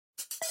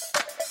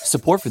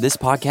Support for this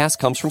podcast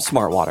comes from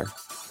Smartwater.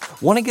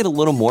 Want to get a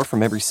little more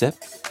from every sip?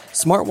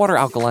 Smartwater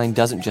Alkaline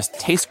doesn't just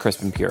taste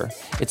crisp and pure,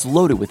 it's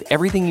loaded with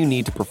everything you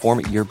need to perform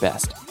at your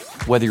best,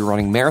 whether you're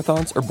running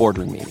marathons or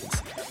boardroom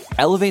meetings.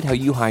 Elevate how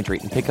you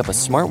hydrate and pick up a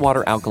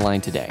Smartwater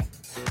Alkaline today.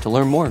 To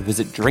learn more,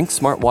 visit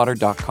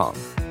drinksmartwater.com.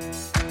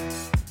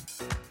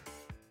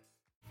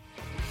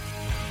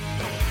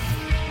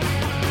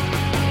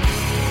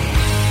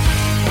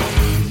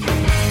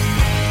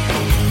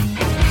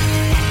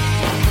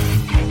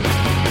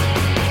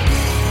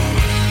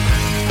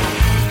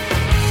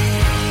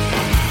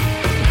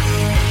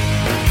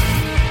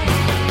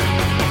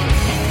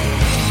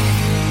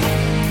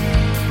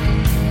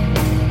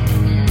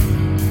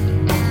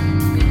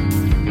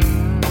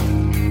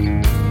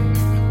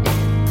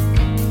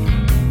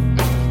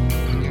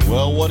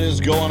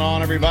 Going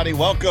on, everybody?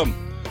 Welcome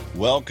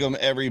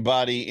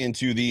everybody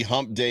into the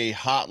Hump Day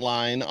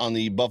Hotline on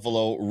the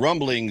Buffalo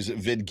Rumblings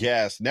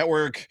Vidcast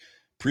Network,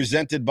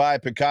 presented by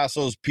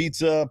Picasso's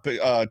Pizza.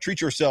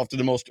 Treat yourself to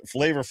the most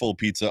flavorful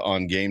pizza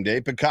on game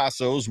day.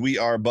 Picasso's, we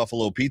are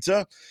Buffalo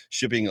Pizza,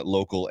 shipping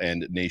local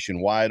and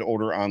nationwide.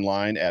 Order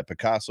online at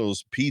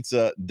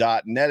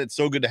picassospizza.net. It's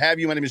so good to have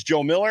you. My name is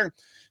Joe Miller.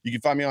 You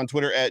can find me on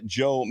Twitter at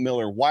Joe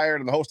Miller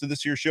Wired. I'm the host of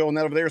this year's show, and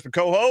that over there is the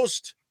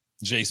co-host,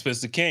 Jay Spitz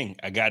the King.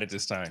 I got it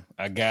this time.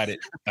 I got it.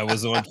 I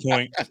was on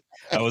point.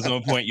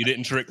 You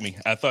didn't trick me.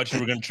 I thought you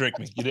were going to trick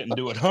me. You didn't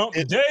do it. Hump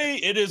day.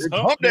 It is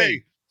hump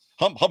day.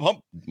 Hump.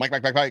 Mike.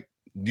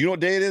 Do you know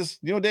what day it is?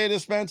 You know what day it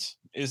is, Spence?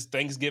 It's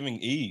Thanksgiving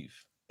Eve.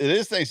 It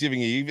is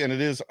Thanksgiving Eve, and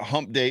it is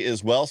Hump Day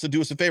as well. So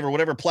do us a favor,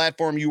 whatever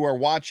platform you are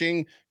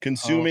watching,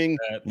 consuming,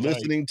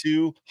 listening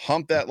to,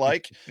 hump that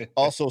like.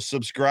 Also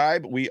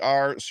subscribe. We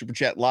are Super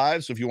Chat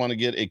Live, so if you want to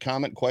get a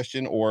comment,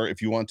 question, or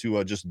if you want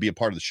to just be a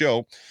part of the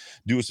show,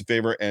 do us a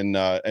favor and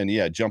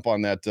jump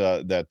on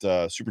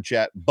that Super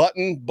Chat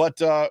button.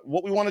 But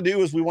what we want to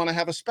do is we want to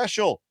have a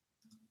special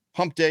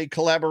Hump Day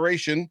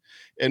collaboration,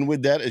 and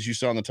with that, as you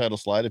saw on the title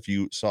slide, if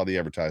you saw the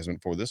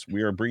advertisement for this,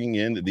 we are bringing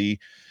in the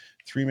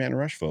three-man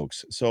rush,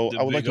 folks. So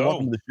I would like to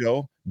welcome to the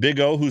show Big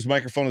O, whose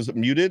microphone is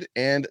muted,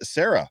 and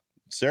Sarah.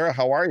 Sarah,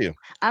 how are you?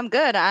 I'm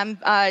good. I'm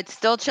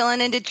still chilling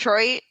in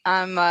Detroit.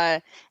 I'm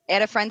at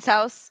a friend's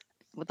house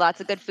with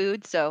lots of good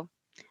food, so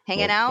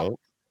hanging out.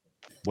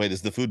 Wait,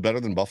 is the food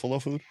better than Buffalo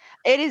food?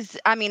 It is.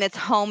 I mean, it's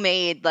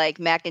homemade, like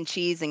mac and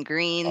cheese and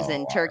greens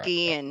and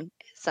turkey and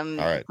some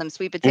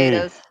sweet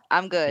potatoes.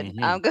 I'm good.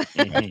 Mm-hmm. I'm good.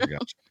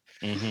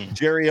 Mm-hmm.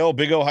 Jerry O,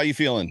 Big O, how you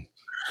feeling?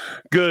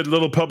 Good.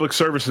 Little public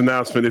service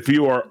announcement. If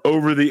you are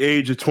over the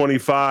age of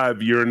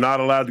 25, you're not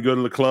allowed to go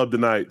to the club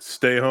tonight.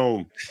 Stay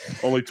home.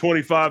 Only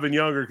 25 and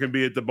younger can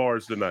be at the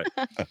bars tonight.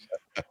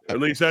 At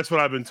least that's what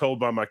I've been told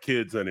by my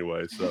kids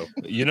anyway. So,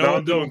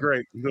 I'm doing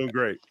great. I'm doing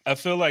great. I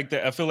feel like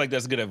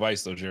that's good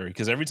advice though, Jerry,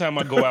 because every time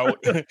I go out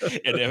and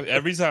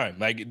every time,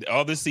 like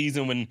all this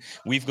season when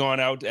we've gone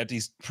out at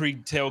these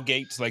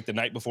pre-tailgates like the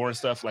night before and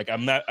stuff, like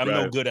I'm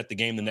no good at the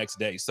game the next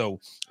day. So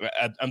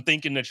I'm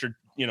thinking that you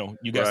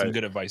got some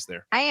good advice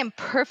there. I am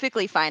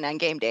perfectly fine on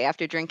game day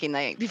after drinking the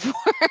night before.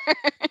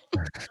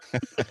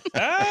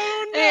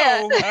 I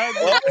don't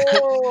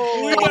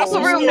know. We got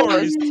some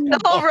stories.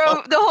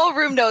 The whole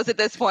room knows at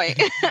this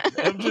point.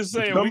 I'm just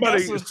saying.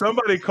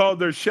 Somebody called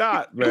their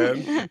shot,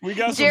 man. We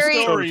got some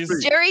stories.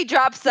 Jerry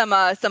dropped some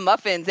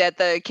muffins at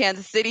the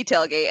Kansas City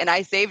tailgate, and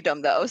I saved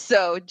them though.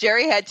 So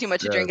Jerry had too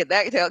much to drink at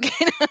that tailgate.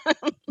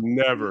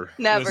 Never.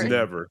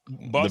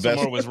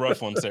 Baltimore was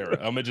rough on Sarah.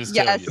 I'm gonna just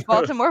tell you. Yes,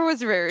 Baltimore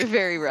was very,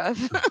 very rough.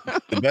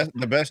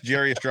 The best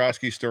Jerry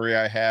Ostrowski story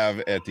I have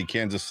at the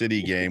Kansas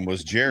City game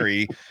was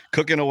Jerry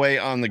cooking away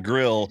on the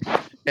grill,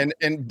 and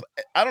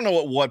I don't know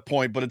at what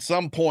point, but at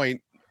some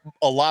point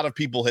a lot of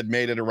people had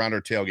made it around our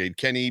tailgate.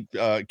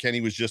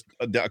 Kenny was just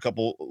a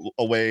couple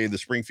away. The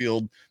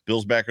Springfield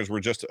Bills backers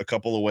were just a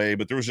couple away,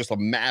 but there was just a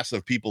mass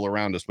of people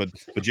around us. But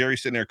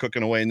Jerry's sitting there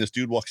cooking away, and this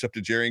dude walks up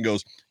to Jerry and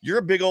goes, "You're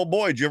a big old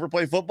boy. Did you ever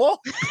play football?"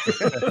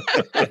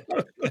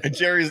 And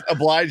Jerry's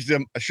obliged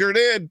him. "I sure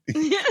did."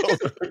 Goes,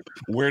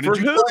 Where did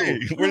you play?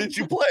 Where did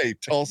you play?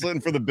 Tulsa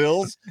and for the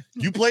Bills?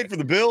 You played for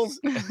the Bills?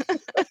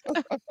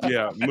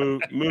 Yeah,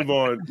 move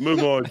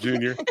on,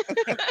 Junior.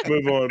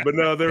 Move on. But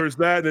no, there was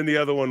that, and the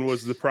other one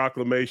was the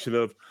proclamation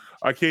of,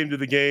 "I came to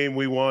the game,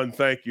 we won,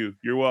 thank you,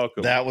 you're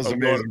welcome." That was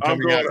amazing. I'm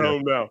going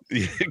home now.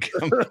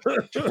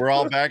 We're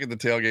all back at the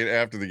tailgate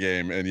after the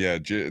game, and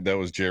that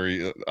was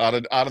Jerry. Out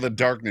of the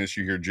darkness,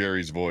 you hear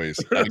Jerry's voice.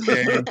 "I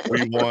came,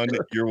 we won,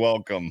 you're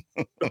welcome."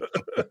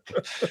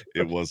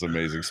 It was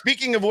amazing.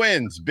 Speaking of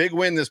wins, big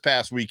win this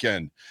past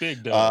weekend.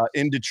 Big dog.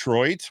 In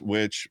Detroit,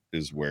 which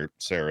is where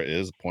Sarah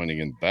is, pointing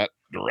in that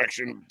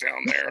direction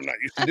down there. I'm not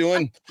used to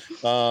doing.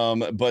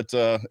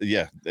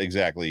 Yeah,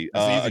 exactly.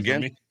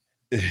 Again.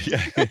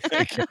 Yeah,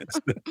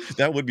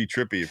 that would be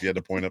trippy if you had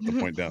to point up to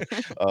point down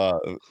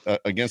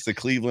against the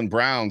Cleveland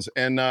Browns.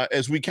 And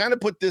as we kind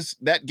of put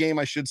that game,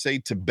 I should say,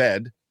 to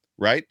bed,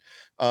 right?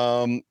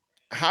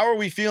 How are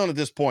we feeling at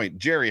this point?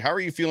 Jerry, how are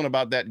you feeling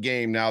about that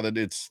game now that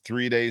it's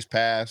 3 days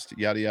past,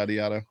 yada, yada,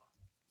 yada?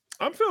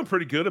 I'm feeling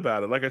pretty good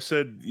about it. Like I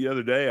said the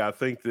other day, I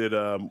think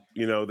that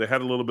they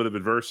had a little bit of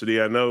adversity.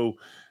 I know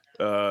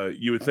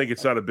you would think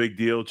it's not a big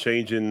deal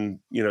changing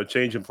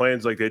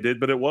plans like they did,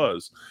 but it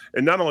was.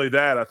 And not only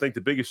that, I think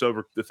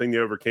the thing they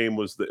overcame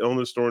was the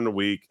illness during the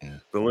week,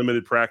 the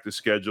limited practice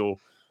schedule.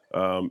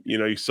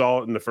 You saw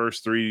it in the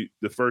first three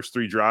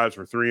drives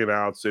were 3 and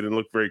outs. They didn't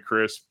look very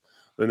crisp.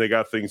 Then they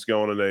got things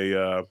going and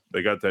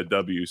they got that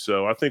W.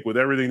 So I think with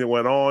everything that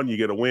went on, you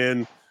get a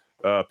win.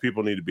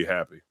 People need to be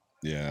happy.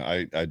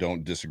 Yeah, I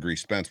don't disagree.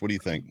 Spence, what do you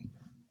think?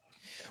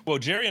 Well,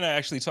 Jerry and I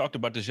actually talked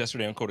about this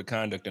yesterday on Code of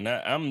Conduct, and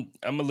I'm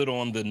a little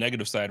on the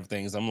negative side of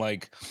things. I'm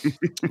like,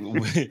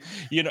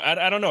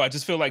 I don't know. I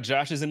just feel like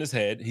Josh is in his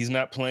head. He's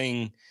not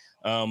playing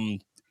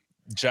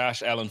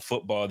Josh Allen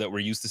football that we're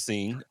used to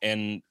seeing,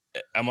 and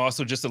I'm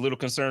also just a little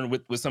concerned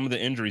with some of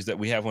the injuries that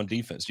we have on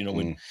defense.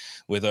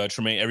 With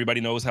Tremaine, everybody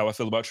knows how I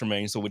feel about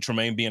Tremaine. So with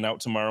Tremaine being out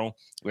tomorrow,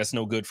 that's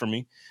no good for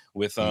me.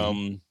 With I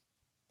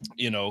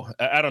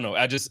don't know.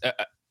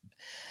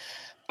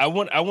 I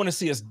want to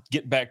see us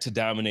get back to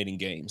dominating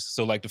games.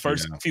 So like the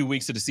first few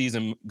weeks of the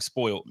season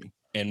spoiled me.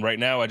 And right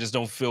now I just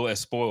don't feel as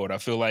spoiled. I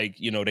feel like,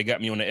 they got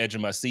me on the edge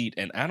of my seat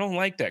and I don't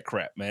like that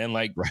crap, man.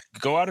 Like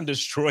go out and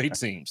destroy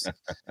teams.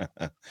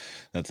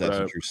 That's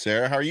absolutely true.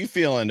 Sarah, how are you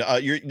feeling?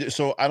 There's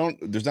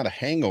not a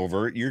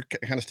hangover. You're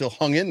kind of still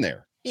hung in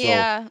there.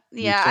 Yeah.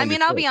 I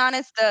mean, I'll be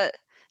honest,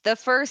 the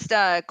first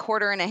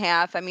quarter and a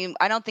half, I mean,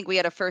 I don't think we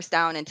had a first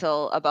down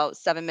until about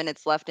 7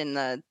 minutes left in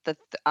the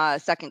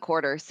second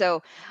quarter.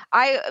 So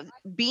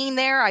being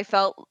there, I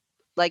felt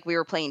like we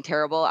were playing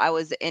terrible. I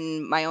was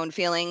in my own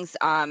feelings.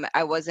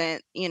 I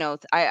wasn't,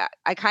 I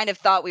kind of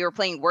thought we were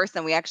playing worse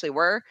than we actually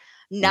were.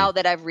 Now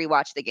that I've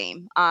rewatched the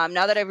game, now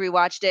that I've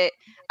rewatched it,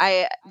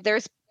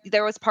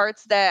 there was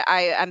parts that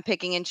I'm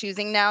picking and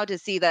choosing now to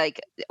see,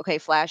 like, okay,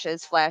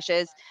 flashes,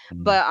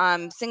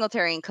 but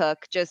Singletary and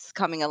Cook just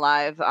coming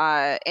alive,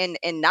 and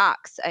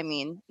Knox. I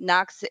mean,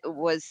 Knox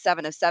was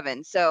 7 of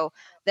 7, so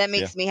that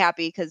makes me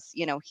happy because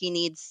he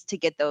needs to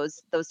get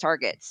those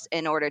targets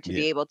in order to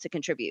be able to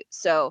contribute.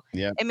 So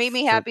it made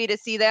me happy to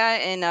see that,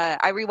 and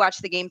I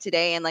rewatched the game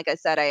today, and like I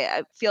said,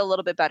 I feel a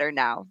little bit better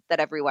now that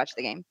I've rewatched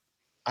the game.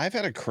 I've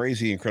had a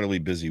crazy, incredibly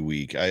busy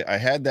week. I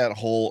had that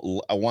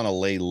whole, I want to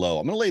lay low.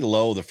 I'm going to lay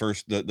low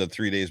the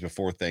 3 days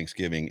before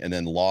Thanksgiving, and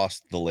then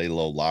lost the lay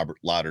low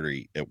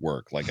lottery at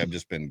work. Like I've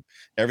just been,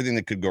 everything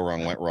that could go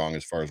wrong went wrong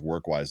as far as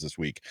work wise this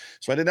week.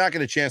 So I did not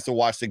get a chance to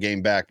watch the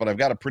game back, but I've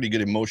got a pretty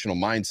good emotional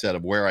mindset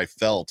of where I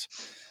felt.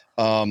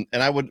 And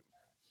I would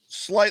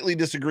slightly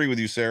disagree with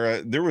you,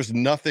 Sarah. There was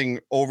nothing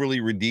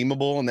overly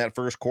redeemable in that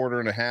first quarter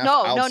and a half.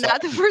 No,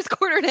 not the first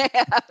quarter and a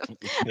half.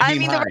 I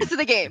mean, the rest of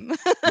the game.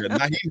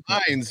 Nyheim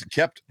Hines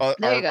kept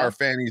our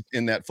fannies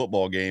in that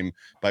football game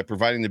by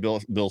providing the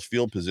Bills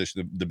field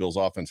position, the Bills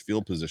offense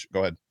field position. Go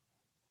ahead.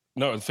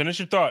 No, finish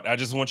your thought. I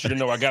just want you to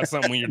know I got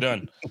something when you're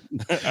done.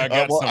 I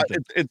got something.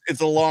 It's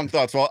a long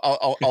thought, so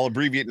I'll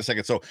abbreviate in a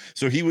second. So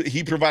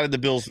he provided the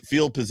Bills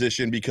field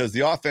position because the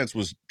offense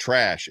was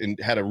trash and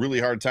had a really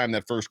hard time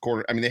that first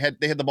quarter. I mean, they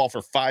had the ball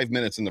for 5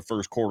 minutes in the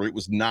first quarter. It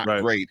was not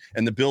great,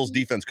 and the Bills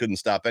defense couldn't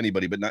stop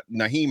anybody. But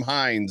Nyheim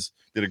Hines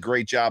did a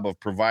great job of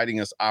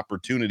providing us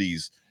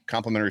opportunities.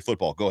 Complimentary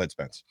football. Go ahead,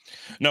 Spence.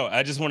 No,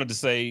 I just wanted to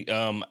say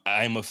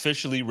I'm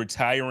officially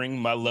retiring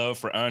my love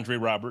for Andre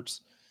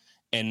Roberts.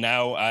 And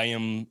now I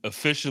am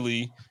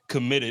officially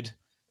committed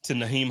to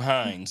Nyheim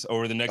Hines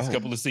over the next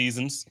couple of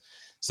seasons.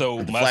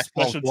 So my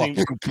special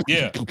teams,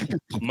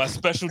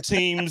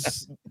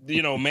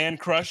 man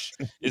crush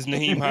is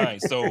Nyheim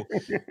Hines. So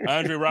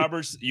Andre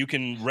Roberts, you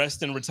can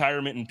rest in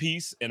retirement in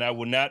peace. And I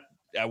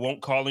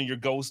won't call in your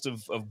ghost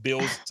of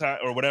Bill's time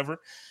or whatever.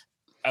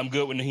 I'm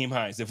good with Nyheim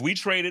Hines. If we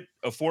traded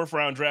a 4th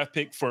round draft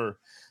pick for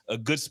a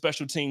good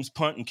special teams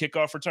punt and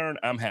kickoff return,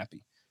 I'm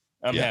happy.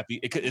 I'm happy,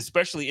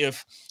 especially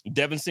if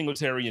Devin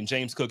Singletary and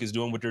James Cook is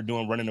doing what they're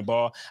doing, running the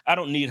ball. I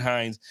don't need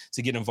Hines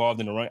to get involved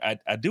in the run.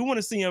 I do want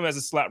to see him as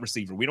a slot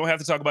receiver. We don't have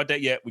to talk about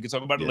that yet. We can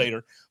talk about it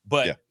later.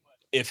 But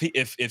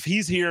if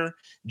he's here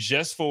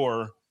just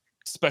for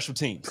special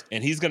teams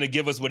and he's going to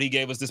give us what he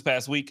gave us this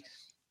past week,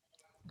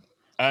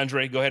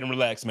 Andre, go ahead and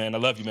relax, man. I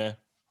love you, man.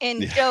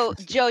 And Joe,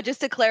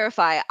 just to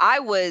clarify, I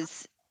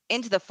was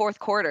into the fourth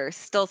quarter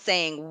still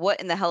saying, what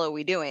in the hell are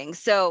we doing?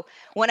 So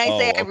when I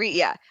say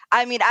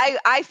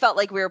I felt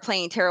like we were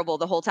playing terrible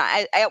the whole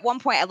time. At one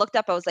point I looked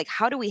up, I was like,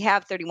 how do we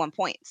have 31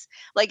 points?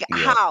 Like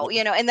how,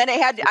 and then I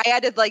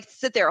had to like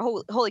sit there.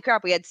 Holy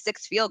crap. We had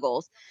 6 field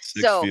goals.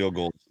 Field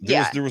goals.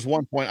 There was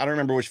one point, I don't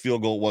remember which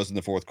field goal it was in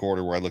the fourth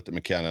quarter where I looked at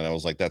McKenna and I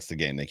was like, that's the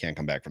game. They can't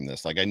come back from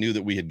this. Like I knew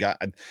that we had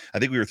I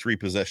think we were 3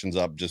 possessions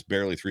up, just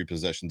barely 3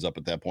 possessions up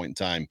at that point in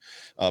time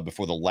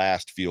before the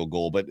last field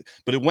goal. But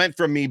it went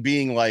from me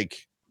being like,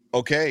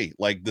 okay,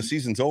 like the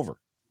season's over.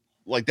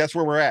 Like that's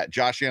where we're at.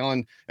 Josh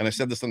Allen, and I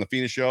said this on the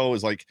Phoenix show,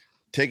 is like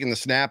taking the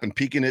snap and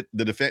peeking at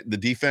the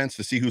defense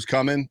to see who's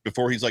coming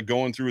before he's like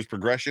going through his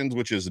progressions,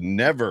 which is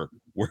never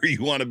where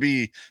you want to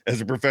be as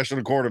a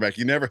professional quarterback.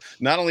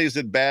 Not only is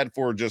it bad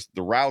for just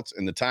the routes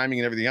and the timing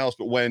and everything else,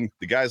 but when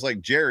the guys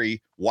like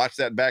Jerry watch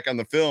that back on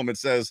the film, it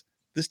says,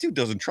 this dude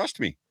doesn't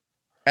trust me.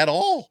 at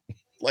all.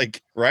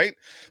 Like, right?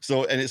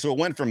 So it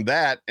went from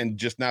that and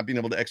just not being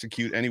able to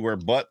execute anywhere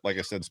but, like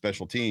I said,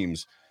 special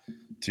teams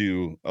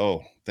to,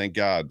 oh, thank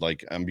God.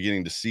 Like, I'm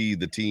beginning to see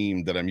the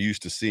team that I'm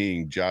used to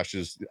seeing.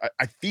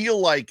 I feel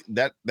like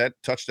that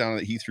touchdown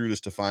that he threw to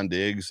Stephon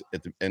Diggs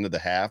at the end of the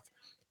half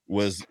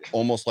was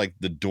almost like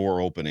the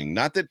door opening.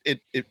 Not that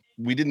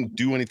we didn't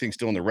do anything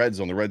still in the red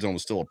zone. The red zone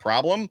was still a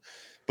problem,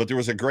 but there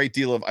was a great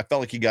deal of, I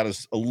felt like he got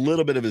a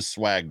little bit of his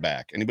swag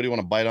back. Anybody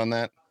want to bite on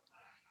that?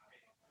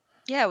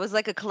 Yeah, it was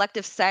like a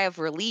collective sigh of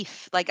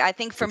relief. Like, I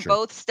think from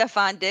both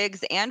Stephon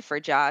Diggs and for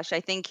Josh, I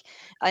think,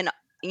 and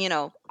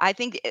I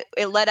think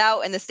it let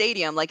out in the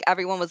stadium. Like,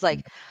 everyone was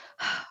like,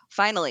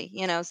 finally,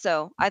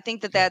 so I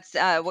think that's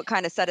what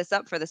kind of set us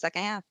up for the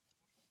second half.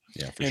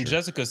 Yeah, and sure.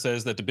 Jessica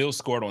says that the Bills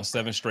scored on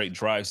 7 straight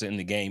drives in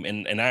the game.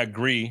 And I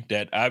agree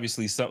that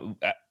obviously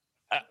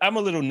I'm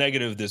a little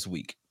negative this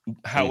week.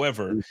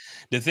 However,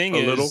 the thing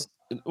is,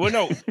 well,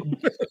 no,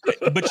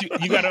 but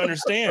you got to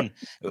understand,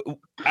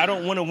 I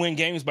don't want to win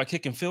games by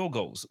kicking field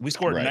goals. We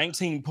scored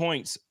 19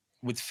 points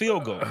with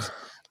field goals.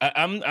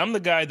 I'm the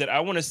guy that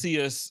I want to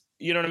see us,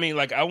 you know what I mean?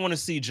 Like, I want to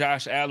see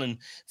Josh Allen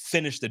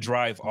finish the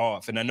drive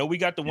off. And I know we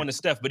got the one to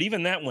Steph, but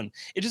even that one,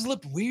 it just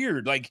looked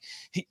weird. Like,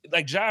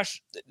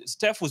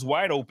 Steph was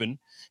wide open.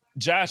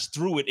 Josh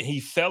threw it and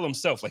he fell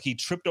himself. Like, he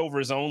tripped over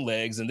his own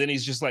legs. And then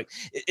he's just like,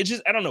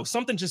 I don't know.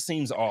 Something just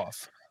seems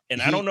off. And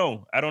I don't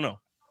know.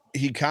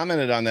 He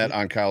commented on that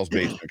on Kyle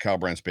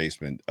Brandt's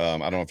basement. I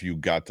don't know if you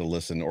got to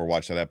listen or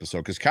watch that episode,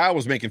 because Kyle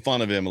was making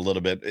fun of him a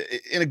little bit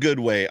in a good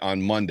way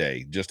on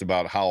Monday, just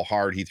about how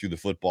hard he threw the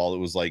football. It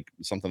was like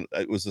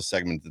it was a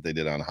segment that they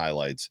did on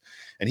highlights.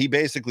 And he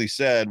basically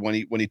said when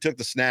he took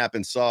the snap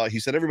and he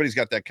said, everybody's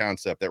got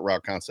that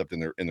route concept in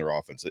their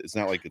offense. It's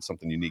not like it's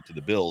something unique to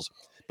the Bills,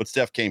 but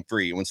Steph came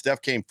free. And when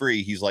Steph came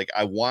free, he's like,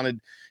 I wanted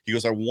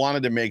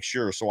to make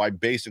sure. So I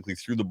basically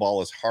threw the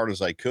ball as hard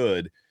as I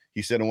could.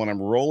 He said, and when I'm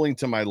rolling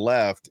to my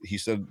left, he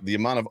said, the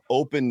amount of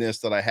openness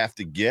that I have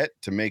to get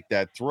to make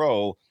that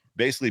throw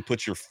basically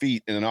puts your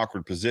feet in an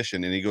awkward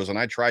position. And he goes, and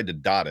I tried to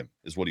dot him,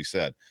 is what he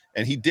said.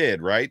 And he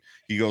did, right?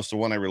 He goes, so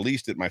when I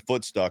released it, my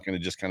foot stuck and it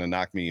just kind of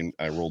knocked me and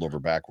I rolled over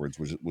backwards,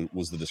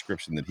 was the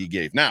description that he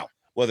gave. Now,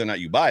 whether or not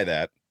you buy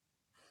that,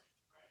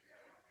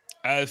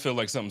 I feel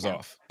like something's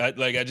off. I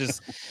brought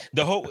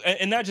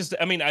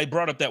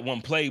up that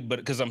one play, but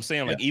because I'm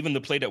saying, like, even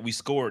the play that we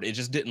scored,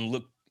 it didn't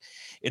look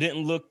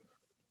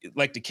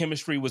like the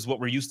chemistry was what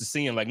we're used to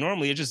seeing. Like,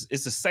 normally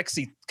it's a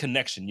sexy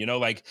connection,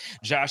 like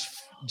Josh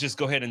just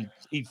go ahead and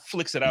he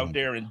flicks it out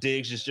there and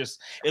Diggs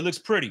it looks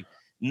pretty.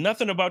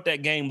 Nothing about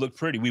that game looked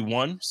pretty. We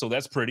won, so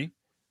that's pretty.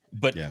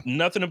 But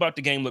nothing about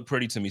the game looked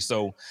pretty to me.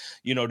 So,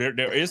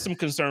 there is some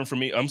concern for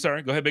me. I'm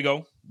sorry. Go ahead, Big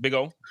O. Big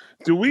O.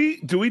 Do we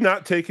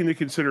not take into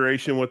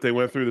consideration what they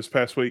went through this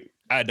past week?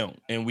 I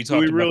don't. And we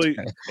talked do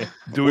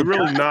we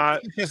really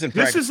not?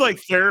 This is like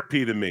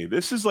therapy to me.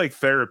 This is like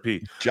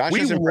therapy. Josh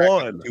hasn't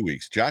practiced in 2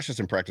 weeks. Josh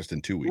hasn't practiced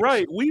in 2 weeks.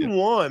 Right. We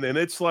won. And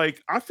it's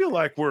like, I feel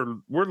like we're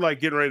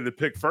like getting ready to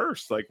pick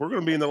first. Like, we're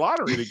going to be in the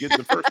lottery to get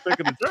the first pick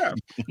of the draft.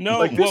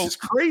 This is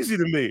crazy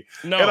to me.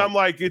 No. And I'm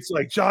like, it's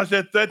like, Josh,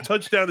 that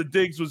touchdown to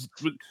Diggs was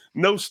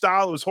no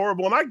style. It was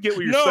horrible. And I get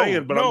what you're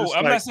saying, but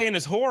I'm not saying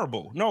it's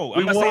horrible. No,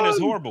 I'm not saying it's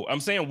horrible.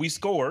 I'm saying we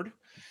scored.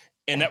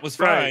 And that was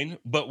fine. Right.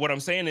 But what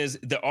I'm saying is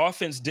the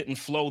offense didn't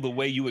flow the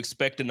way you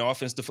expect an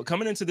offense to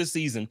coming into this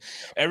season.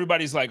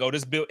 Everybody's like, oh,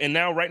 this Bill. And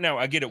now, right now,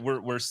 I get it.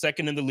 We're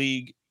second in the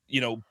league,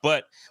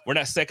 but we're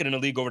not second in the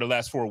league over the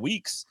last 4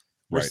 weeks.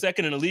 We're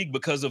second in the league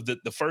because of the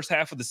first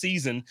half of the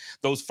season.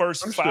 Those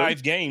first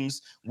 5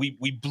 games,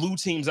 we blew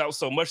teams out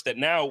so much that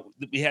now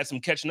we had some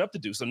catching up to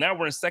do. So now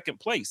we're in second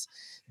place.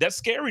 That's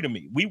scary to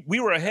me. We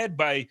were ahead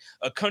by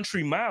a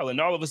country mile, and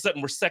all of a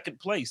sudden we're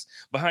second place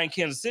behind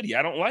Kansas City.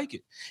 I don't like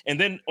it.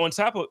 And then on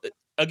top of,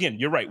 again,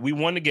 you're right. We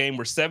won the game.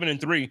 We're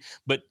 7-3,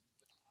 but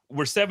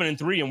we're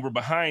 7-3 and we're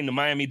behind the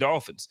Miami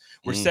Dolphins.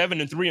 We're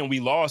 7-3 and we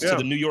lost to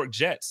the New York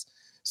Jets.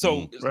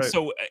 So,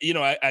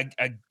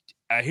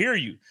 I hear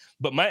you,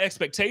 but my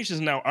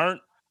expectations now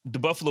aren't the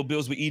Buffalo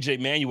Bills with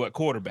EJ Manuel at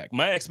quarterback.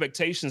 My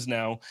expectations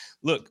now,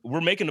 look, we're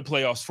making the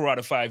playoffs 4 out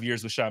of 5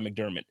 years with Sean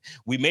McDermott.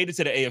 We made it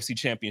to the AFC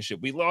Championship.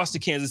 We lost to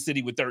Kansas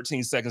City with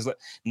 13 seconds left.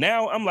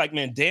 Now I'm like,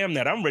 man, damn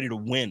that, I'm ready to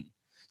win.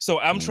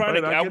 So I'm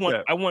trying to.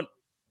 I want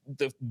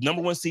the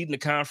number 1 seed in the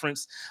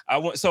conference.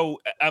 I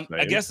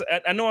guess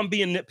I know I'm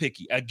being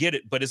nitpicky. I get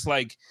it, but it's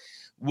like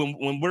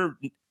when we're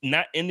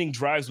not ending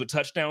drives with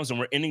touchdowns and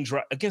we're ending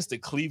against the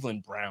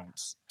Cleveland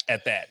Browns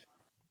at that.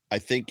 I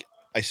think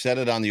I said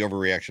it on the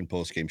Overreaction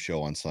postgame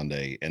show on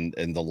Sunday, and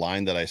the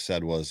line that I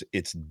said was,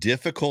 it's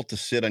difficult to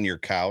sit on your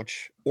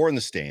couch or in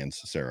the stands,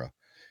 Sarah,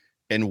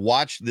 and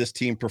watch this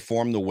team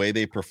perform the way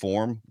they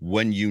perform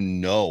when you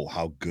know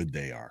how good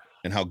they are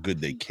and how good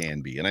they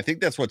can be. And I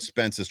think that's what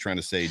Spence is trying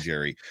to say,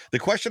 Jerry. The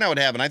question I would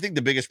have, and I think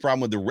the biggest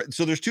problem with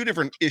so there's 2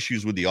 different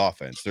issues with the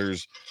offense.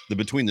 There's the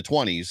between the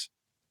 20s,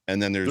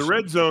 And then there's the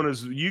red zone.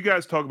 Is you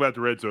guys talk about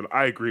the red zone?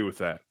 I agree with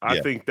that. I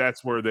think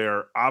that's where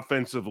they're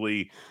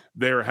offensively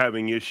they're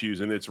having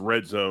issues, and it's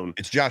red zone.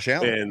 It's Josh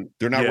Allen, and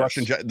they're not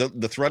rushing.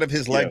 The threat of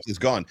his legs is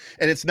gone,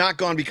 and it's not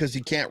gone because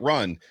he can't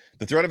run.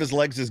 The threat of his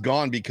legs is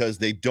gone because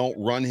they don't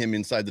run him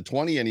inside the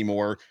 20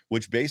 anymore,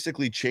 which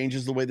basically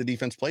changes the way the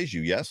defense plays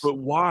you. Yes, but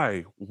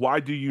why?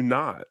 Why do you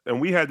not? And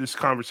we had this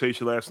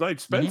conversation last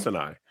night, Spence and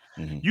I.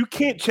 You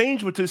can't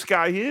change what this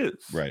guy is.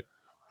 Right.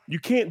 You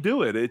can't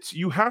do it.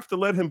 You have to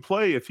let him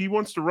play. If he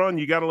wants to run,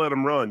 you got to let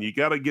him run. You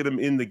got to get him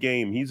in the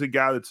game. He's a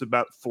guy that's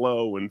about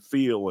flow and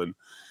feel, and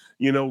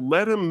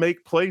let him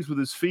make plays with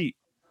his feet.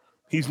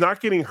 He's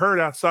not getting hurt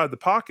outside the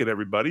pocket.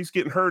 Everybody's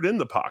getting hurt in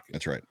the pocket.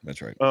 That's right.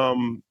 That's right.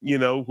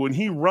 When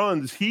he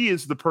runs, he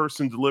is the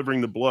person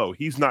delivering the blow.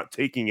 He's not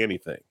taking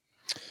anything.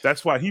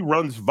 That's why he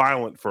runs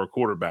violent for a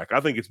quarterback. I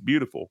think it's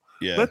beautiful.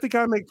 Yeah. Let the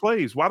guy make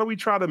plays. Why do we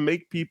try to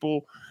make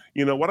people,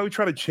 why do we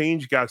try to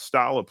change guys'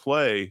 style of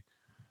play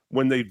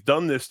when they've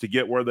done this to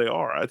get where they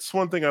are? That's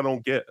one thing I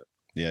don't get.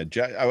 Yeah,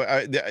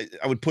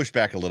 I would push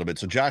back a little bit.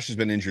 So Josh has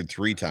been injured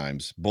 3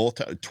 times,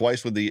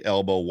 twice with the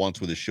elbow,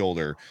 once with his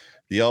shoulder.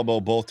 The elbow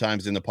both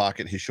times in the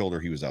pocket. His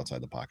shoulder, he was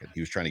outside the pocket. He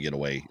was trying to get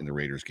away in the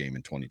Raiders game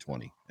in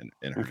 2020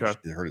 and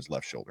hurt his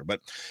left shoulder.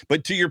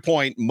 But to your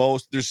point,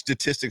 there's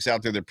statistics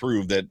out there that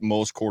prove that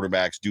most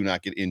quarterbacks do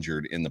not get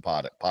injured in the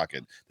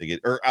pocket. They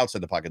get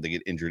outside the pocket. They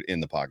get injured in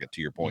the pocket.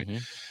 To your point.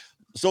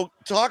 So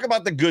talk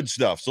about the good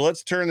stuff. So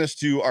let's turn this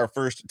to our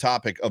first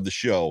topic of the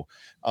show,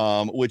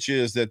 which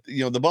is that,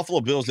 the Buffalo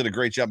Bills did a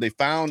great job. They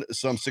found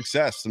some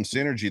success, some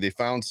synergy. They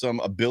found some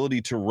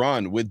ability to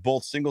run with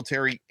both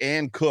Singletary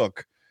and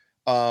Cook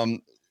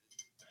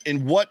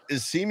in what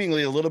is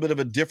seemingly a little bit of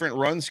a different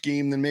run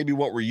scheme than maybe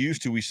what we're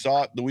used to. We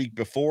saw it the week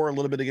before a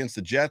little bit against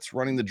the Jets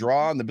running the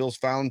draw, and the Bills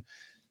found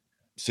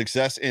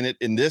success in it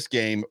in this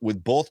game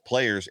with both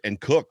players.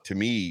 And Cook, to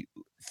me,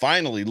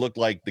 finally looked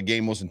like the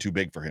game wasn't too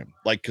big for him.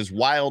 Because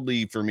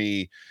wildly for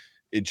me,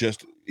 he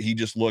just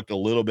looked a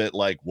little bit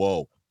like,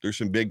 whoa, there's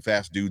some big,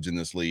 fast dudes in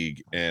this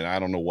league, and I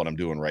don't know what I'm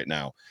doing right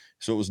now.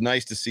 So it was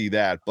nice to see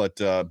that. But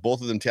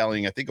both of them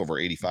tallying, I think, over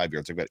 85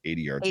 yards. I've got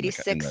 80 yards.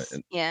 86.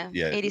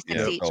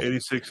 86 each.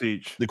 86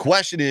 each. The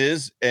question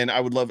is, and I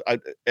would love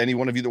any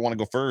one of you that want to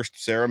go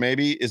first, Sarah,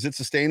 maybe, is it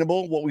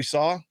sustainable what we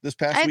saw this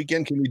past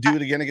weekend? Can we do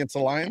it again against the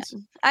Lions?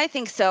 I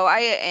think so.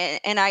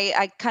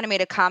 I kind of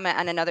made a comment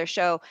on another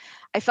show.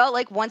 I felt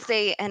like once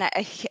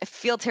I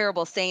feel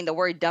terrible saying the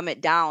word dumb it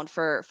down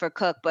for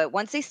Cook, but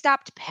once they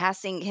stopped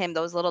passing him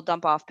those little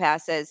dump off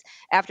passes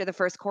after the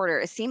first quarter,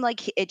 it seemed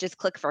like it just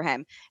clicked for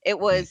him. It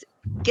was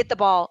get the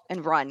ball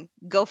and run,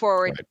 go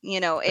forward,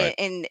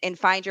 and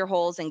find your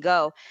holes and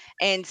go,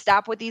 and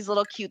stop with these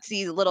little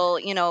cutesy little,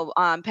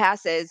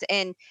 passes.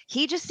 And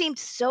he just seemed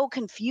so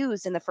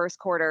confused in the first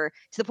quarter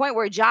to the point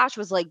where Josh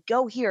was like,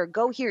 go here,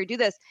 do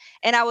this.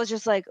 And I was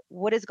just like,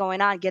 what is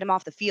going on? Get him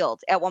off the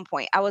field. At one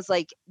point, I was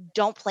like,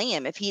 don't play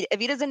him. If he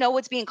doesn't know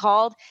what's being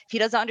called, if he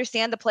doesn't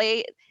understand the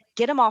play,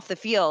 get him off the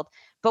field.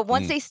 But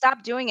once they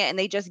stopped doing it and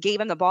they just gave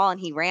him the ball and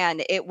he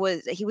ran, he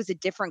was a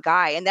different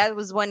guy. And that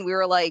was when we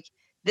were like,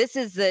 this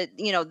is the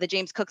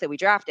James Cook that we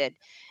drafted.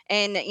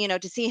 And,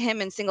 to see him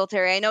and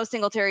Singletary, I know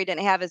Singletary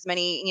didn't have as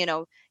many,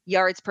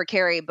 yards per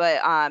carry, but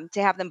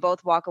to have them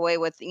both walk away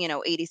with,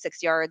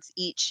 86 yards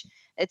each,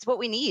 it's what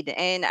we need.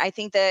 And I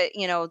think that,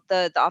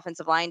 the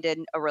offensive line did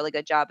a really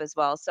good job as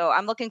well. So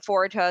I'm looking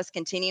forward to us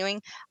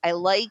continuing. I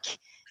like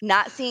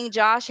not seeing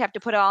Josh have to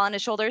put it all on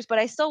his shoulders, but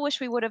I still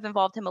wish we would have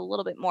involved him a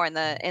little bit more in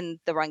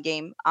the run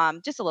game.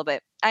 Just a little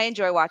bit. I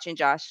enjoy watching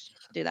Josh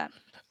do that.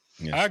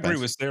 Yeah, I agree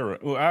with Sarah.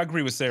 Well, I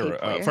agree with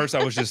Sarah. First,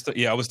 I was just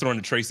I was throwing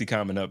the Tracy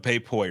comment up. Pay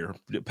Poyer,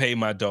 pay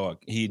my dog.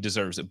 He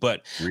deserves it.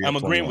 But I'm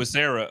agreeing with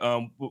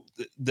Sarah.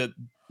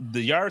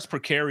 The yards per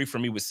carry for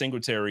me with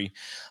Singletary,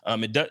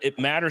 it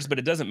matters, but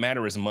it doesn't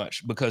matter as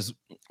much because,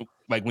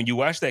 like, when you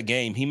watch that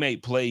game, he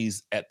made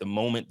plays at the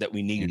moment that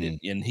we needed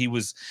it, and he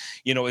was,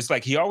 it's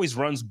like he always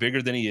runs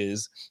bigger than he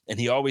is, and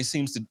he always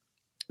seems to.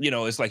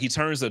 It's like he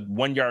turns a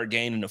 1 yard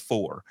gain into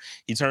 4.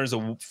 He turns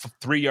a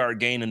 3 yard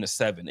gain into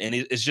 7. And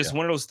it's just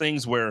one of those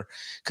things where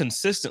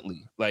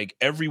consistently, like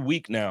every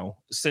week now,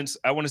 since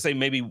I want to say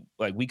maybe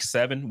like week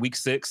 7, week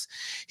 6,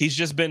 he's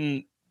just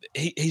been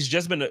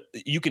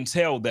you can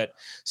tell that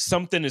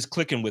something is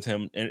clicking with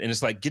him. And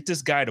it's like, get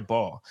this guy the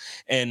ball.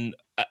 And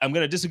I'm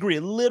going to disagree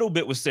a little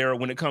bit with Sarah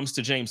when it comes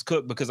to James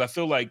Cook, because I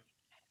feel like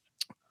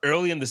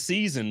early in the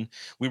season,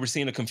 we were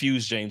seeing a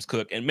confused James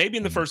Cook. And maybe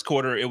in the first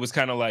quarter, it was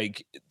kind of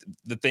like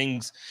the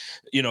things,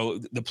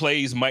 the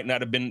plays might not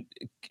have been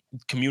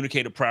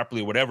communicated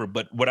properly or whatever.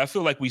 But what I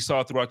feel like we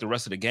saw throughout the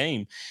rest of the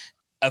game,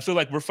 I feel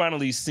like we're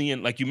finally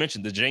seeing, like you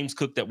mentioned, the James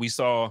Cook that we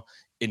saw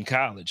in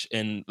college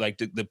and like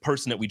the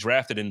person that we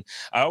drafted. And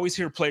I always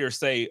hear players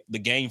say the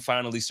game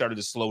finally started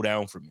to slow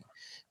down for me.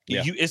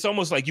 Yeah. It's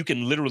almost like you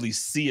can literally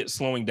see it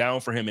slowing down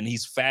for him, and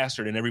he's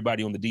faster than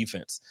everybody on the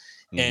defense.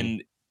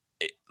 And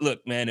look,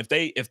 man, if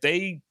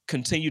they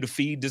continue to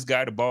feed this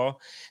guy the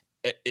ball,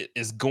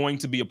 it's going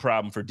to be a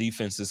problem for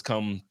defenses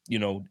come,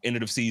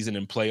 end of season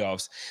and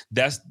playoffs.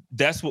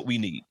 That's what we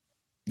need.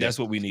 That's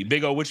what we need.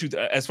 Big O, what you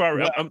as far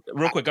as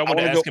real quick, I want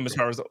to ask him as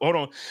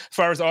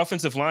far as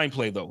offensive line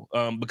play though,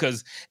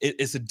 because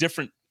it's a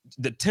different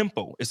the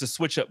tempo is a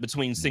switch up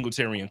between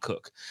Singletary and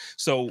Cook.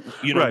 So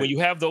when you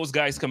have those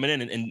guys coming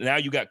in, and now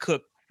you got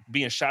Cook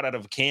being shot out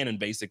of a cannon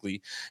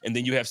basically, and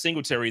then you have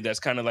Singletary that's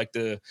kind of like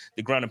the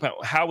ground and pound.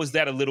 How is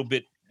that a little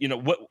bit?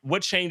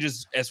 What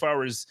changes as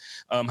far as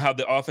how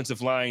the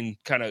offensive line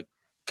kind of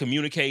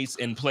communicates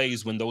and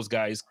plays when those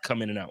guys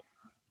come in and out?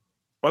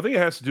 Well, I think it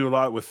has to do a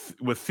lot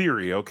with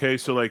theory. Okay,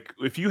 so like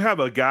if you have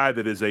a guy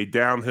that is a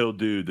downhill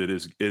dude that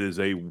is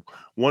a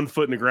 1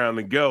 foot in the ground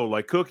and go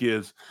like Cook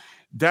is,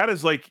 that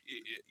is like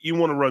you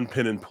want to run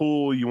pin and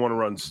pull, you want to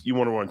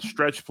run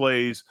stretch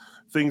plays,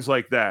 things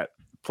like that,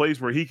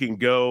 plays where he can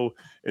go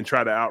and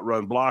try to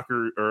outrun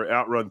blocker or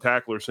outrun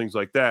tacklers, things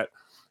like that.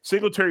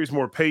 Singletary is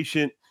more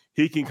patient.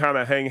 He can kind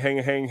of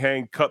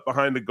hang, cut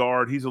behind the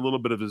guard. He's a little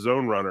bit of his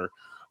own runner.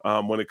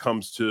 When it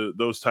comes to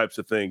those types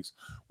of things.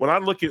 When I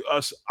look at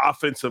us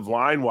offensive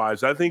line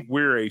wise, I think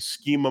we're a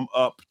scheme 'em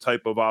up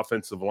type of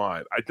offensive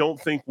line. I don't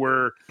think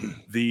we're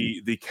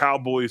the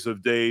Cowboys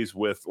of days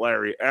with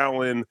Larry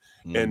Allen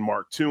and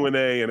Mark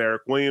Tuinei and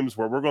Eric Williams,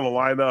 where we're going to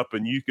line up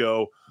and you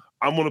go,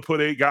 I'm going to put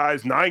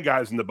 9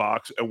 guys in the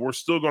box, and we're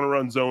still going to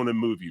run zone and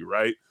move you,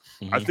 right?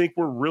 I think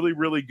we're really,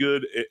 really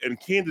good. And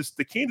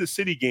the Kansas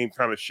City game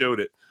kind of showed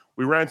it.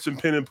 We ran some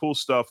pin and pull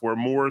stuff where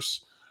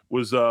Morse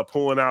was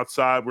pulling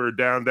outside. We were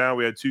down.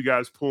 We had 2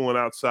 guys pulling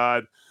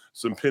outside,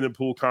 some pin and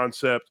pull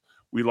concept.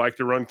 We like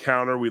to run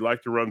counter. We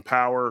like to run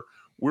power.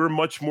 We're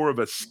much more of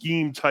a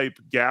scheme type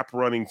gap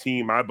running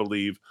team, I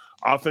believe,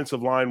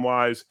 offensive line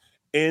wise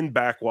and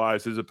back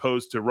wise, as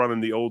opposed to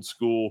running the old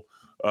school,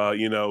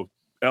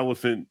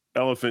 elephant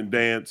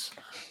dance,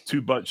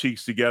 2 butt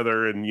cheeks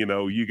together. And,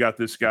 you got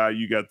this guy,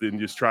 and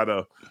just try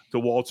to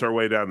waltz our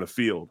way down the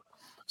field.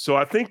 So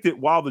I think that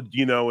while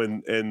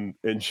and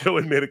Joe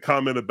had made a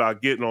comment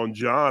about getting on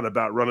John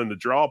about running the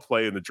draw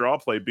play and the draw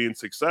play being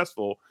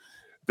successful,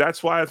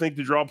 that's why I think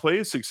the draw play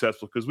is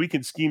successful, because we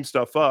can scheme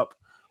stuff up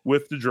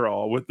with the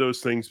draw, with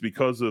those things,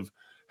 because of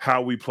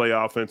how we play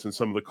offense and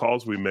some of the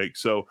calls we make.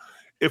 So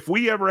if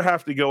we ever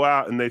have to go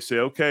out and they say,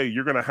 okay,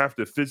 you're going to have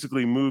to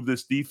physically move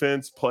this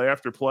defense play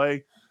after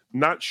play,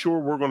 not sure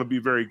we're going to be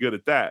very good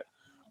at that.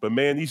 But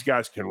man, these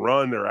guys can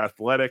run. They're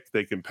athletic.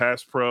 They can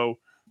pass pro.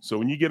 So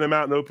when you get them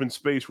out in open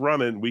space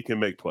running, we can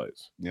make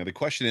plays. Yeah. The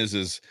question is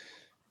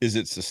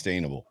it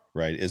sustainable,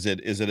 right? Was this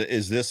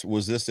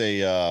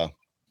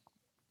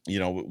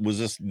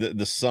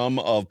the sum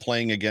of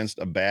playing against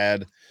a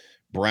bad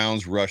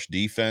Browns rush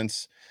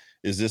defense?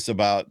 Is this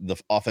about the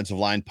offensive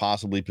line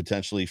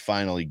potentially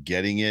finally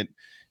getting it?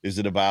 Is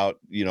it about,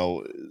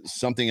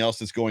 something else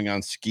that's going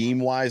on scheme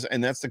wise?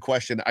 And that's the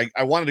question.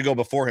 I wanted to go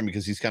before him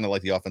because he's kind of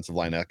like the offensive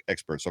line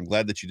expert. So I'm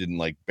glad that you didn't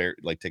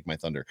take my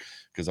thunder,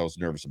 because I was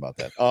nervous about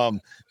that.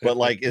 But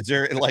is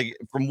there,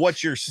 from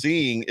what you're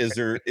seeing,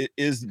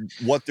 is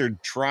what they're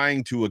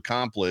trying to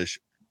accomplish,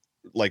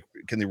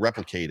 can they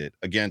replicate it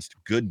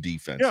against good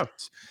defenses? Yeah.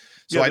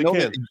 So I know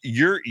that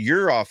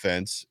your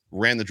offense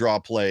ran the draw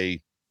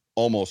play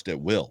almost at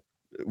will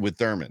with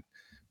Thurman.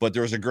 But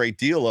there was a great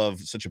deal of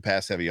such a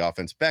pass-heavy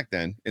offense back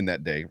then in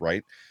that day,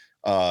 right?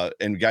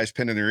 And guys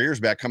pinning their ears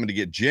back, coming to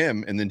get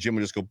Jim, and then Jim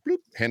would just go bloop,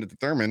 hand it to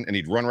Thurman, and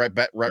he'd run right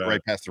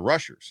past the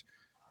rushers.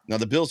 Now,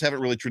 the Bills haven't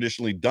really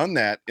traditionally done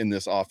that in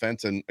this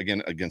offense, and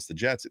again, against the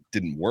Jets, it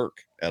didn't work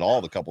at all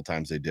the couple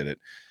times they did it.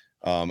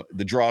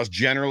 The draws,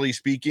 generally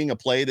speaking, a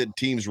play that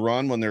teams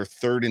run when they're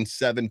 3rd and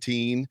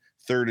 17,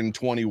 3rd and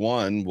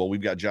 21. Well, we've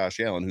got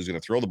Josh Allen, who's going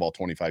to throw the ball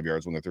 25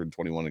 yards when they're 3rd and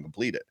 21 and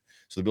complete it.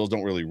 So the Bills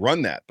don't really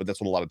run that, but that's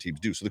what a lot of teams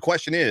do. So the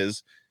question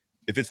is,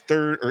 if it's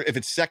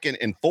 2nd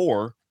and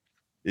 4,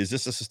 is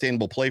this a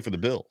sustainable play for the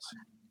Bills?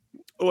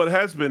 Well, it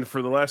has been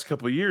for the last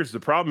couple of years. The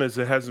problem is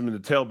it hasn't been the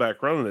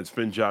tailback running. It's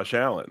been Josh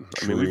Allen.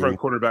 True. I mean, we've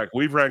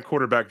ran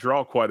quarterback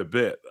draw quite a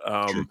bit.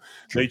 True.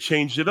 They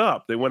changed it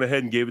up. They went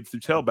ahead and gave it to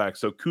tailback.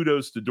 So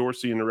kudos to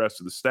Dorsey and the rest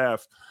of the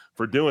staff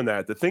for doing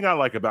that. The thing I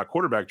like about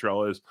quarterback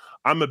draw is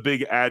I'm a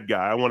big ad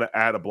guy. I want to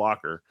add a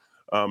blocker.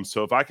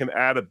 So if I can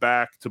add a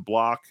back to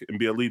block and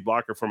be a lead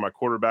blocker for my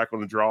quarterback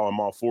on the draw, I'm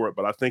all for it.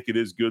 But I think it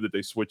is good that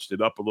they switched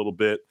it up a little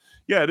bit.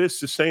 Yeah, it is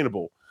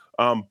sustainable.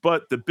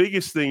 But the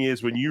biggest thing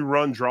is when you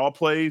run draw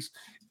plays,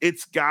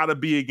 it's got to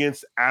be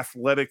against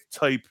athletic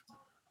type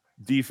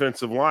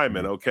defensive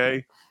linemen,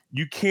 okay?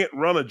 You can't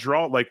run a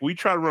draw. Like we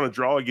try to run a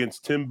draw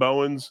against Tim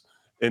Bowens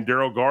and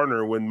Daryl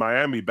Gardner when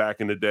Miami back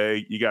in the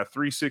day. You got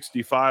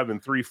 365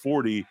 and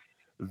 340.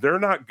 They're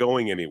not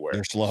going anywhere.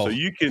 They're slow. So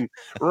you can,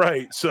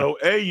 right. So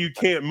A, you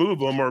can't move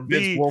them, or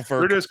B,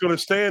 they're just going to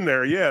stand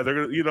there. Yeah.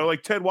 They're going to,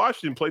 like Ted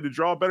Washington played the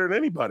draw better than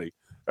anybody.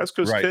 That's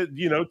because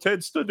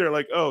Ted stood there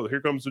like, oh,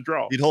 here comes the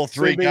draw. He'd hold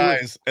 3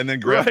 guys and then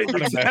grab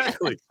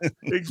exactly.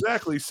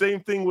 Exactly.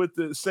 Same thing with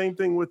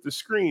the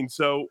screen.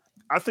 So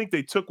I think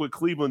they took what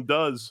Cleveland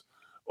does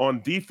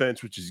on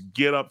defense, which is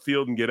get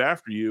upfield and get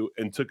after you,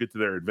 and took it to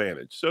their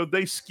advantage. So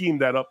they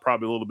schemed that up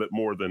probably a little bit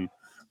more than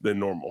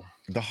normal.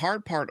 The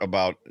hard part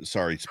about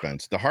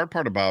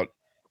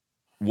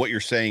what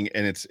you're saying,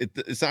 and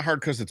it's not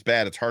hard because it's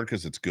bad, it's hard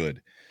because it's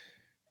good.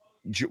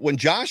 when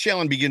Josh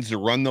Allen begins to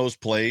run those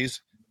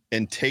plays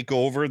and take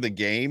over the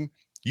game,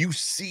 you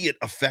see it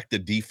affect the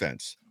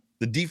defense.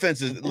 The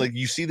defense is like,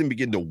 you see them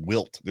begin to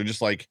wilt. They're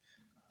just like,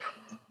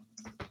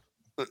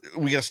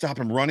 we got to stop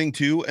him running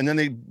too. And then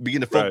they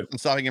begin to focus on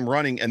stopping him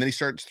running. And then he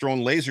starts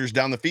throwing lasers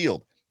down the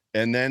field.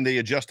 And then they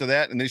adjust to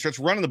that. And then he starts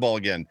running the ball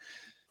again.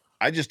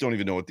 I just don't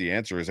even know what the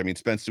answer is. I mean,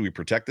 Spence, do we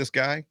protect this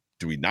guy?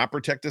 Do we not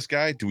protect this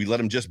guy? Do we let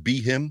him just be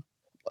him?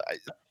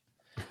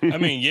 I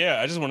mean,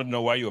 yeah, I just wanted to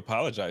know why you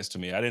apologized to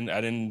me. I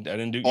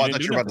didn't do. Oh, I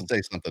thought you were about to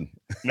say something.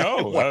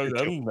 No,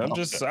 I'm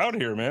just out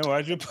here, man.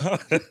 Why'd you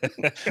apologize?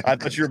 I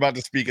thought you were about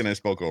to speak and I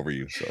spoke over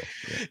you. So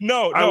yeah.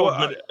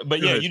 No,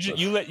 but yeah,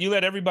 you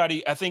let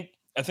everybody. I think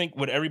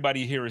what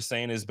everybody here is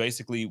saying is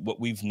basically what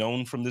we've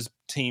known from this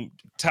team,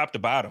 top to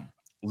bottom.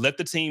 Let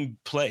the team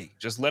play.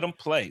 Just let them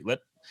play.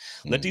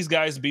 Let these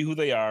guys be who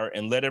they are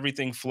and let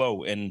everything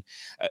flow. And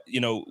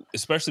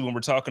especially when we're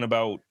talking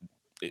about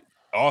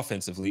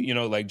offensively,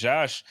 like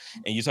Josh,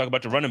 and you talk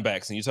about the running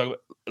backs, and you talk about,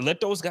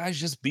 let those guys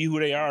just be who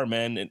they are,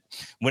 man. And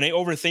when they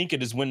overthink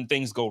it is when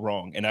things go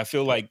wrong. And I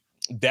feel like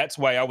that's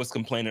why I was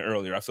complaining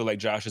earlier. I feel like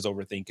Josh is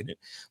overthinking it,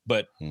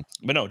 but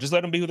no, just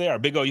let them be who they are.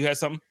 Big O, you had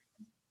something?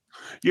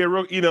 Yeah,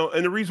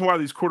 and the reason why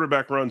these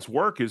quarterback runs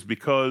work is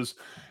because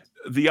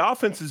the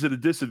offense is at a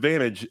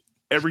disadvantage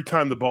every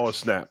time the ball is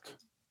snapped.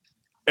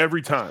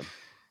 Every time.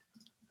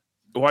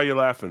 Why are you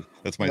laughing?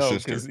 That's my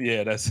sister.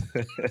 Yeah, that's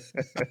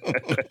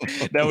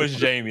that was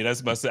Jamie.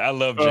 That's my sister. I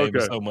love Jamie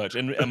so much.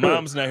 And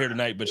Mom's not here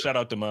tonight, but shout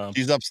out to Mom.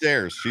 She's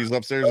upstairs. Okay.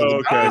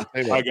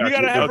 You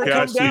gotta have her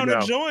come down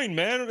and join,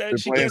 man.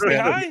 She can say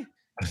hi.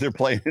 They're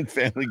playing in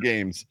family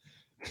games.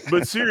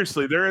 But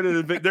seriously,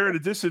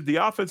 the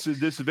offense is a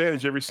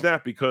disadvantage every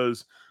snap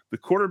because the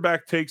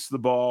quarterback takes the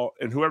ball,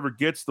 and whoever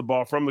gets the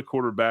ball from the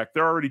quarterback,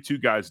 they're already 2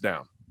 guys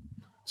down.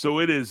 So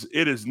it is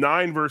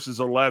 9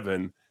 versus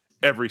 11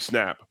 every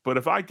snap. But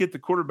if I get the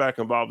quarterback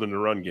involved in the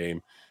run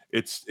game,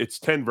 it's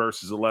 10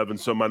 versus 11.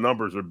 So my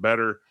numbers are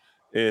better,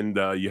 and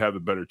you have a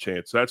better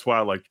chance. So that's why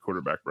I like the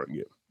quarterback run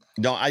game.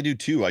 No, I do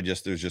too.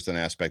 There's just an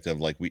aspect of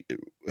like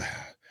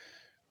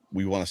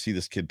we want to see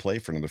this kid play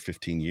for another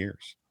 15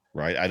 years,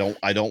 right? I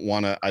don't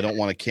want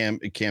to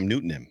Cam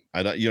Newton him.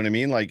 I don't, you know what I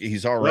mean? Like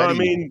he's already. Well, I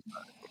mean,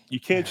 you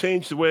can't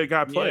change the way a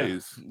guy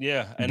plays.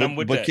 Yeah, and I'm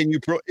with that. But can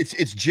you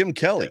it's Jim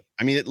Kelly.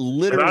 I mean, it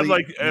literally.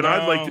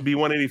 I'd like to be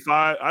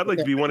 185. I'd like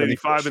to be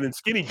 185 and in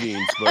skinny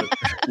jeans, but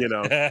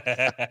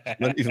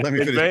let me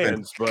finish.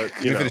 Vans, but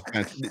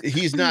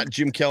he's not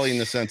Jim Kelly in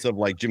the sense of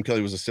like Jim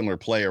Kelly was a similar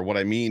player. What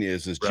I mean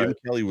is Jim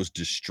Kelly was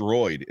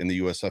destroyed in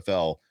the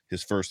USFL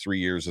his first 3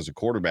 years as a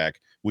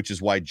quarterback, which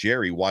is why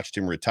Jerry watched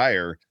him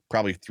retire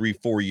probably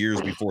 3-4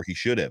 years before he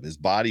should have. His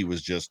body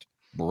was just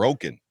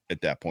broken at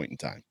that point in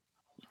time.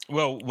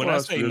 Well, I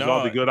say no,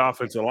 all the good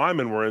offensive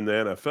linemen were in the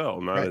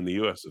NFL, not in the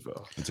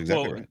USFL. That's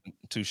exactly right.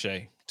 Touche.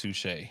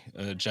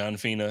 John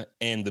Fina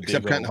and the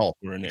except Kent Hull.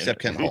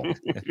 Kent Hull.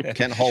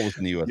 Kent Hull was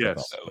in the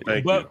USFL.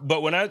 Yes,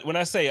 but when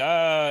I say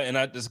and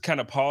I just kind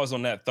of pause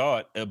on that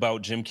thought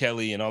about Jim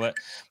Kelly and all that,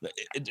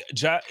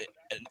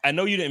 I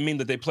know you didn't mean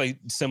that they play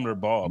similar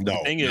ball. But no,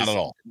 the thing is, not at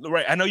all.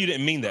 Right. I know you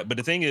didn't mean that, but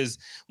the thing is,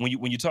 when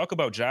you talk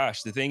about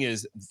Josh, the thing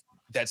is,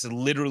 that's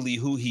literally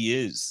who he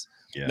is.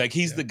 Yeah, like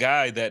he's the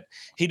guy that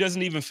he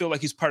doesn't even feel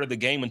like he's part of the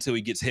game until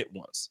he gets hit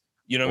once.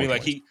 You know what I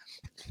mean?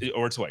 Like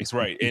or twice,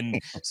 right? And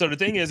so the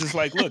thing is, it's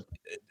like, look,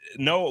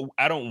 no,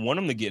 I don't want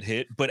him to get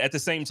hit, but at the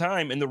same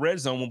time, in the red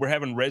zone, when we're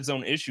having red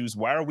zone issues,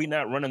 why are we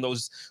not running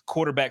those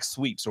quarterback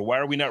sweeps, or why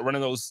are we not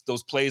running those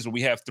plays where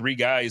we have 3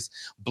 guys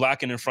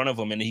blocking in front of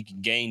him and he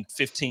can gain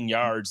 15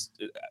 yards,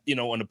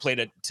 on a play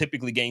that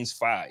typically gains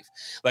 5?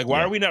 Like,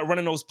 why are we not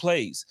running those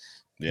plays?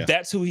 Yeah.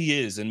 That's who he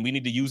is, and we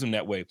need to use him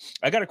that way.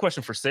 I got a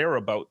question for Sarah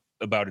about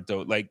it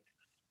though, like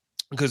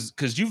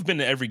because you've been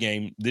to every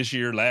game this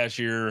year, last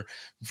year,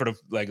 for the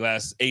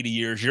last 80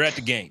 years. You're at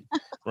the game,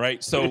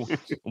 right? So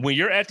when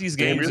you're at these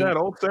games, you're that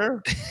old,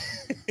 Sarah.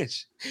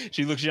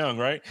 She looks young,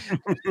 right?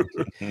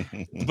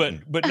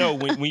 but no,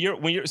 when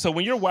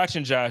you're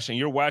watching Josh and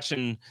you're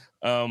watching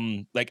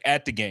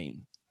at the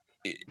game,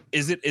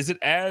 is it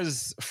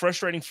as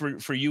frustrating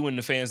for you and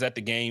the fans at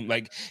the game?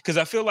 Like, because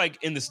I feel like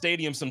in the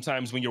stadium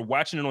sometimes when you're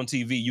watching it on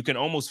TV, you can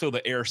almost feel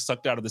the air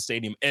sucked out of the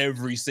stadium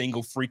every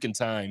single freaking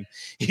time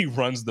he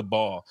runs the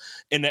ball.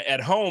 And at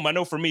home, I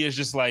know for me, it's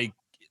just like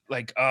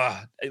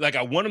I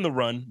want him to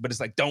run, but it's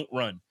like, don't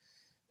run.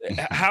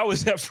 How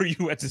is that for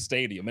you at the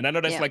stadium? And I know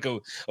that's like a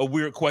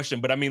weird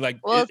question, but I mean,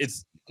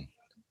 it's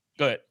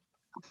go ahead.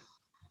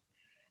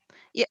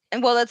 Yeah,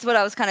 and well, that's what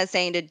I was kind of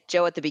saying to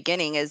Joe at the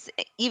beginning. Is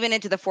even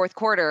into the fourth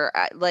quarter,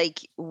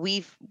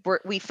 we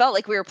felt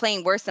like we were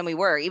playing worse than we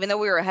were, even though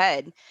we were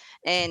ahead.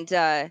 And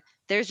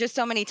there's just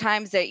so many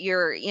times that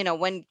you're,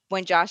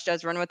 when Josh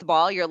does run with the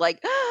ball, you're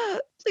like,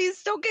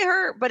 please don't get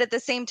hurt. But at the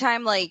same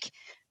time,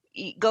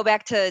 go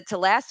back to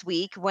last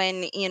week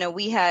when,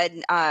 we had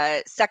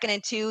 2nd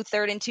and 2,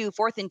 3rd and 2,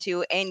 4th and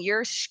 2, and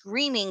you're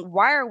screaming,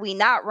 why are we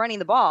not running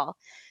the ball?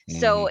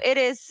 So it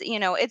is,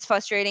 it's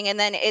frustrating. And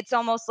then it's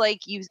almost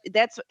like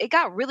it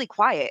got really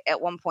quiet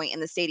at one point in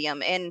the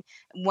stadium. And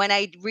when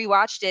I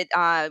rewatched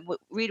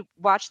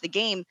the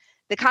game,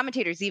 the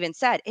commentators even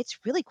said it's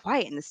really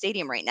quiet in the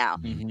stadium right now.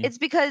 It's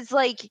because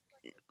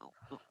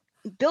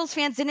Bills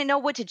fans didn't know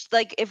what to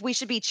if we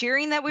should be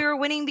cheering that we were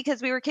winning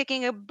because we were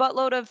kicking a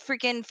buttload of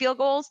freaking field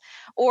goals,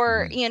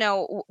 or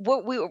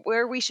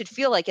where we should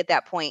feel like at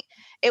that point.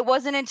 It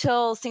wasn't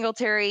until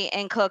Singletary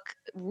and Cook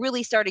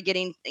really started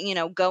getting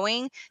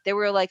going that we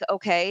were like,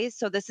 okay,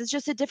 so this is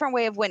just a different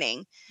way of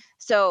winning.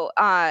 So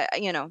I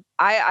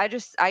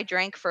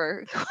drank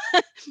for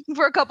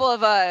for a couple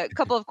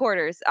of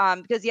quarters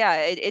because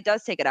it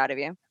does take it out of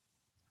you.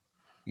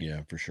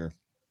 Yeah, for sure.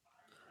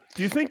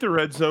 Do you think the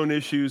red zone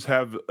issues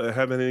have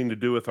anything to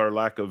do with our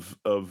lack of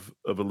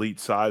elite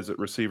size at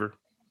receiver?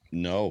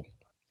 No.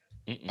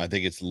 I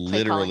think it's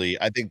literally.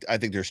 I think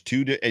there's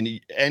and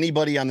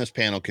anybody on this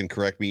panel can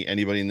correct me.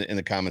 Anybody in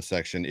the comment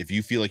section, if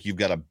you feel like you've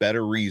got a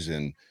better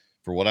reason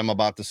for what I'm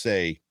about to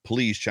say,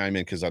 please chime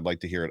in because I'd like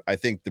to hear it. I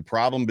think the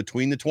problem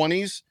between the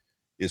 20s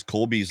is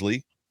Cole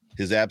Beasley,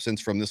 his absence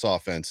from this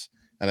offense,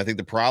 and I think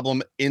the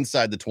problem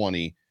inside the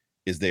 20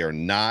 is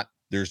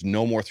there's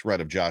no more threat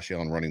of Josh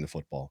Allen running the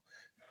football.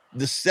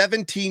 The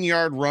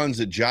 17-yard runs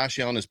that Josh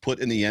Allen has put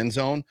in the end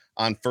zone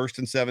on 1st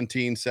and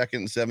 17, 2nd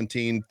and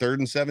 17, 3rd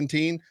and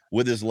 17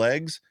 with his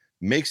legs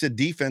makes a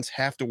defense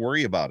have to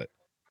worry about it.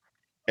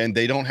 And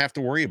they don't have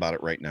to worry about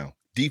it right now.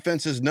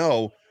 Defenses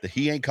know that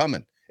he ain't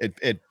coming.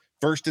 At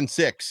 1st and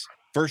 6,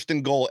 1st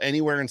and goal,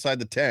 anywhere inside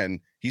the 10,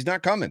 he's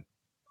not coming.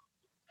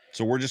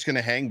 So we're just going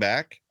to hang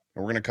back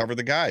and we're going to cover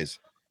the guys.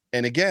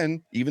 And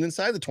again, even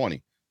inside the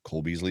 20,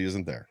 Cole Beasley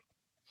isn't there.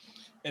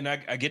 And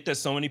I get that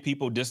so many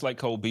people dislike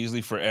Cole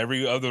Beasley for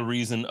every other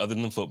reason other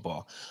than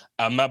football.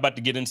 I'm not about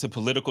to get into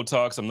political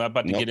talks. I'm not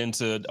about to get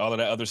into all of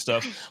that other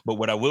stuff. But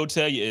what I will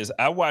tell you is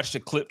I watched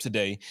a clip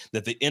today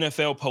that the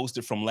NFL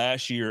posted from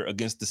last year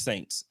against the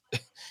Saints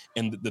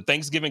and the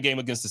Thanksgiving game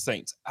against the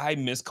Saints. I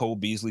miss Cole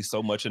Beasley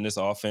so much in this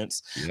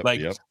offense.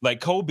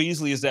 Like Cole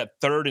Beasley is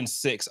that 3rd and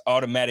 6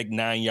 automatic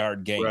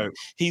 9-yard game. Right.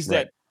 He's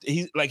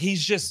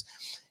just,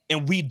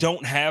 and we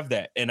don't have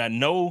that. And I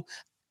know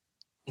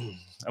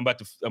I'm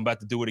about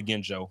to do it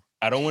again, Joe.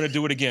 I don't want to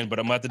do it again, but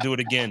I'm about to do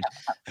it again.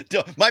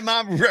 My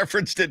mom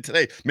referenced it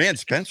today. Man,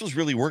 Spence was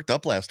really worked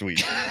up last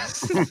week.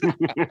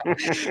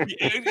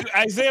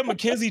 Isaiah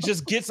McKenzie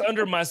just gets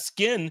under my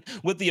skin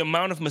with the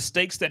amount of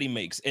mistakes that he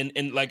makes.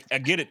 And like, I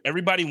get it.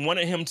 Everybody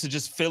wanted him to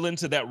just fill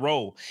into that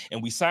role.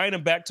 And we signed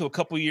him back to a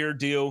couple-year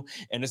deal.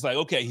 And it's like,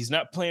 okay, he's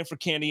not playing for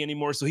Candy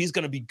anymore. So he's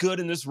going to be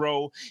good in this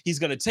role. He's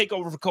going to take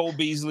over for Cole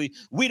Beasley.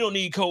 We don't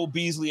need Cole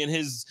Beasley and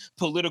his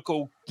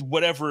political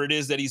whatever it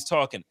is that he's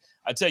talking.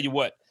 I tell you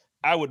what.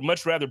 I would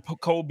much rather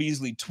Cole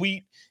Beasley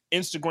tweet,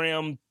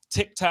 Instagram,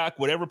 TikTok,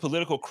 whatever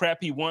political crap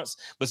he wants,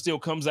 but still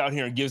comes out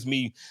here and gives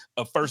me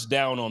a 1st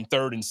down on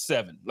 3rd and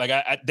 7. Like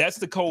that's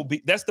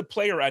the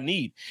player I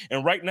need.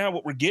 And right now,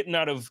 what we're getting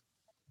out of,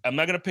 I'm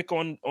not going to pick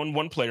on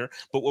one player,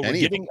 but what we're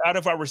getting out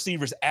of our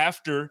receivers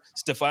after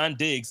Stephon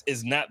Diggs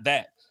is not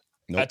that.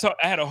 Nope.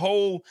 I had a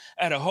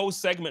whole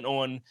segment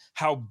on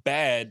how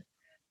bad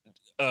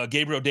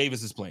Gabriel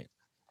Davis is playing.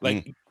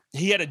 Like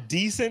he had a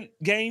decent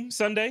game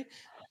Sunday.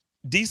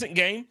 Decent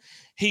game.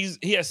 He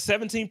has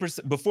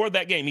 17%. Before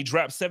that game, he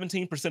dropped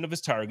 17% of his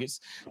targets.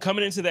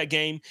 Coming into that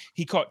game,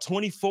 he caught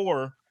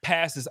 24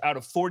 passes out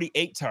of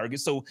 48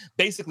 targets. So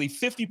basically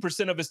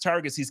 50% of his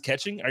targets he's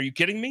catching. Are you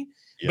kidding me?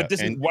 Yeah, but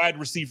this is wide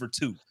receiver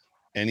 2.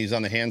 And he's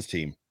on the hands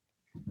team.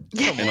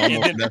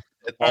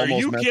 Are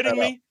you kidding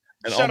me?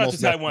 Shout out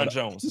to Taiwan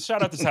Jones.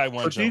 Shout out to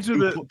Taiwan Jones.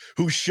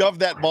 Who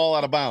shoved that ball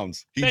out of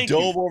bounds. He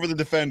dove over the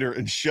defender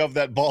and shoved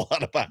that ball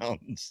out of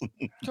bounds.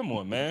 Come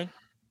on, man.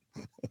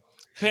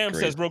 Pam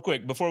says real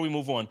quick before we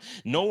move on,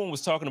 no one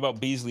was talking about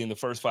Beasley in the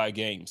first 5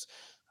 games.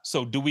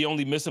 So do we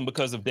only miss him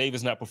because of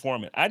Davis not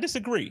performing? I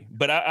disagree,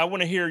 but I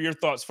want to hear your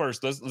thoughts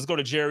first. Let's go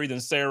to Jerry,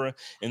 then Sarah,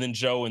 and then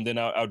Joe, and then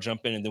I'll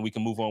jump in, and then we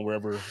can move on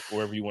wherever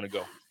you want to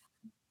go.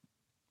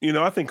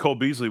 I think Cole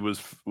Beasley was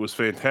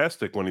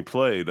fantastic when he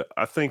played.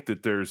 I think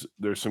that there's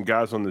some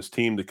guys on this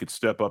team that could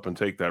step up and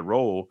take that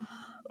role.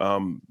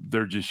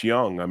 They're just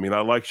young. I mean, I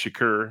like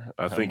Shakur.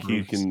 I think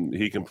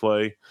he can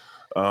play.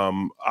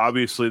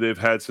 Obviously they've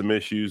had some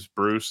issues,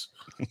 Bruce,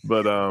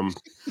 but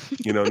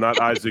not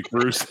Isaac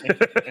Bruce.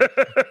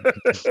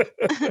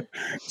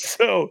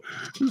 So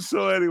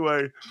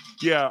anyway,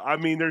 yeah, I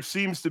mean, there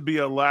seems to be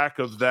a lack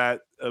of that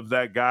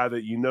guy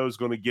that is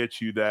going to get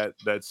you that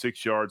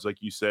 6 yards, like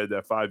you said,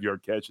 that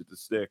 5-yard catch at the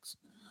sticks.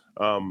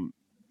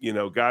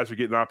 Guys are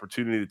getting an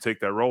opportunity to take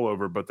that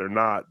rollover, but they're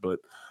not. But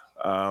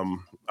I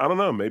don't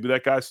know. Maybe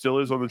that guy still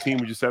is on the team.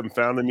 We just haven't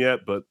found him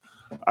yet. But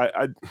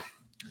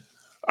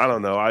I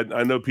don't know.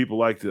 I know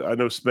people I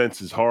know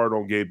Spence is hard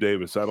on Gabe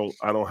Davis. I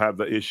don't have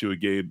the issue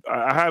with Gabe.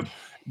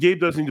 Gabe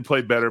does need to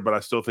play better, but I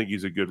still think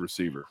he's a good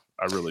receiver.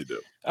 I really do.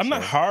 I'm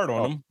not hard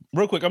on him.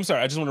 Real quick, I'm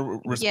sorry. I just want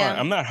to respond. Yeah.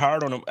 I'm not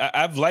hard on him.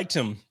 I've liked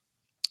him.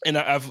 And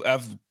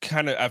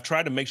I've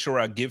tried to make sure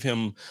I give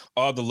him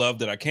all the love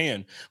that I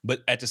can,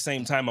 but at the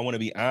same time, I want to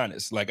be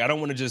honest. Like, I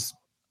don't want to just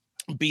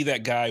be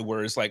that guy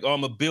where it's like, oh,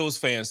 I'm a Bills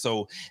fan,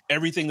 so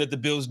everything that the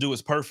Bills do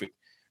is perfect.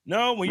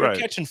 No, when you're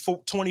catching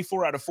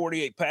 24 out of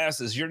 48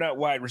 passes, you're not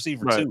wide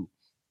receiver too.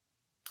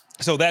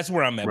 So that's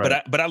where I'm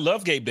at. But I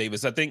love Gabe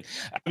Davis. I think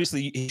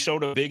obviously he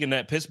showed up big in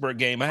that Pittsburgh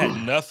game. I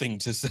had nothing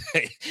to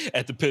say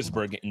at the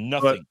Pittsburgh game.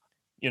 Nothing.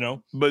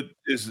 But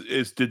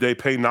did they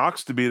pay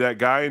Knox to be that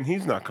guy, and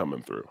he's not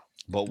coming through?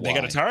 But they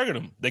got to target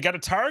him. They got to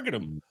target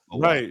him.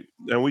 Right,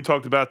 and we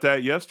talked about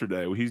that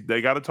yesterday. They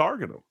got to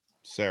target him.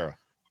 Sarah.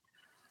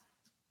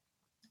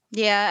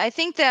 Yeah, I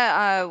think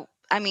that.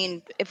 I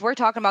mean, if we're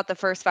talking about the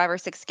first 5 or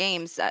 6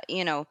 games,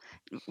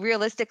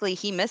 realistically,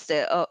 he missed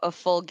a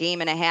full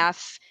game and a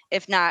half,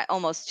 if not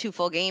almost 2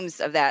 full games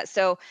of that.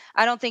 So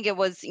I don't think it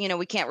was.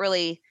 We can't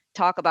really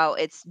talk about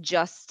it's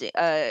just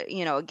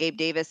a Gabe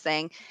Davis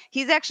thing.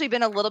 He's actually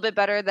been a little bit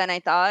better than I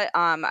thought.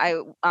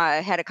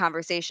 I had a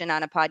conversation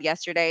on a pod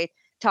yesterday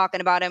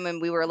talking about him,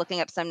 and we were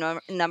looking up some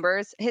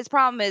numbers. His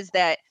problem is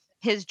that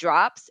his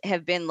drops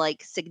have been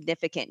like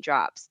significant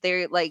drops.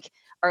 They're like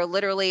are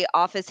literally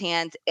off his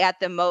hands at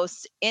the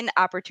most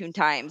inopportune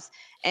times,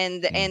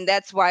 and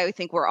that's why I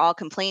think we're all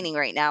complaining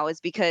right now,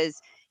 is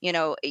because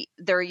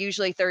they're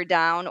usually third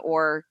down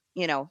or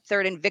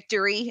third and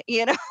victory.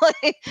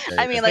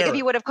 I mean, like if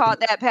he would have caught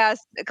that pass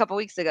a couple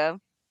weeks ago.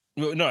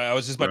 No, I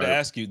was just about to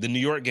ask you, the New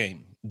York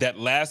game, that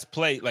last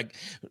play, like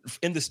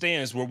in the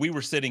stands where we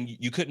were sitting,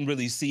 you couldn't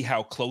really see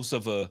how close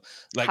of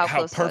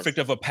how perfect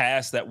of a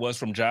pass that was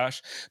from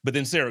Josh. But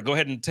then Sarah, go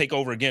ahead and take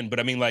over again. But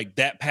I mean, like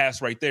that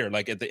pass right there,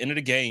 like at the end of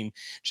the game,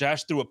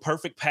 Josh threw a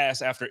perfect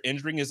pass after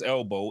injuring his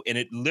elbow, and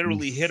it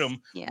literally hit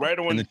him right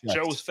on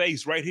Joe's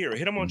face, right here. It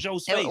hit him on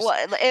Joe's face.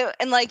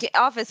 And like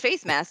off his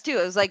face mask too.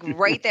 It was like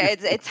right there.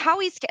 It's how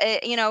he's,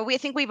 we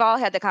think we've all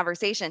had the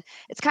conversation.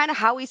 It's kind of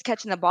how he's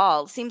catching the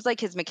ball. It seems like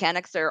his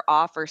mechanics are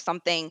off or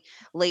something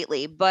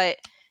lately. But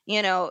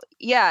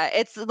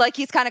it's like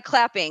he's kind of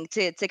clapping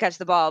to catch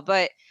the ball.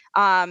 But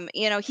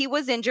he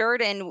was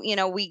injured, and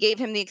we gave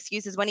him the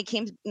excuses when he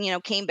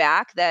came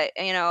back that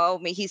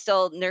he's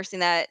still nursing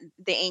the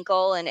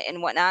ankle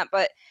and whatnot.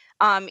 But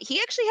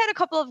he actually had a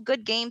couple of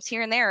good games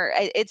here and there.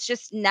 It's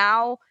just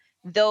now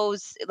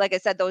those, like I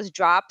said, those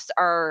drops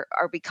are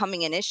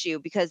becoming an issue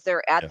because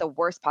they're at the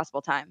worst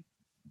possible time.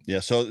 Yeah,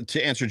 so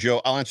to answer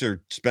Joe, I'll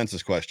answer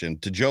Spence's question.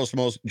 To Joe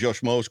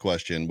Schmo's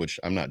question, which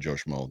I'm not Joe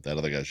Schmo, that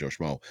other guy's Joe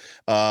Schmo.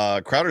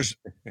 Crowder's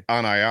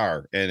on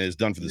IR and is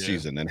done for the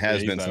season, and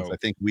has been since I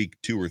think week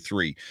 2 or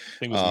 3. I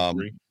think it was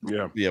week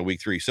 3. Yeah, week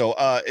 3. So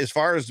as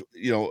far as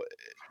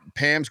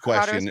Pam's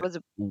question,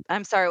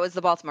 I'm sorry, it was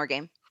the Baltimore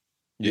game.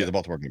 Yeah, the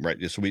Baltimore game, right?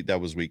 Yeah, so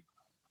that was week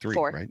 3,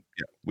 4. right?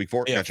 Yeah, week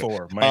 4. Yeah, gotcha.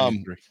 4.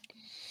 Miami 3.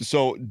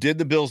 So did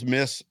the Bills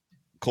miss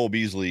Cole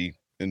Beasley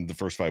in the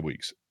first 5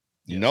 weeks?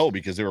 Yes. No,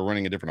 because they were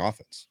running a different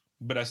offense.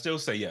 But I still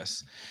say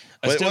yes.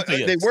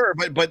 They were,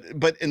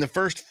 but in the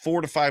first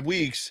 4 to 5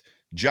 weeks,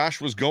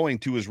 Josh was going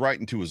to his right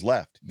and to his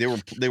left. They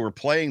were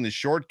playing the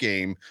short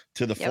game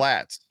to the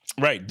flats.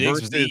 Right. Diggs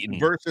was eating.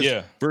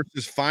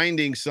 Versus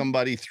finding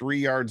somebody 3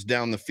 yards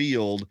down the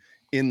field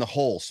in the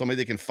hole, somebody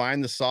that can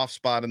find the soft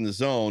spot in the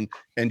zone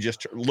and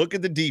just look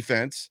at the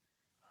defense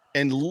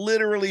and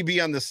literally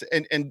be on this.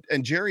 And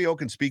Jerry O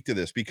can speak to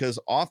this, because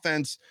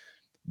offense,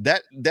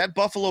 that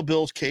Buffalo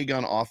Bills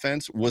K-Gun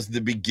offense was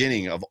the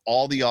beginning of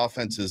all the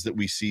offenses that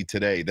we see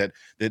today, that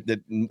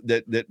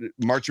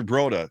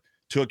Marchibroda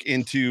took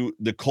into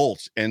the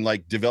Colts and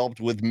like developed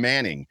with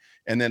Manning,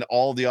 and then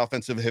all the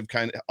offensive have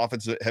kind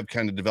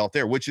of developed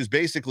there, which is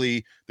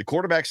basically the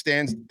quarterback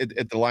stands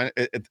at the line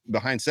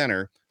behind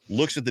center,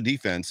 looks at the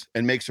defense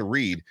and makes a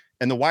read,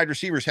 and the wide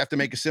receivers have to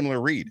make a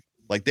similar read.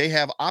 Like they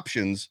have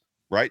options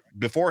right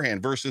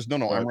beforehand versus no,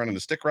 I'm running a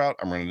stick route,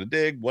 I'm running a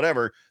dig,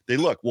 whatever. They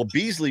look. Well,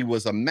 Beasley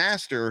was a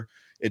master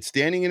at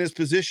standing in his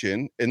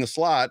position in the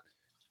slot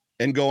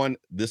and going,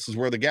 this is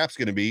where the gap's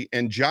going to be.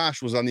 And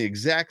Josh was on the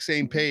exact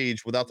same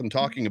page without them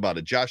talking about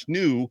it. Josh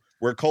knew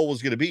where Cole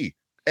was going to be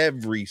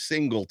every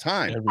single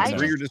time.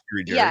 Agree or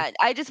disagree, Jerry? Yeah,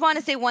 I just want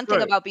to say one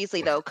thing about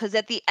Beasley, though, because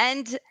at the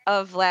end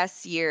of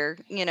last year,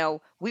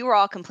 we were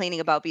all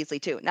complaining about Beasley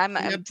too. And I'm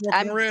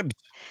ribs.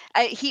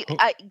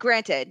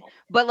 Granted,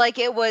 but like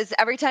it was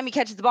every time he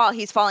catches the ball,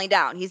 he's falling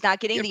down. He's not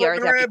getting the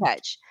yards after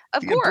catch.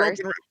 Of course,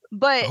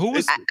 but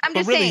I'm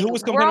just saying, who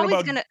was complaining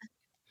about?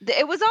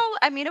 It was all.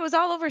 I mean, it was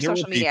all over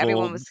social media.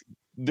 Everyone was.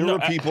 There were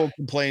people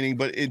complaining,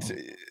 but it's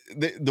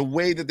the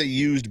way that they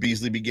used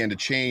Beasley began to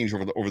change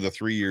over the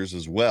 3 years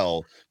as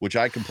well, which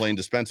I complained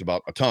to Spence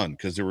about a ton,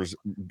 because there was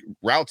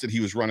routes that he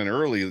was running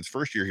early his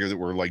first year here that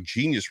were like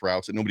genius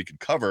routes that nobody could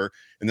cover,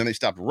 and then they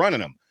stopped running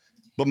them.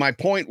 But my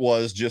point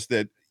was just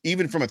that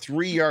even from a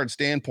 3-yard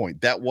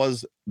standpoint, that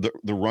was the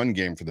run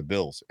game for the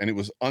Bills, and it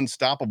was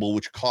unstoppable,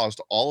 which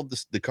caused all of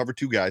the cover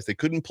 2 guys. They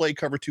couldn't play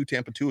cover 2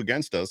 Tampa 2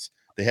 against us.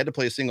 They had to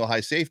play a single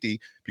high safety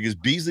because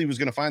Beasley was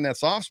going to find that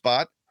soft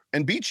spot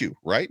and beat you,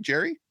 right,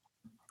 Jerry?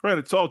 Right,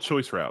 it's all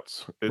choice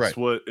routes. It's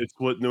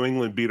what New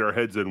England beat our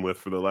heads in with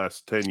for the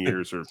last 10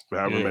 years or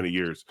however many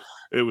years.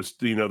 It was,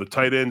 the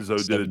tight ends though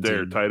 17. Did it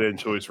there, tight end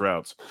choice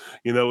routes.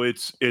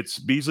 It's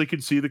Beasley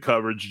could see the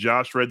coverage.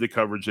 Josh read the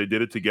coverage. They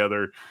did it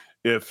together.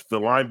 If the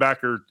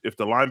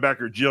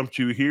linebacker jumped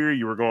you here,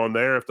 you were going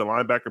there. If the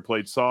linebacker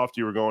played soft,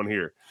 you were going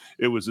here.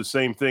 It was the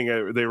same thing.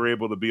 They were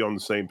able to be on the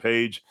same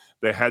page.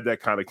 They had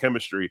that kind of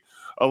chemistry.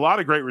 A lot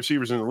of great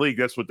receivers in the league,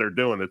 that's what they're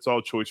doing. It's all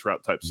choice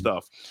route type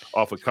stuff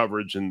off of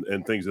coverage and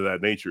things of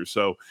that nature.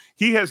 So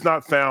he has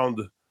not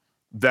found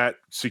that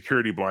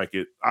security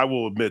blanket. I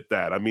will admit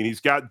that. I mean,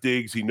 he's got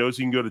Diggs. He knows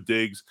he can go to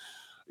Diggs.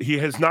 He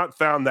has not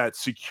found that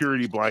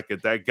security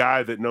blanket, that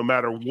guy that no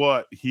matter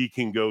what, he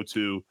can go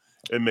to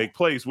and make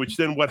plays, which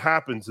then what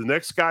happens? The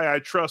next guy I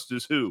trust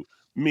is who?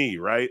 Me,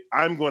 right?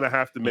 I'm going to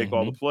have to make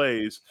all the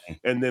plays.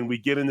 And then we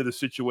get into the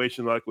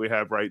situation like we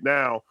have right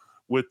now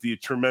with the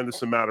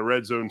tremendous amount of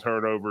red zone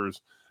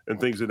turnovers and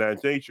things of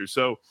that nature.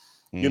 So,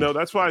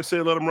 that's why I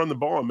say let him run the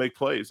ball and make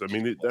plays. I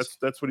mean,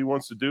 that's what he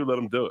wants to do. Let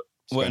him do it.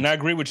 Well, and I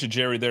agree with you,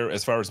 Jerry, there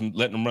as far as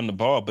letting him run the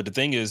ball. But the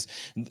thing is,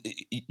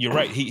 you're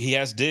right. He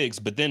has Diggs,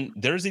 but then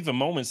there's even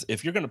moments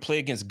if you're going to play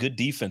against good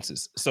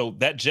defenses. So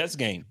that Jets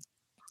game,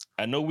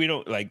 I know we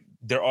don't like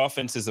their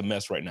offense is a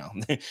mess right now.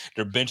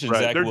 They're benching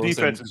Zach Their Wilson.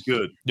 Defense is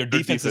good. Their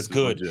defense is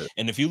good. Legit.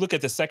 And if you look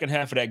at the second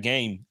half of that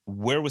game,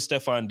 where was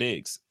Stephon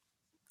Diggs?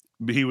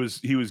 He was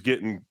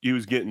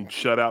getting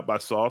shut out by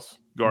Sauce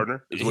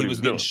Gardner. He was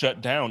getting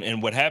shut down.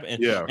 And what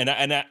happened? Yeah.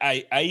 And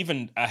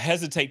I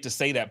hesitate to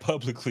say that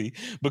publicly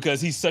because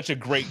he's such a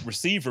great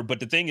receiver. But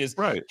the thing is,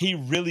 he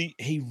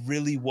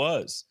really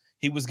was.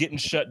 He was getting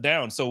shut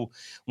down. So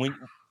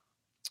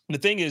the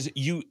thing is,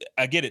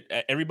 I get it.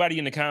 Everybody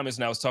in the comments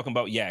now is talking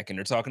about yak, and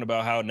they're talking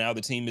about how now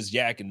the team is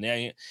yak. And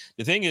now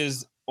the thing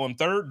is, on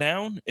third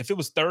down, if it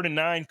was 3rd and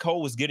 9,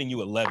 Cole was getting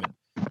you 11.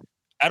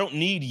 I don't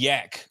need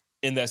yak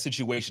in that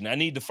situation. I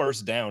need the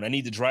first down. I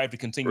need the drive to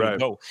continue to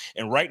go.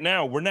 And right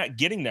now, we're not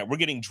getting that. We're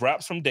getting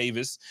drops from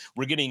Davis.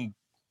 We're getting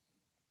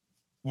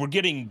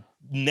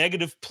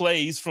negative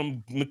plays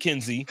from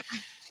McKenzie.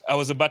 I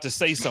was about to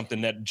say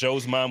something that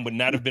Joe's mom would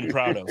not have been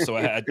proud of. So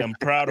I'm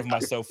proud of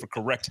myself for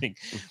correcting.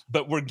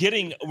 But we're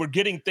getting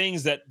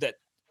things that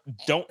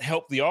don't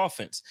help the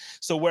offense.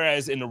 So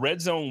whereas in the red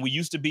zone, we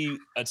used to be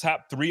a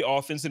top 3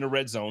 offense in the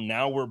red zone.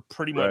 Now we're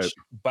pretty much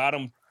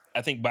bottom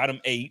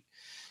 8.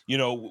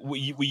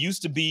 We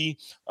used to be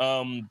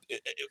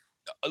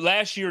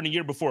last year and the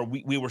year before,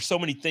 we were so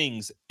many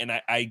things. And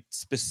I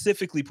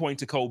specifically point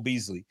to Cole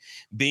Beasley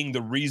being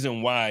the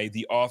reason why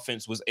the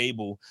offense was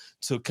able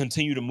to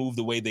continue to move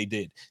the way they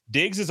did.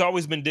 Diggs has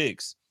always been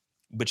Diggs,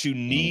 but you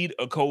need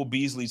a Cole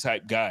Beasley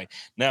type guy.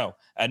 Now,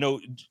 I know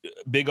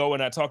Big O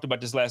and I talked about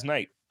this last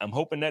night. I'm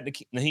hoping that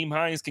Nyheim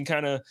Hines can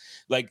kind of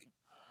like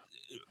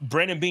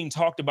Brandon Beane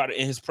talked about it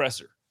in his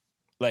presser.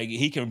 Like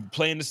he can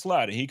play in the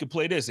slot and he could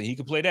play this and he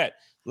could play that.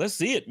 Let's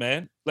see it,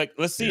 man. Like,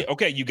 let's see it.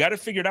 Okay, you got to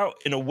figure it out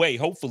in a way,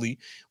 hopefully,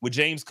 with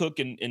James Cook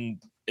and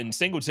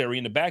Singletary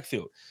in the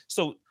backfield.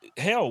 So,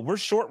 hell, we're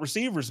short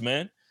receivers,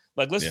 man.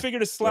 Like, let's figure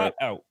the slot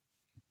out.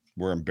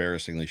 We're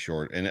embarrassingly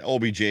short. And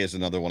OBJ is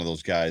another one of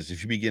those guys.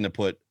 If you begin to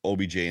put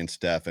OBJ and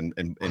Steph and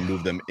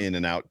move them in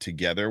and out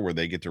together where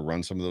they get to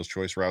run some of those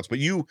choice routes. But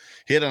you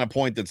hit on a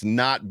point that's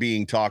not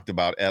being talked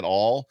about at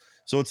all.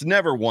 So it's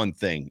never one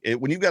thing.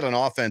 When you've got an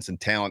offense and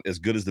talent as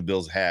good as the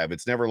Bills have,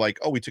 it's never like,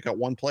 oh, we took out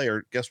one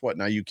player. Guess what?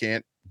 Now you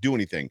can't do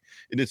anything.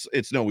 And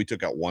it's no, we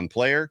took out one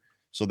player.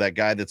 So that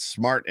guy that's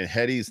smart and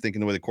heady is thinking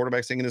the way the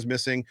quarterback's thinking is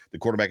missing. The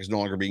quarterback is no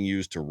longer being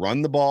used to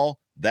run the ball.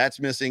 That's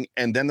missing.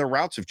 And then the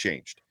routes have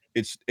changed.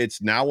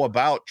 It's now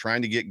about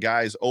trying to get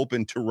guys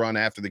open to run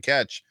after the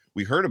catch.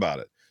 We heard about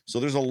it. So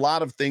there's a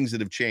lot of things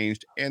that have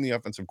changed, and the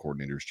offensive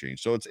coordinator's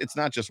changed. So it's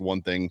not just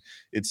one thing.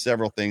 It's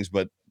several things,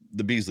 but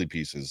the Beasley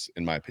piece is,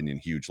 in my opinion,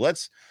 huge.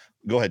 Let's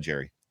go ahead,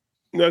 Jerry.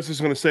 No, I was just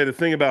going to say the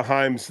thing about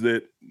Himes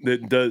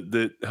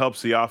that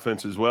helps the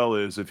offense as well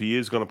is if he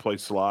is going to play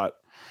slot,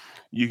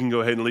 you can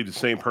go ahead and leave the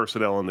same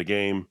personnel in the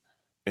game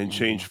and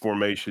change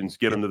formations,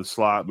 get them to the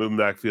slot, move them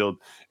backfield,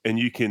 and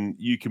you can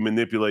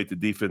manipulate the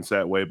defense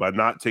that way by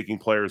not taking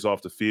players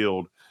off the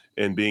field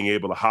and being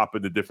able to hop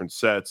into different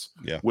sets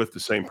with the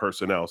same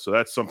personnel. So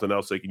that's something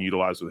else they can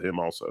utilize with him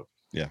also.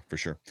 Yeah, for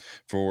sure.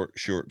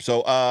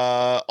 So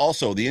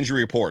also the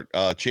injury report,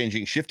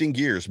 shifting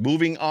gears,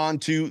 moving on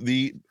to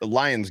the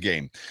Lions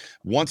game.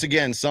 Once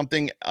again,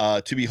 something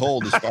to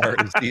behold as far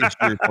as the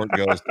injury report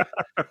goes.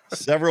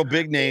 Several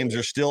big names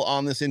are still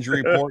on this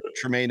injury report.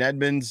 Tremaine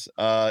Edmonds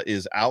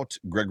is out.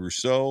 Greg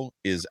Rousseau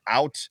is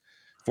out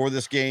for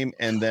this game.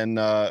 And then,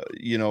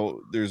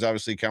 there's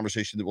obviously a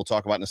conversation that we'll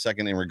talk about in a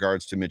second in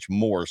regards to Mitch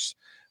Morse.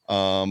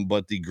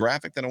 But the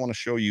graphic that I want to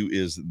show you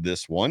is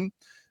this one.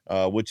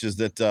 Which is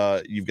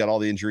that you've got all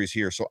the injuries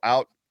here. So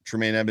out,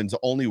 Tremaine Edmonds,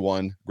 only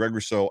one. Greg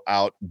Rousseau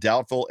out.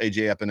 Doubtful,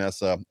 AJ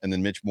Epinesa. And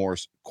then Mitch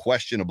Morse,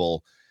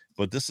 questionable.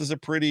 But this is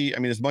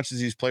as much as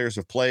these players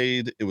have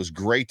played, it was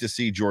great to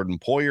see Jordan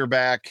Poyer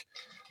back.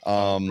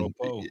 All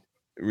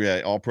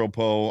Pro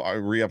Po,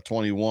 re-up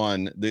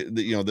 21.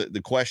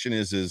 The question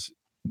is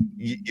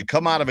you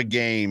come out of a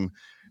game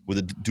with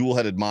a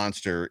dual-headed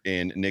monster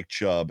in Nick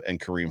Chubb and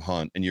Kareem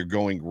Hunt, and you're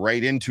going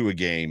right into a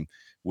game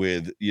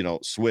with, you know,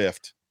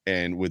 Swift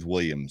and with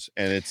Williams,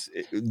 and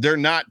they're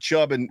not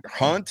Chubb and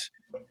Hunt,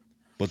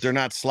 but they're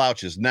not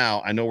slouches.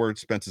 Now I know where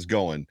Spence is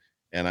going,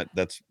 and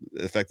that's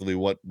effectively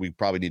what we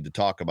probably need to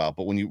talk about.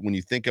 But when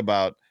you think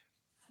about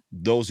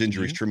those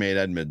injuries, Tremaine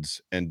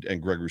Edmunds and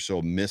Greg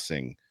Rousseau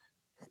missing,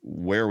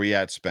 where are we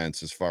at,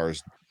 Spence, as far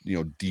as, you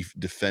know,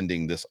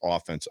 defending this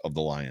offense of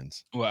the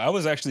Lions? Well, I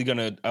was actually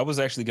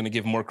gonna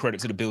give more credit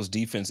to the Bills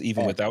defense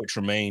even without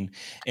Tremaine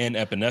and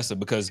Epinesa,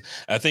 because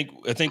I think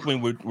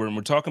when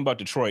we're talking about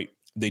Detroit,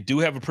 they do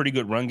have a pretty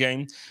good run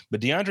game,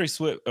 but DeAndre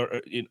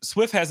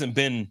Swift hasn't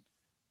been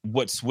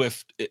what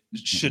Swift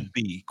should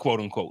be, quote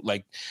unquote,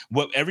 like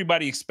what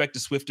everybody expected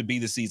Swift to be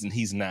this season.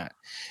 He's not.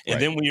 And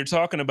then when you're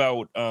talking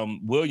about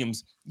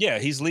Williams, yeah,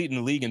 he's leading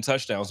the league in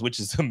touchdowns, which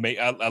is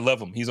amazing. I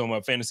love him. He's on my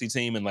fantasy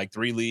team in like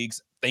 3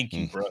 leagues. Thank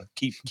you, bro.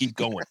 Keep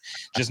going.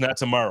 Just not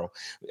tomorrow.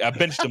 I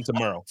benched him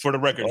tomorrow. For the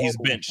record, he's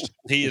benched.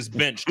 He is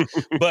benched.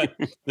 But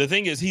the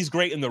thing is, he's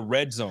great in the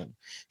red zone.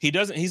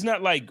 He's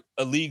not like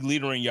a league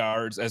leader in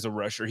yards as a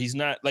rusher. He's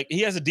not like,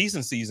 he has a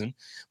decent season,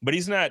 but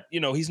he's not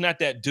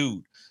that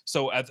dude.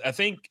 So I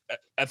think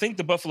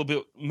the Buffalo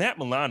Bills, Matt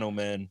Milano,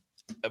 man.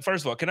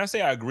 First of all, can I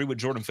say I agree with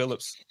Jordan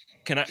Phillips?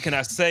 Can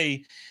I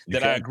say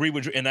that I agree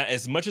with you? And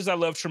as much as I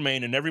love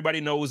Tremaine, and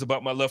everybody knows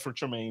about my love for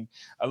Tremaine,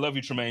 I love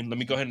you, Tremaine. Let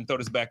me go ahead and throw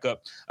this back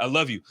up. I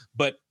love you.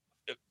 But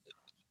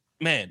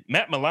man,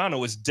 Matt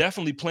Milano is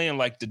definitely playing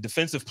like the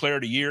defensive player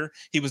of the year.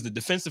 He was the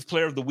defensive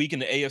player of the week in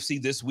the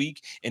AFC this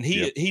week, and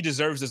he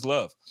deserves his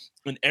love.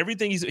 And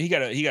everything he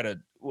got a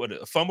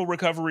fumble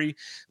recovery,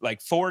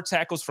 like 4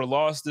 tackles for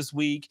loss this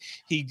week.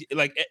 He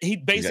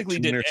basically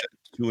did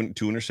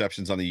two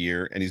interceptions on the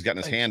year, and he's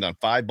gotten his hand on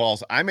 5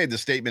 balls. I made the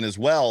statement as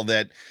well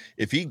that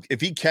if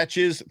he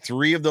catches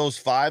 3 of those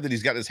 5 that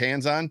he's got his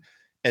hands on,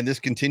 and this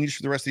continues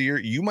for the rest of the year,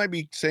 you might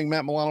be saying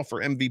Matt Milano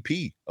for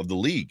MVP of the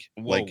league.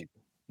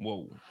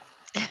 Whoa.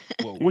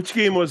 Which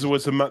game was it?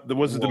 Was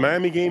it the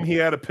Miami game? He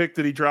had a pick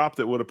that he dropped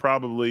that would have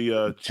probably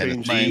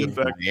changed the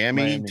effect.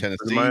 Miami,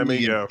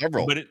 Tennessee,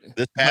 several. But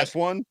this past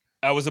one,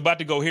 I was about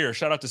to go here.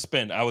 Shout out to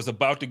Spin. I was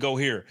about to go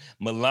here.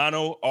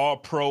 Milano, All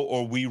Pro,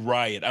 or We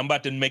Riot. I'm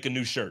about to make a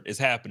new shirt. It's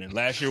happening.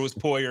 Last year was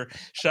Poyer.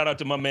 Shout out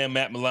to my man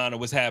Matt Milano.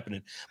 What's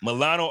happening?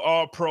 Milano,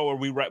 All Pro, or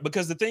We Riot.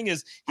 Because the thing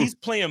is, he's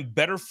playing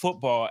better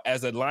football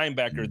as a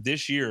linebacker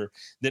this year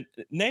than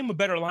name a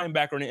better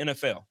linebacker in the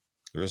NFL.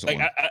 There isn't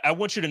one. I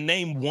want you to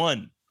name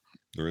one.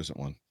 There isn't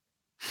one.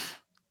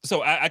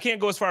 So I can't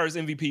go as far as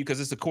MVP because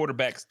it's a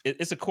quarterback.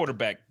 It's a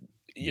quarterback.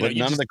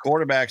 None of the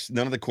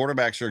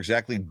quarterbacks are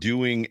exactly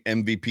doing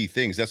MVP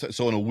things.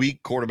 So in a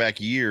weak quarterback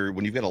year,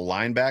 when you've got a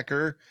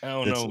linebacker, I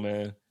don't know,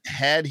 man.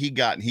 Had he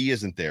gotten, he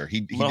isn't there.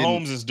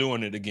 Mahomes is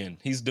doing it again.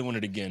 He's doing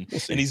it again,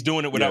 and he's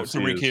doing it without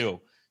Tyreek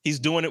Hill. He's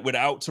doing it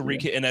without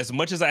Tyreek Hill. And as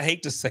much as I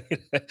hate to say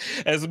it,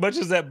 as much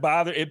as that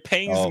it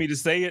pains me to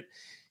say it.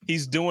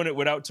 He's doing it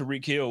without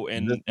Tyreek Hill,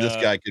 and this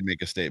guy could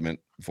make a statement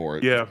for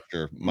it. Yeah,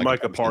 sure.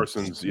 Micah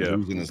Parsons,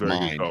 losing his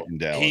mind in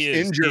Dallas. He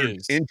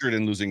is injured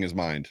and losing his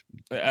mind.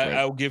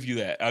 I'll give you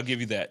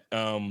that.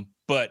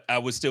 But I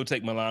would still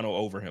take Milano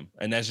over him,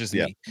 and that's just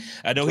me.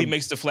 I know he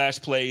makes the flash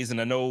plays, and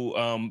I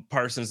know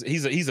Parsons.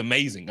 He's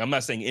amazing. I'm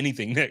not saying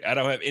anything. I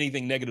don't have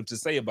anything negative to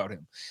say about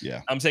him.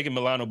 Yeah, I'm taking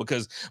Milano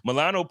because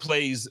Milano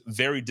plays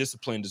very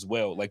disciplined as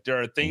well. Like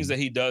there are things that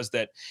he does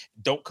that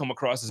don't come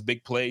across as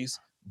big plays,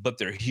 but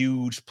they're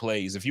huge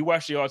plays. If you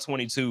watch the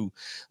All-22,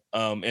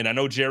 and I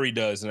know Jerry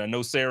does, and I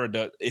know Sarah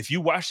does, if you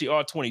watch the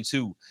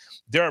All-22,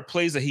 there are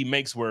plays that he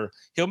makes where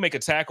he'll make a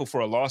tackle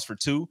for a loss for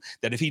 2,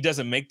 that if he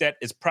doesn't make that,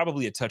 it's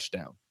probably a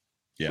touchdown.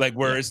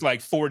 It's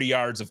like 40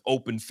 yards of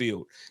open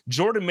field.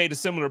 Jordan made a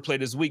similar play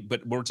this week,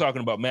 but we're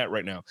talking about Matt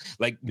right now.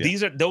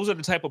 Those are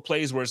the type of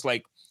plays where it's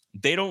like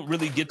they don't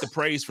really get the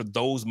praise for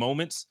those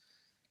moments.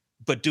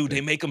 But dude, they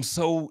make them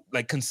so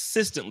like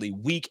consistently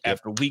week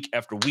after week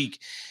after week.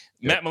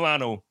 Matt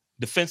Milano,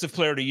 defensive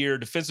player of the year,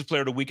 defensive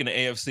player of the week in the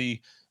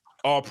AFC,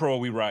 All Pro,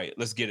 We Riot.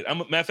 Let's get it.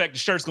 Matter of fact, the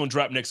shirt's going to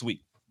drop next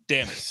week.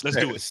 Damn it. Let's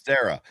do it.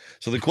 Sarah.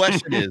 So the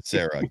question is,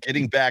 Sarah,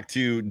 getting back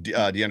to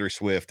DeAndre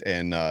Swift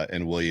and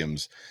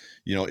Williams,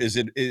 do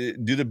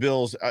the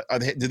Bills,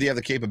 do they have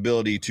the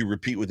capability to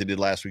repeat what they did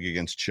last week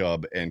against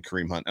Chubb and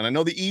Kareem Hunt? And I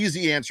know the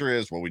easy answer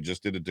is, well, we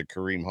just did it to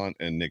Kareem Hunt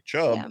and Nick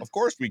Chubb. Yeah. Of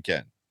course we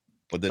can.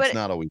 But that's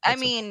not always. I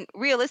mean,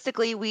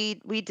 realistically, we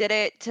did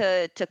it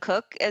to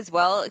Cook as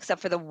well, except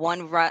for the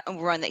one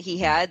run that he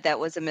had that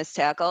was a missed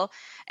tackle,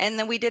 and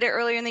then we did it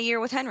earlier in the year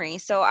with Henry.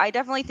 So I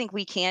definitely think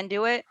we can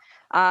do it.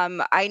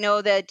 I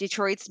know that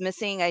Detroit's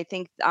missing, I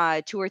think,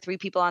 2 or 3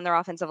 people on their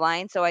offensive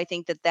line, so I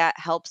think that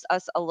helps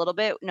us a little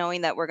bit, knowing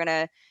that we're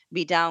gonna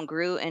be down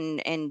Groot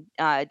and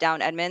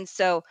down Edmonds.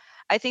 So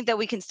I think that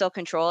we can still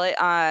control it.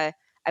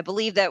 I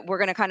believe that we're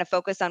going to kind of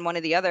focus on one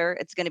or the other.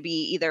 It's going to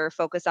be either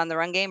focus on the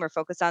run game or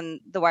focus on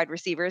the wide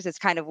receivers. It's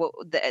kind of what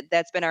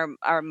that's been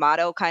our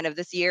motto kind of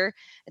this year.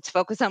 It's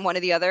focus on one or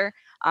the other.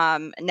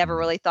 Never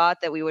really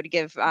thought that we would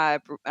give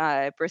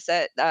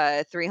Brissett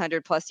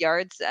 300 plus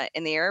yards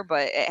in the air,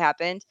 but it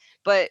happened.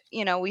 But,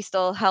 we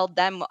still held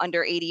them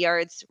under 80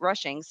 yards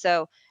rushing.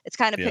 So it's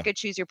kind of pick and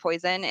choose your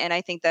poison. And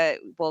I think that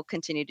we'll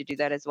continue to do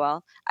that as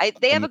well.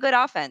 They have a good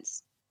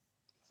offense.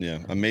 Yeah,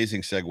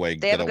 amazing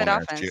segue. They have a good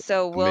offense.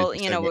 So we'll,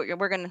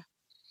 we're going to.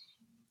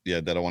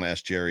 Yeah, that I want to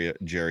ask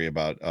Jerry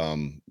about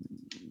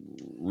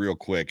real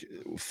quick.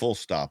 Full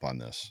stop on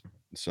this.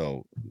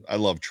 So I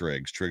love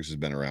Triggs. Triggs has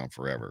been around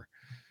forever.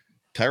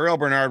 Tyrel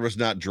Bernard was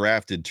not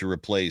drafted to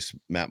replace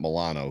Matt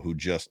Milano, who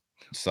just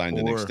signed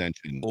an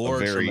extension. Or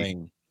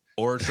Tremaine.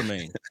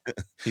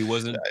 He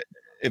wasn't.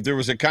 If there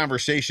was a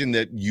conversation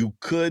that you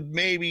could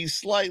maybe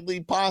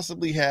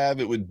possibly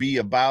have, it would be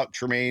about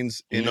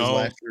Tremaine's in his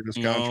last year of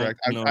his contract.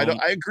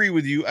 I agree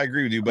with you.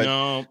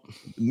 But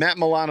Matt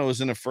Milano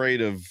isn't afraid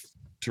of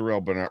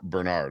Tyrel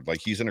Bernard. Like,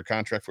 he's under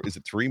contract for, is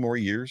it 3 more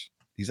years?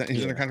 He's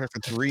under contract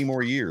for 3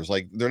 more years.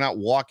 Like, they're not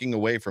walking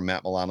away from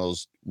Matt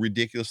Milano's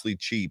ridiculously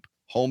cheap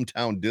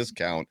hometown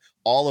discount.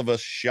 All of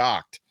us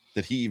shocked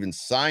that he even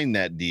signed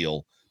that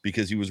deal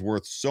because he was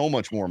worth so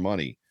much more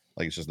money.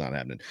 Like, it's just not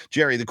happening.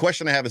 Jerry, the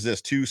question I have is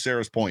this, to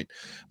Sarah's point.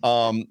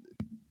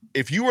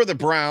 If you are the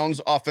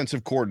Browns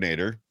offensive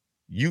coordinator,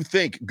 you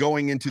think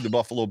going into the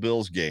Buffalo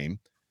Bills game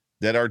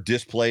that are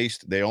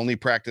displaced, they only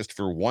practiced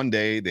for 1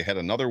 day, they had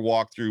another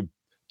walkthrough,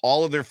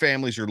 all of their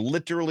families are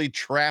literally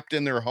trapped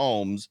in their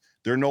homes.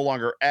 They're no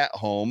longer at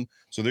home.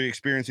 So they're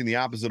experiencing the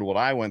opposite of what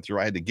I went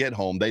through. I had to get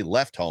home. They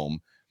left home.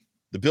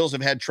 The Bills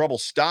have had trouble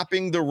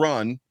stopping the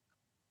run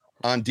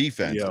on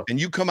defense. Yeah. And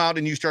you come out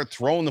and you start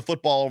throwing the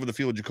football over the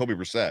field with Jacoby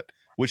Brissett,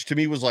 which to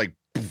me was like,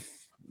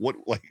 what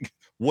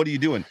are you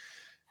doing?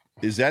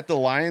 Is that the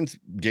Lions'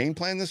 game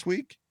plan this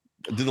week?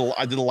 Did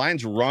the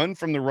Lions run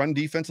from the run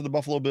defense of the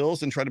Buffalo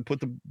Bills and try to put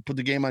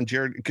the game on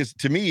Jared? Because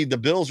to me, the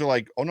Bills are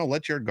like, oh no,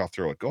 let Jared Goff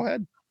throw it. Go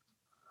ahead.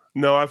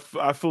 No,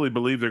 I fully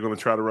believe they're going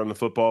to try to run the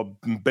football,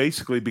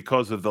 basically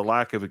because of the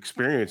lack of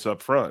experience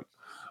up front.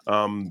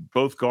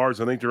 Both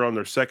guards, I think they're on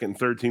their second and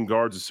third team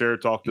guards, as Sarah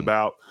talked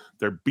about.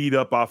 They're beat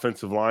up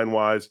offensive line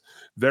wise.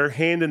 They're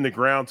hand in the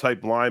ground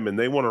type linemen.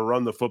 They want to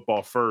run the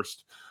football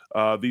first.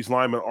 These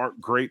linemen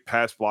aren't great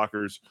pass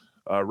blockers.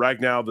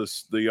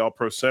 Ragnow, the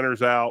all-pro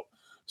center's out.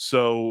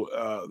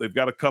 So they've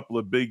got a couple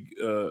of big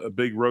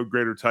road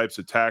grader types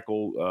of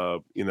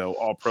tackle,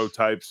 all-pro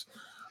types.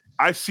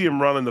 I see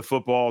them running the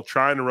football,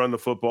 trying to run the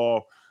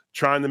football,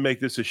 trying to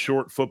make this a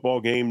short football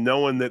game,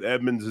 knowing that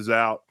Edmonds is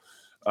out.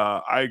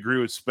 I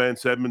agree with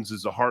Spence. Edmonds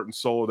is the heart and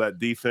soul of that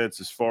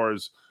defense as far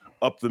as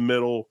up the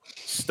middle,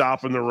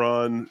 stopping the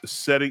run,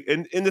 setting.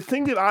 And the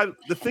thing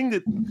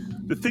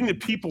that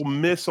people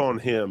miss on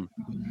him,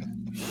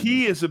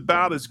 he is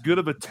about as good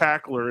of a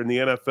tackler in the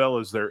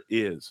NFL as there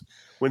is.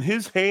 When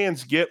his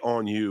hands get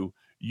on you,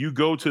 you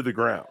go to the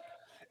ground.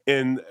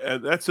 And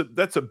that's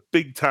a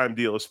big time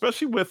deal,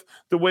 especially with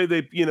the way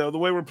the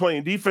way we're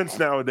playing defense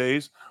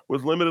nowadays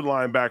with limited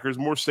linebackers,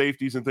 more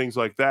safeties and things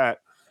like that.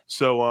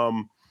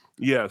 So,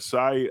 yes,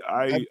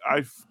 I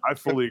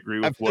fully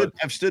agree with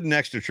I've stood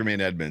next to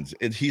Tremaine Edmonds.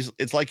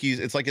 It's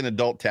like an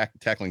adult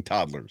tackling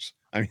toddlers.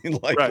 I mean,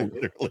 like,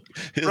 literally,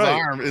 his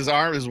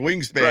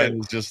wingspan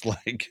is just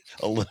like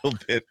a little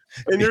bit.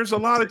 And there's a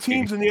lot of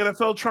teams in the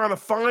NFL trying to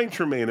find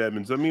Tremaine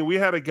Edmonds. I mean, we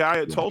had a guy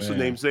at Tulsa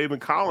named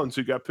Zaven Collins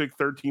who got picked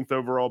 13th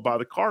overall by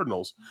the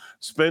Cardinals.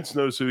 Spence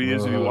knows who he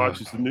is if he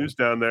watches the news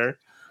down there.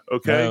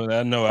 Okay, no,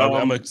 I know.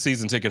 I'm a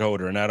season ticket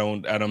holder, and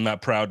I'm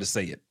not proud to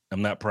say it.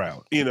 I'm not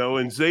proud. And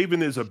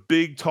Zaven is a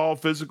big, tall,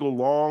 physical,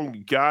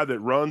 long guy that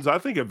runs. I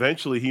think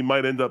eventually he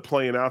might end up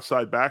playing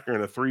outside backer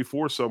in a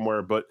 3-4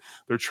 somewhere, but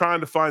they're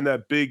trying to find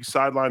that big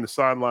sideline to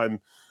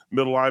sideline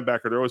middle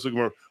linebacker. They're always looking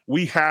for,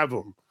 we have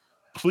him.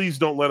 Please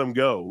don't let him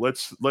go.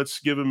 Let's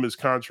give him his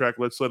contract.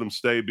 Let's let him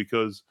stay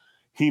because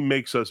he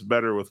makes us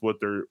better with what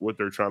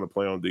they're trying to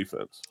play on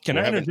defense. Can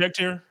I interject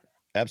here?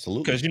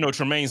 Absolutely. Because,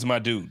 Tremaine's my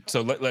dude.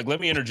 So let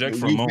me interject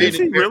for a moment. Is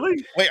he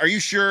really? Wait, are you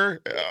sure?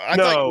 I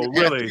thought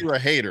you were a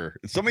hater.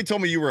 Somebody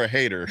told me you were a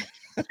hater.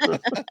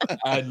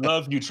 I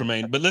love you,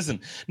 Tremaine. But listen,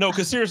 no,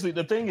 because seriously,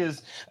 the thing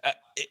is,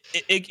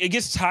 it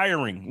gets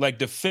tiring, like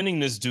defending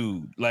this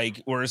dude,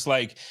 like where it's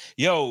like,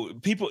 yo,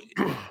 people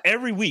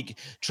every week,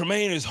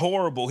 Tremaine is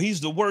horrible. He's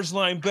the worst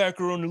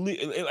linebacker on the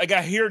league. Like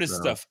I hear this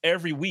stuff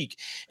every week.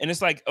 And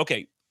it's like,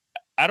 okay,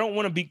 I don't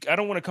want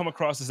to come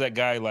across as that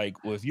guy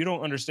like, well, if you don't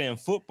understand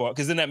football,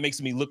 because then that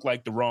makes me look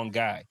like the wrong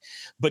guy.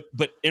 But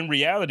in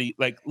reality,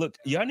 like, look,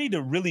 y'all need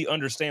to really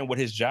understand what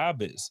his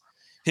job is.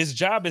 His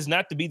job is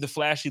not to be the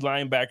flashy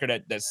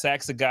linebacker that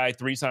sacks a guy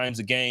 3 times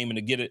a game and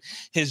to get it.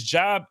 His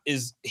job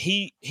is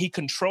he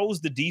controls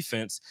the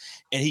defense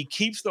and he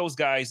keeps those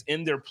guys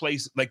in their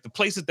place, like the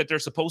places that they're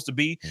supposed to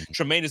be.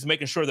 Tremaine is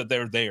making sure that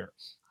they're there.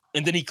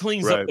 And then he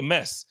cleans up the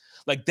mess.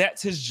 Like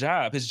that's his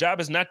job. His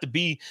job is not to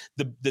be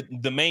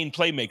the main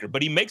playmaker,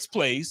 but he makes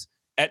plays.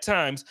 at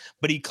times,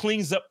 but he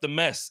cleans up the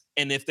mess.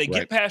 And if they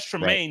get past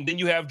Tremaine, then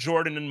you have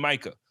Jordan and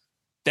Micah.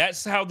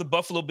 That's how the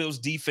Buffalo Bills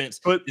defense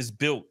is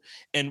built.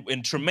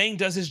 And Tremaine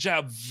does his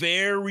job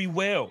very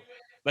well.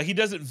 Like, he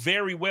does it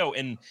very well.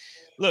 And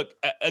look,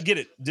 I get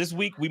it. This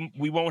week,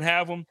 we won't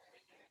have him.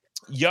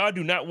 Y'all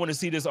do not want to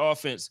see this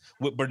offense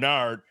with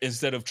Bernard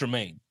instead of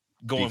Tremaine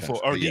going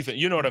for our defense.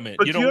 You know what I mean?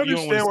 But you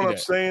understand what I'm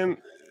saying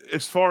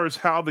as far as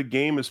how the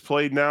game is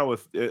played now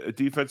with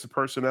defensive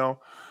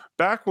personnel?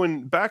 Back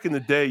in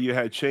the day, you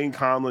had Shane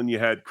Conlon, you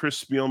had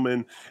Chris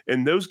Spielman,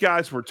 and those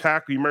guys were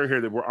tackle. You remember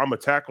here, I'm a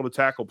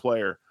tackle-to-tackle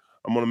player.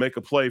 I'm going to make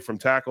a play from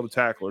tackle to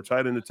tackle or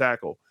tight end to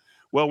tackle.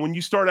 Well, when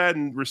you start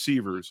adding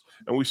receivers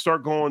and we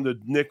start going to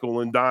nickel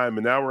and dime,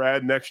 and now we're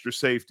adding extra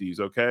safeties,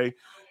 okay?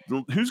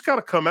 Who's got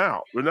to come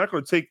out? We're not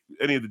going to take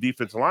any of the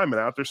defensive linemen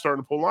out. They're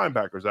starting to pull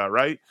linebackers out,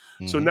 right?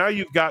 Mm-hmm. So now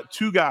you've got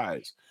two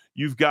guys.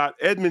 You've got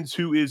Edmonds,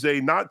 who is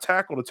a not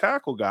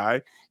tackle-to-tackle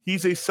guy.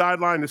 He's a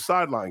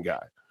sideline-to-sideline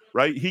guy.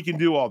 Right, he can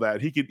do all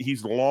that.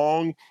 He's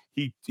long.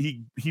 He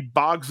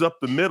bogs up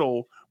the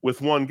middle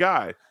with one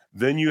guy.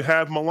 Then you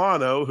have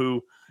Milano,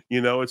 who,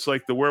 it's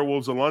like the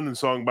Werewolves of London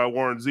song by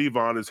Warren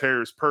Zevon. His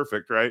hair is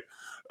perfect, right?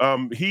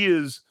 He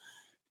is,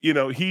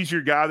 he's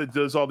your guy that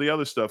does all the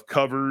other stuff,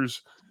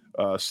 covers,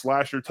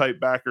 slasher type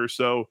backer.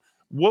 So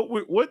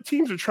what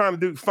teams are trying to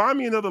do? Find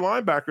me another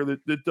linebacker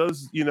that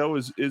does,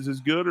 is as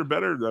good or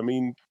better. I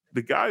mean,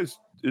 the guy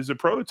is a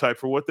prototype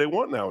for what they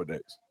want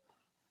nowadays.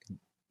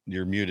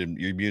 You're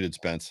muted,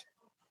 Spence.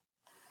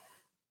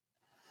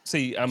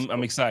 See,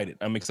 I'm excited.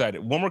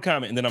 One more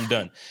comment and then I'm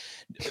done.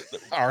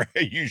 Are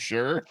you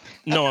sure?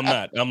 No, I'm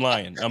not. I'm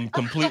lying. I'm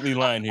completely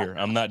lying here.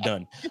 I'm not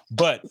done.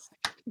 But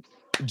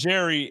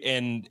Jerry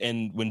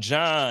and when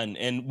John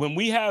and when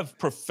we have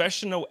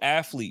professional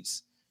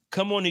athletes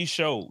come on these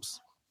shows,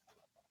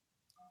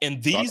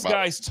 and these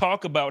guys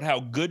talk about how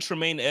good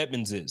Tremaine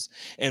Edmonds is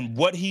and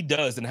what he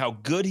does and how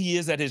good he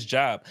is at his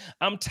job.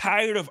 I'm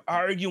tired of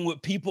arguing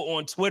with people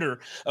on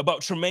Twitter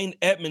about Tremaine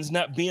Edmonds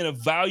not being a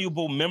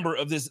valuable member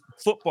of this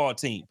football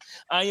team.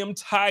 I am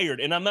tired,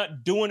 and I'm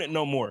not doing it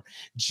no more.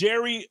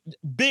 Jerry,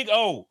 Big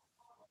O,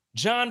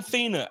 John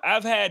Fina,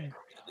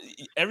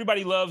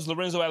 everybody loves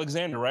Lorenzo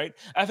Alexander, right?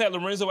 I've had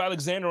Lorenzo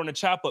Alexander on the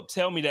chop up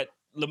tell me that,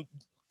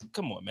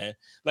 come on, man.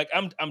 Like,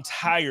 I'm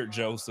tired,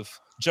 Joseph.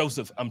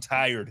 I'm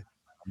tired.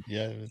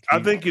 Yeah, I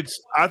think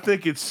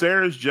it's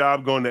Sarah's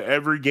job going to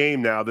every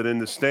game now that in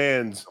the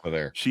stands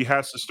she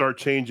has to start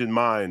changing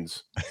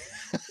minds.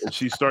 And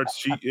she's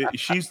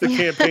the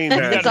campaign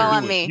manager. It's all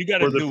on me. You got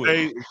to do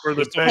it for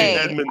the Faye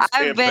Edmonds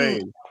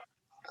campaign.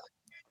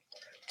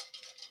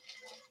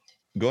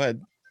 Go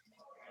ahead,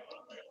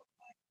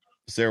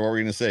 Sarah. What were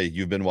you going to say?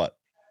 You've been what?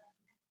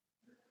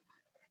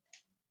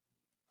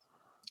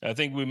 I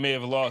think we may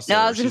have lost. No,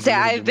 I was going to say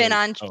I've been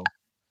on.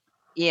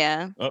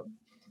 Yeah. Oh.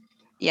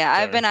 Yeah,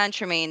 sorry. I've been on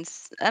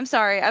Tremaine's. I'm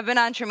sorry. I've been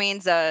on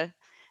Tremaine's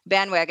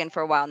bandwagon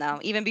for a while now,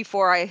 even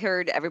before I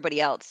heard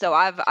everybody else. So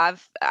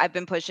I've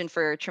been pushing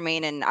for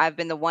Tremaine, and I've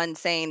been the one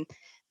saying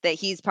that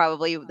he's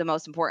probably the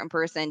most important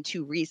person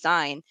to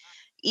re-sign,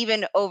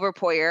 even over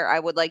Poyer. I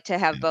would like to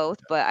have both,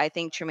 but I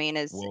think Tremaine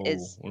is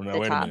the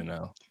wait top. A minute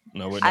now.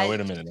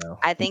 Wait a minute now.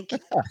 I think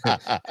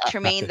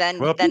Tremaine then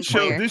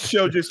Poyer. This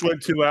show just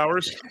went 2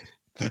 hours.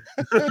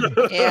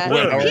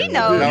 Yeah, he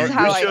knows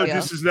how I feel.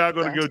 This is now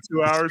going to go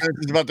 2 hours.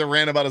 He's about to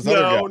rant about his other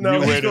guy. No,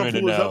 he's going to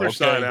pull his other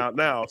sign out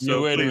now.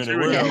 So wait a minute.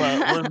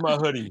 Where's my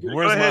hoodie?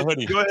 My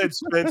hoodie? Go ahead,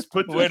 Spence.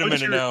 Wait a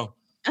minute now.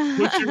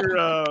 Put your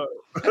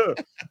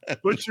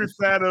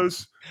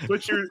Thanos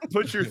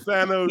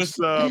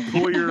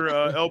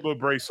Poyer elbow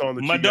brace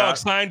on. My dog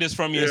signed this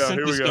from you and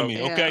sent this to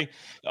me. Okay,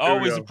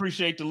 always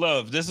appreciate the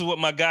love. This is what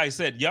my guy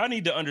said. Y'all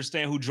need to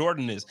understand who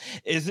Jordan is.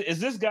 Is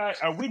this guy?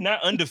 Are we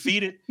not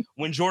undefeated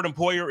when Jordan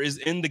Poyer is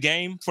in the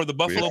game for the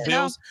Buffalo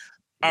Bills?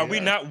 Are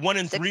we not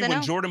 1-3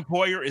 when Jordan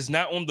Poyer is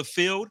not on the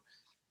field?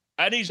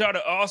 I need y'all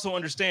to also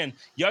understand.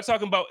 Y'all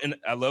talking about, and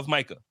I love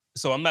Micah.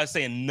 So I'm not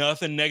saying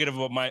nothing negative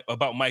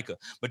about Micah,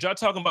 but y'all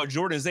talking about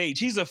Jordan's age.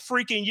 He's a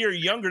freaking year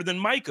younger than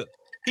Micah.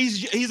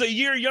 He's a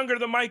year younger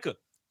than Micah.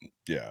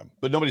 Yeah,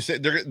 but nobody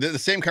said the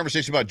same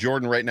conversation about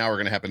Jordan right now are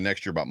going to happen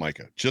next year about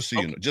Micah. Just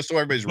so you know, just so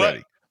everybody's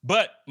ready.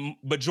 But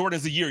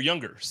Jordan's a year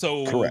younger,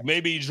 so correct.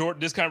 Maybe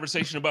this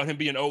conversation about him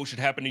being old should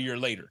happen a year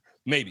later.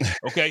 Maybe.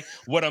 Okay.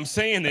 What I'm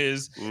saying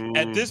is,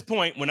 at this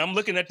point, when I'm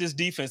looking at this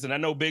defense, and I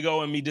know Big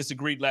O and me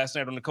disagreed last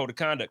night on the code of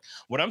conduct,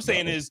 what I'm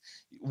saying is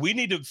we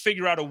need to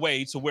figure out a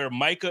way to where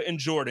Micah and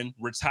Jordan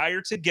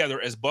retire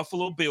together as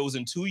Buffalo Bills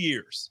in 2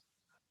 years.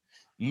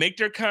 Make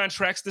their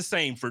contracts the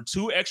same for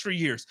 2 extra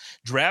years.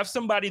 Draft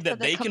somebody that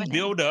they can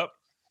build up.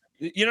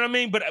 You know what I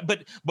mean?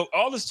 But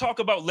all this talk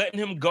about letting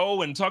him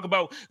go and talk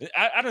about,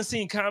 I done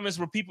seen comments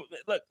where people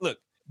look.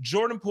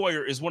 Jordan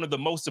Poyer is one of the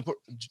most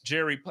important.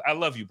 Jerry, I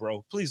love you,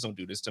 bro. Please don't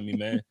do this to me,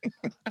 man.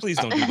 Please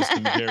don't do this to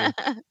me, Jerry.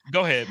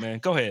 Go ahead, man.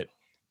 Go ahead.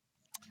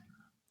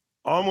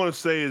 All I'm going to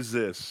say is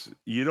this: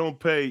 you don't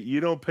pay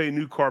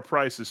new car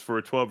prices for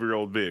a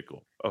 12-year-old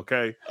vehicle.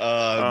 Okay.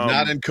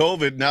 Not in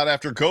COVID. Not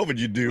after COVID.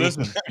 You do.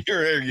 Listen.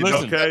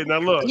 Okay. Now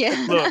look.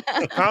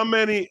 How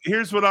many?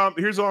 Here's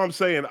all I'm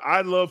saying.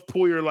 I love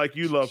Poyer like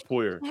you love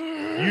Poyer.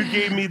 You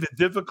gave me the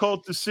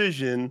difficult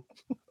decision.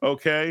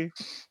 Okay.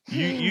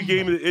 You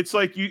gave me. It's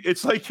like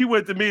you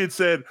went to me and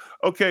said,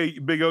 "Okay,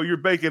 Big O, you're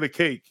baking a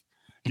cake.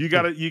 You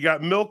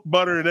got milk,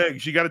 butter, and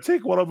eggs. You got to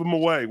take one of them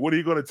away. What are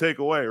you going to take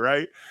away,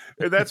 right?"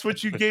 And that's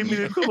what you gave me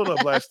the equivalent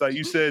of last night.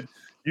 You said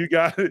you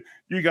got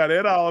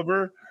Ed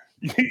Oliver,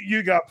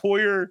 you got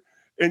Poyer,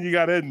 and you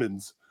got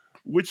Edmonds.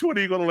 Which one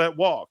are you going to let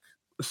walk?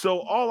 So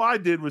all I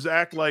did was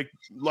act like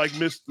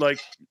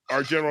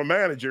our general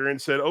manager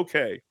and said,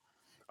 "Okay,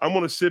 I'm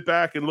going to sit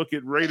back and look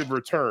at rate of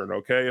return.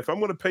 Okay, if I'm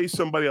going to pay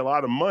somebody a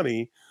lot of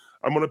money,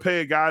 I'm going to pay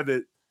a guy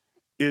that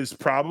is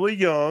probably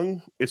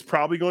young, it's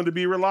probably going to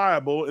be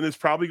reliable, and it's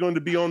probably going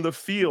to be on the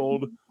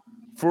field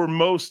for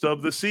most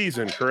of the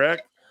season,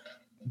 correct?"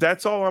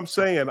 That's all I'm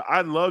saying. I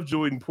love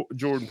Jordan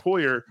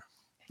Poyer.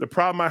 The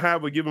problem I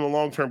have with giving him a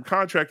long-term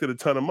contract at a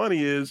ton of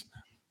money is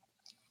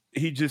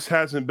he just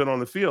hasn't been on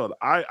the field.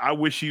 I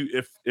wish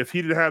if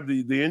he didn't have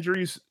the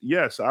injuries,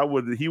 yes,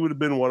 he would have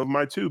been one of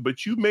my two.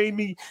 But you gave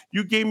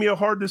me a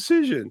hard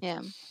decision.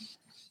 Yeah.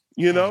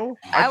 You know,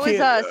 I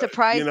was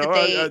surprised that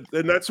they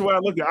and that's the way I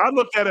look at it. I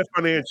look at it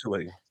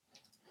financially.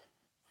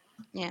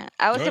 Yeah,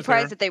 I was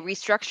surprised that they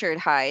restructured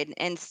Hyde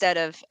instead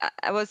of.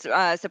 I was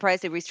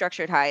surprised they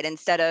restructured Hyde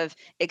instead of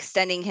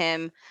extending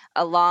him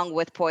along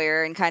with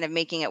Poyer and kind of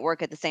making it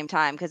work at the same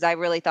time. Because I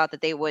really thought that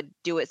they would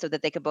do it so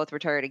that they could both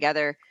retire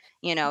together.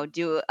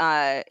 Do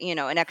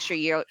an extra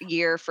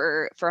year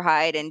for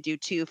Hyde and do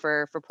 2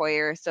 for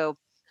Poyer. So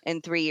in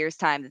 3 years'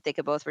 time that they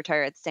could both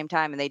retire at the same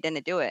time, and they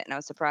didn't do it, and I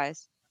was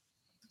surprised.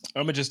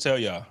 I'm gonna just tell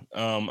y'all,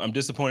 I'm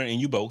disappointed in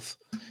you both.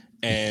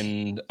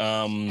 And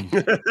I'm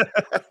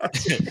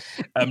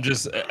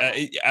just,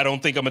 I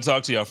don't think I'm gonna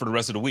talk to y'all for the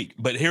rest of the week.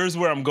 But here's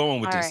where I'm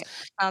going with this. Right.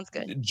 Sounds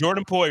good.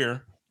 Jordan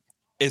Poyer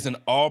is an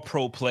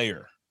all-pro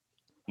player,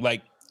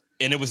 and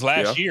it was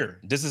last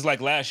year. This is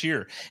like last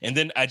year. And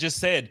then I just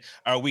said,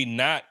 are we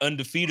not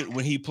undefeated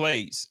when he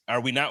plays? Are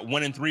we not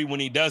 1-3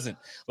 when he doesn't?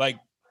 Like,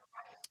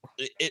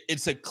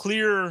 it's a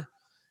clear.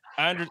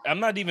 I'm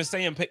not even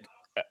saying.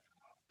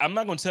 I'm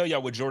not gonna tell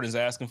y'all what Jordan's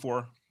asking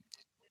for.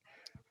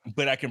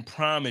 But I can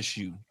promise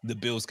you the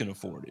Bills can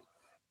afford it.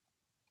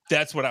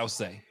 That's what I'll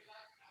say.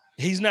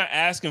 He's not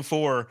asking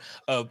for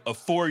a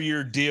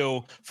 4-year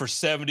deal for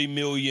 $70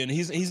 million.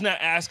 He's not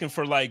asking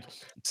for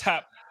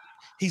top.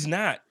 He's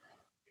not.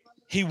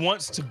 He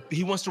wants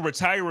to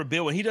retire a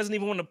bill, and he doesn't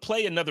even want to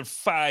play another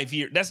 5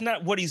 years. That's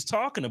not what he's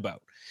talking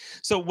about.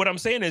 So what I'm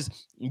saying is,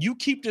 you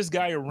keep this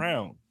guy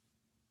around,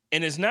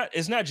 and it's not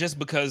just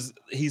because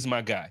he's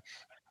my guy.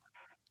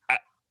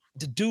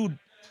 The dude.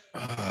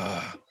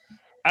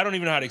 I don't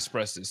even know how to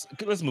express this.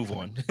 Let's move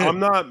on. I'm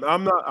not.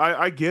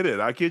 I get it.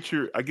 I get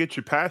your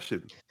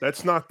passion. I'm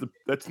not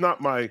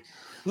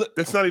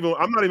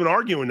even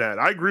arguing that.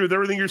 I agree with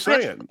everything you're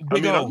saying.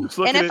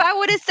 If I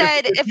would have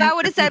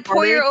said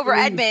Poyer over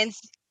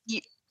Edmonds,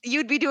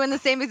 you'd be doing the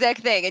same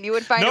exact thing, and you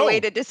would find a way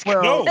to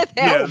discredit him.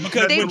 Yeah,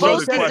 because they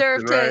both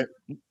deserve to.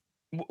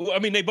 I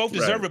mean, they both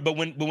deserve it, but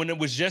when it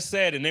was just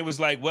said, and they was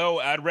like,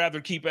 "Well, I'd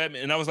rather keep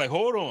Edmonds," and I was like,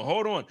 "Hold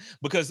on,"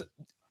 because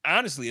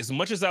honestly, as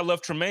much as I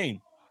love Tremaine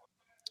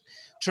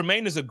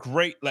is a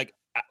great,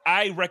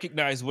 I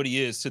recognize what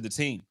he is to the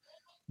team.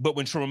 But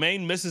when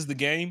Tremaine misses the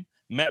game,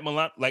 Matt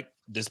Milano,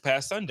 this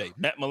past Sunday,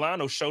 Matt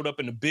Milano showed up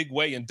in a big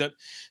way and done.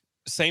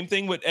 Same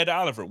thing with Ed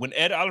Oliver. When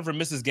Ed Oliver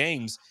misses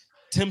games,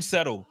 Tim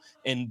Settle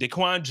and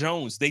Daquan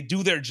Jones, they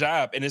do their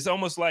job. And it's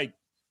almost like,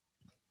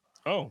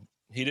 oh,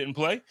 he didn't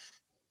play?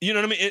 You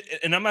know what I mean?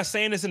 And I'm not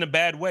saying this in a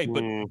bad way,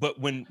 but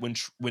when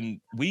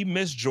we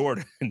miss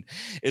Jordan,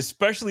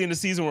 especially in the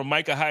season where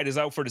Micah Hyde is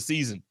out for the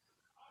season,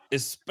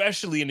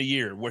 especially in the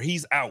year where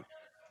he's out,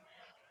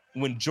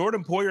 when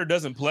Jordan Poyer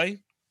doesn't play,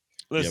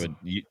 listen.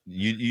 Yeah, but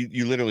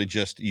you literally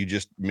just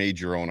made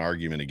your own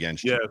argument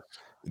against you.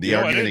 The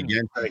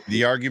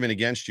argument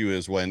against you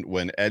is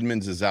when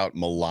Edmonds is out,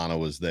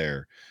 Milano is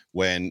there.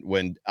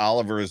 When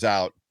Oliver is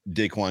out,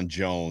 Daquan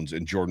Jones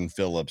and Jordan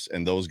Phillips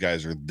and those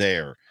guys are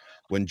there.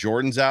 When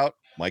Jordan's out,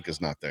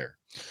 Micah's not there.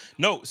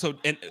 No,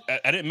 and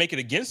I didn't make it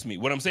against me.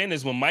 What I'm saying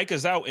is when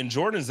Micah's out and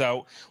Jordan's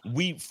out,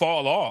 we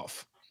fall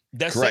off.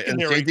 That's correct. And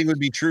the same thing would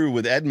be true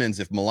with Edmonds.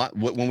 If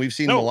when we've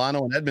seen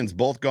Milano and Edmonds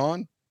both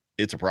gone,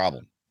 it's a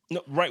problem.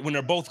 No, right, when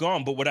they're both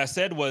gone. But what I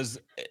said was,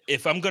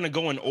 if I'm going to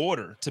go in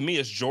order, to me,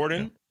 it's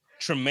Jordan,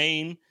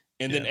 Tremaine,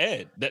 and then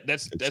Ed.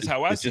 That's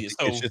how I see it.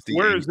 So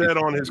where is that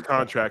on his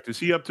contract? Is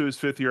he up to his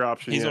 5th-year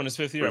option? He's on his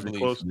 5th year, I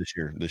believe. This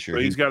year. So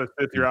he's got his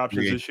 5th-year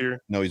options this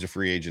year. No, he's a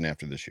free agent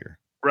after this year.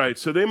 Right.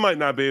 So they might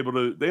not be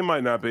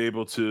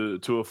able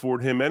to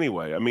afford him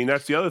anyway. I mean,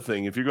 that's the other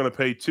thing. If you're going to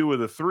pay 2 of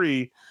the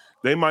 3,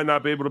 they might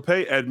not be able to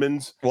pay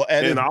Edmonds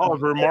and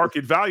Oliver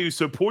market value.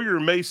 So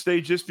Poyer may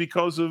stay just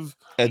because of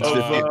Ed's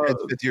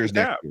 5th year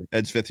next year.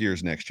 Ed's 5th year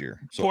is next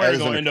year. So Poyer's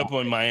gonna end up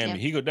in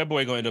Miami. That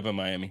boy gonna end up in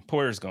Miami.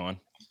 Poyer's gone.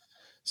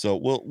 So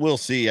we'll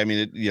see. I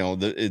mean,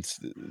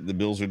 the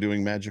Bills are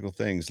doing magical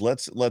things.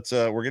 Let's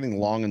we're getting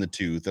long in the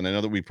tooth, and I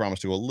know that we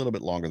promised to go a little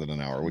bit longer than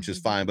an hour, which is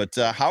fine. But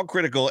how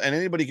critical? And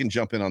anybody can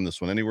jump in on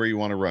this one anywhere you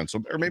want to run.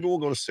 So, or maybe we'll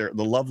go to Sarah,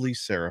 the lovely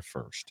Sarah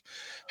first.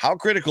 How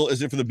critical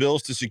is it for the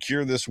Bills to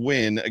secure this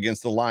win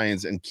against the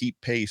Lions and keep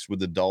pace with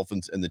the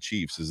Dolphins and the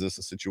Chiefs? Is this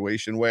a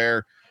situation where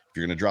if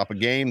you're going to drop a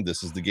game,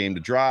 this is the game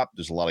to drop?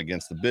 There's a lot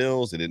against the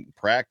Bills. They didn't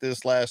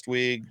practice last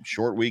week,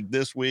 short week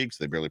this week,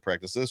 so they barely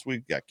practiced this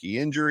week, got key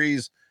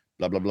injuries,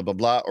 blah, blah, blah, blah,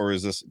 blah. Or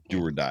is this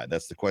do or die?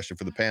 That's the question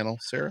for the panel.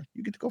 Sarah,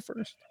 you get to go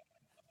first.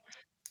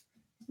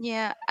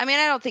 Yeah, I mean,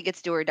 I don't think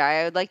it's do or die.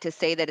 I would like to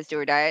say that it's do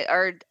or die.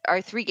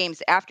 Our 3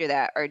 games after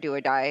that are do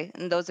or die,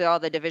 and those are all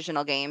the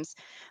divisional games.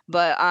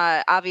 But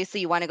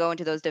obviously, you want to go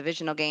into those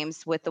divisional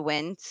games with the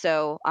win.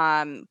 So,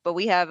 but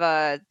we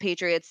have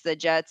Patriots, the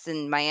Jets,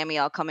 and Miami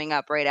all coming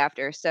up right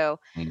after. So,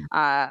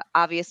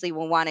 obviously,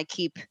 we'll want to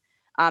keep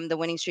the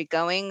winning streak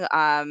going.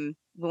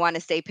 We want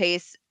to stay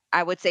pace.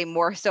 I would say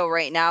more so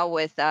right now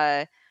with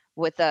the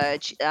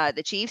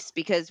Chiefs,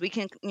 because we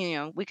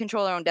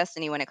control our own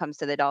destiny when it comes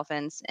to the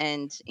Dolphins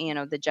and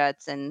the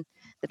Jets and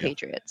the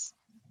Patriots.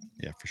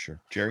 Yeah, for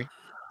sure. Jerry?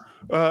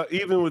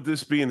 Even with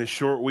this being a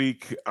short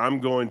week, I'm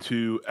going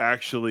to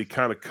actually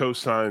kind of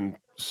co-sign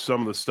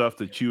some of the stuff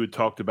that you had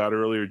talked about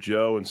earlier,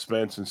 Joe and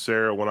Spence and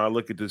Sarah. When I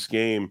look at this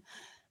game,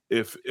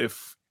 if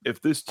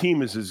this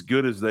team is as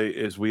good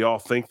as we all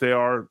think they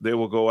are, they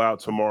will go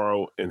out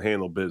tomorrow and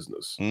handle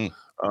business.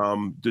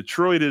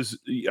 Detroit is,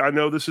 I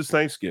know this is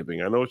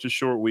Thanksgiving. I know it's a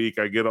short week.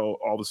 I get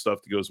all the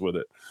stuff that goes with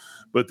it,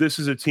 but this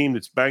is a team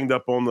that's banged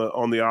up on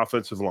the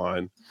offensive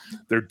line.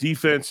 Their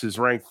defense is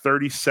ranked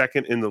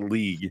 32nd in the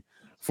league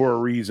for a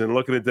reason.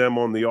 Looking at them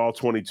on the all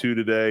 22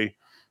 today,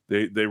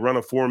 they run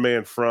a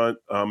 4-man front.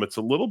 It's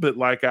a little bit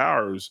like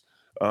ours.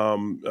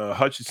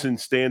 Hutchinson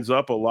stands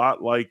up a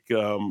lot like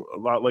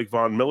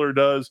Von Miller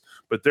does,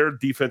 but their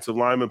defensive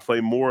linemen play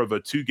more of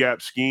a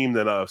 2-gap scheme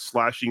than a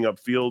slashing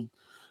upfield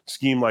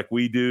scheme like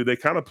we do. They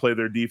kind of play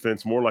their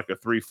defense more like a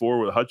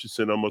 3-4, with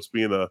Hutchinson almost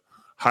being a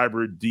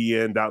hybrid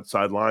D-end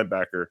outside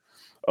linebacker.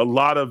 A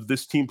lot of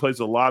this team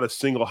plays a lot of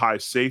single high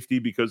safety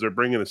because they're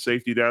bringing a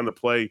safety down to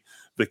play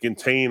the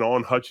contain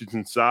on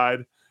Hutchinson's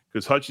side,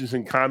 because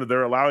Hutchinson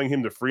they're allowing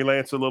him to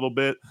freelance a little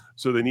bit,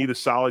 so they need a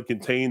solid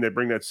contain. They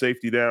bring that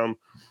safety down.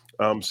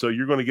 So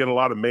you're going to get a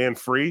lot of man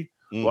free,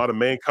 a lot of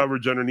man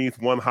coverage underneath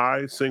one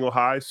high, single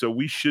high. So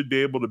we should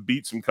be able to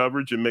beat some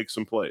coverage and make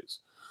some plays.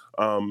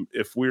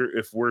 If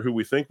we're who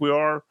we think we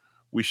are,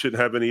 we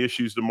shouldn't have any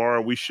issues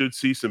tomorrow. We should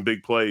see some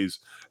big plays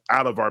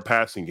out of our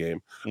passing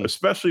game,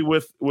 especially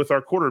with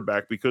our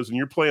quarterback, because when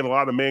you're playing a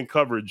lot of man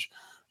coverage,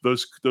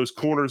 those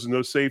corners and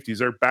those safeties,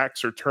 their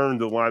backs are turned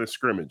to the line of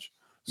scrimmage.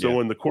 So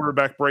when the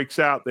quarterback breaks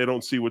out, they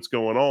don't see what's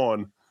going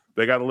on.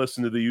 They got to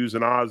listen to the oohs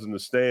and ahs in the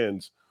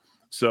stands.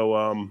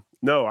 So,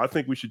 no, I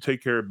think we should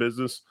take care of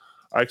business.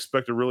 I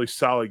expect a really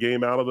solid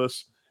game out of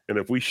us. And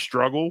if we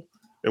struggle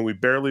and we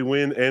barely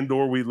win and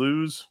or we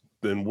lose,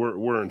 then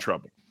we're in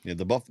trouble. Yeah,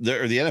 the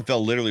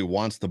NFL literally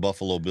wants the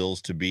Buffalo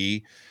Bills to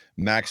be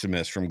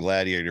Maximus from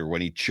Gladiator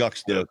when he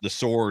chucks the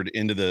sword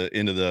into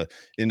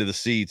the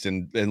seats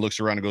and looks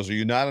around and goes, "Are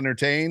you not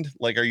entertained?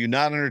 Like, are you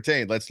not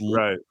entertained?" That's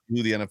right.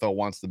 Who the NFL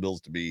wants the Bills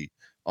to be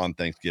on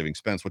Thanksgiving.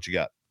 Spence, what you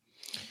got?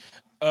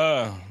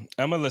 I'm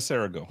gonna let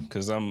Sarah go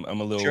because I'm a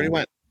little. She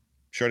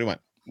already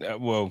went.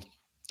 Well,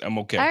 I'm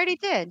okay. I already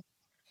did.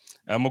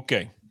 I'm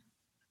okay.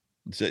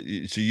 So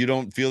you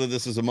don't feel that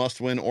this is a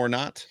must win or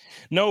not?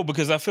 No,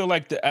 because I feel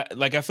like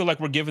I feel like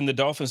we're giving the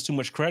Dolphins too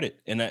much credit,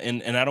 and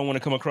I don't want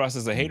to come across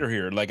as a hater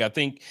here. Like, I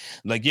think,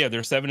 like, yeah,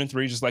 they're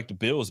 7-3 just like the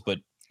Bills, but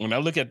when I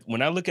look at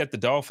the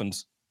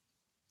Dolphins,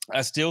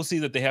 I still see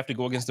that they have to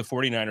go against the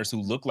 49ers,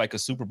 who look like a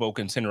Super Bowl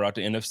contender out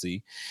the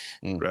NFC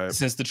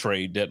since the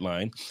trade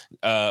deadline.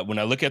 When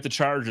I look at the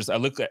Chargers,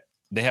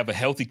 they have a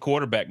healthy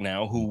quarterback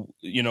now who,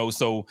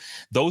 so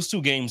those 2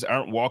 games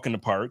aren't walk in the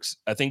parks.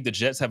 I think the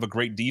Jets have a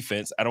great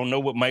defense. I don't know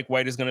what Mike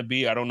White is going to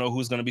be. I don't know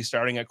who's going to be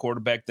starting at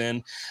quarterback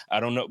then. I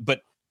don't know.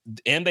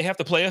 And they have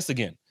to play us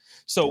again.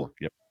 So,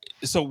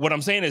 So what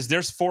I'm saying is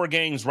there's 4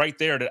 games right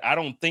there that I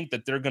don't think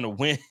that they're going to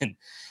win.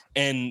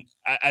 And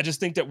I just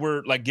think that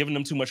we're like giving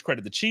them too much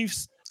credit. The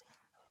Chiefs,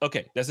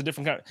 okay, that's a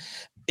different kind.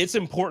 It's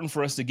important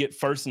for us to get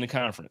first in the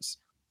conference.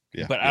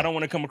 I don't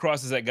want to come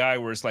across as that guy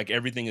where it's like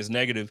everything is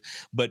negative.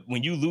 But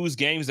when you lose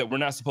games that we're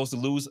not supposed to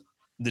lose,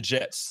 the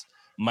Jets,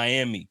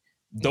 Miami,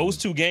 those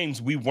 2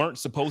 games we weren't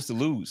supposed to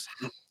lose.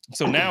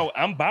 So now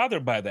I'm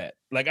bothered by that.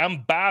 Like,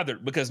 I'm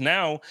bothered because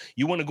now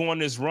you want to go on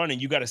this run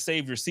and you got to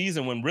save your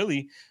season when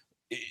really,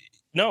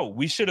 no,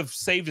 we should have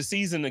saved the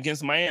season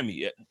against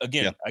Miami.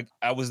 Again,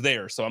 I was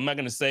there. So I'm not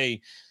going to say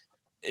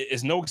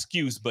it's no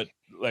excuse, but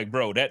like,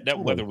 bro, that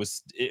weather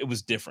was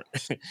different.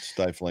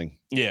 Stifling.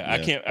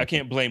 I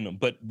can't blame them.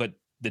 But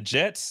the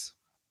Jets,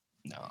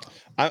 no.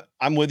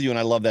 I'm with you, and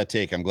I love that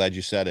take. I'm glad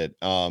you said it.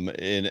 And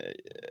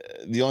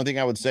the only thing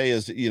I would say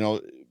is,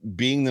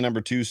 being the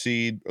number 2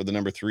 seed or the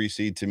number 3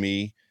 seed, to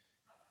me,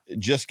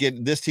 this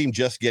team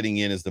getting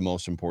in is the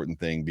most important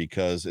thing,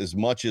 because as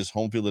much as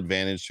home field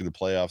advantage through the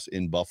playoffs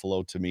in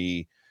Buffalo, to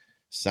me,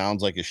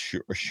 sounds like a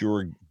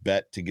sure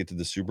bet to get to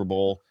the Super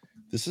Bowl.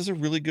 This is a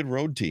really good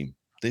road team.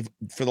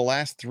 For the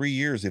last 3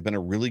 years, they've been a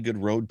really good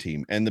road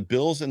team, and the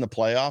Bills in the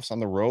playoffs on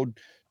the road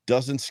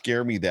doesn't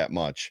scare me that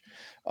much.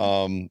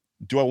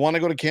 Do I want to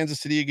go to Kansas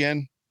City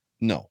again?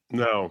 No.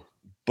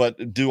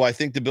 But do I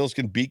think the Bills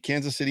can beat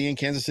Kansas City in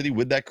Kansas City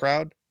with that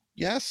crowd?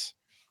 Yes.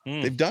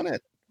 They've done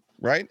it,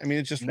 right? I mean,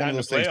 it's just one of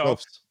those things.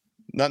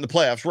 Not in the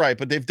playoffs, right?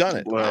 But they've done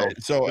it. Well,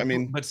 so I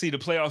mean, but see, the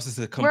playoffs is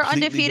we're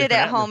undefeated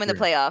at home in the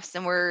playoffs,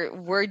 and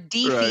we're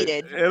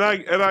defeated.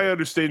 Right. And I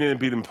understand they didn't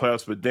beat in the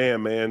playoffs, but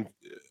damn, man,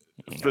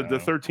 the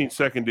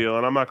 13-second deal.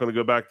 And I'm not going to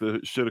go back to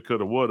shoulda,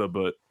 coulda, woulda,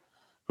 but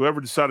whoever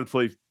decided to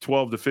play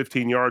 12 to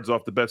 15 yards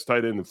off the best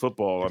tight end in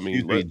football, I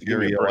mean, I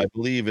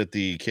believe at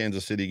the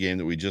Kansas City game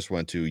that we just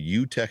went to,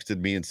 you texted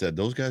me and said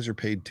those guys are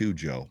paid too,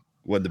 Joe.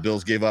 When the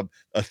Bills gave up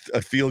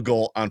a field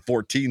goal on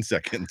 14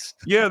 seconds.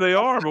 Yeah, they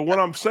are. But what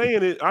I'm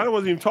saying is, I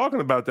wasn't even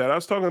talking about that. I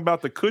was talking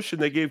about the cushion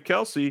they gave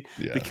Kelsey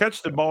to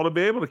catch the ball to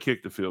be able to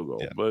kick the field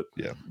goal. But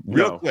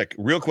real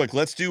quick.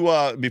 Let's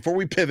do before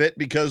we pivot,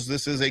 because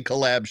this is a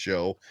collab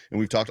show and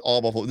we've talked all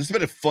about. This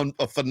has been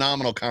a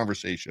phenomenal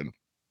conversation.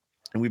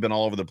 And we've been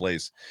all over the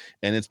place,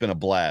 and it's been a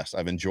blast.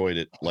 I've enjoyed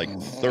it like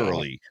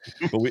thoroughly.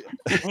 But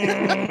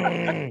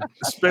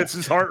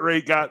Spence's heart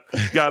rate got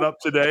up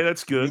today.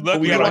 That's good.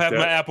 Lucky I don't have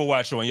my Apple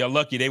Watch on. Y'all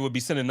lucky. They would be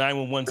sending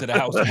 911 to the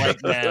house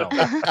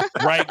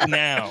right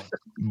now.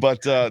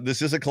 But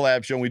this is a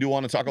collab show, and we do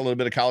want to talk a little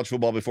bit of college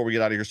football before we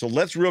get out of here. So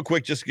let's real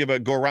quick just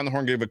go around the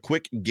horn, give a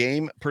quick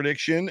game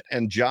prediction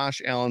and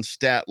Josh Allen's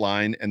stat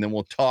line, and then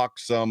we'll talk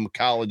some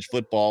college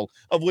football,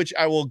 of which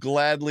I will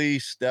gladly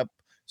step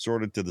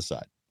sort of to the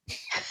side.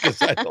 Because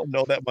I don't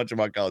know that much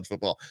about college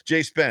football.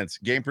 Jay Spence,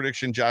 game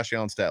prediction, Josh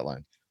Allen stat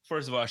line.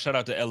 First of all, shout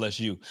out to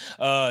LSU.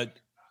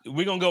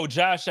 We're going to go.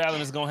 Josh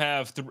Allen is going to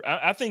have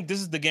I think this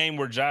is the game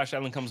where Josh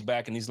Allen comes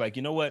back and he's like,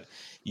 you know what?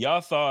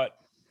 Y'all thought,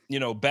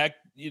 back,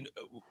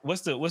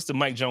 what's the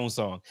Mike Jones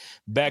song?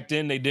 Back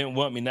then they didn't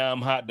want me. Now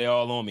I'm hot. They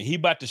all on me. He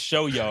about to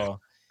show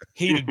y'all.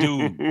 He the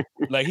dude.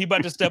 Like, he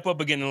about to step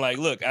up again and like,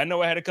 look, I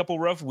know I had a couple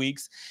rough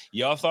weeks.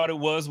 Y'all thought it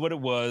was what it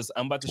was.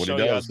 I'm about to show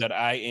y'all that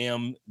I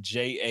am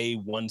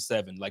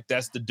JA17. Like,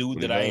 that's the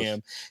dude that I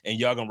am, and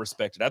y'all gonna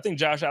respect it. I think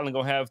Josh Allen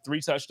gonna have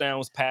 3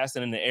 touchdowns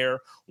passing in the air,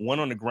 1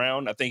 on the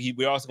ground. I think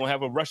we also gonna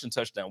have a rushing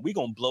touchdown. We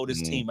gonna blow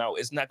this team out.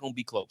 It's not gonna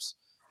be close.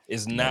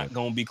 It's not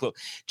gonna be close.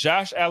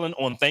 Josh Allen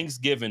on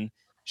Thanksgiving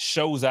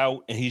shows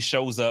out and he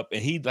shows up and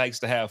he likes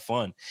to have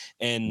fun,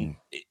 and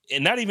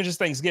not even just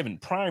Thanksgiving,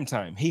 prime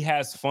time, he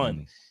has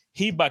fun.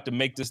 He about to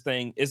make this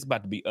thing, it's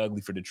about to be ugly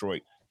for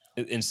Detroit,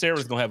 and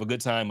Sarah's gonna have a good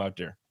time out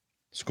there.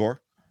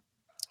 Score,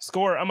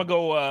 I'm gonna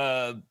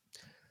go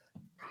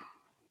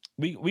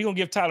we gonna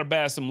give Tyler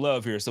Bass some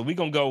love here, so we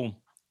gonna go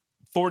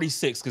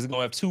 46 because he's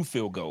gonna have 2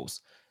 field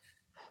goals.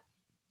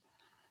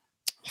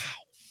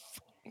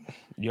 Wow,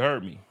 you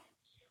heard me.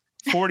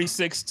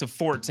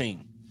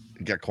 46-14.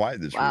 You got quiet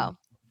this room.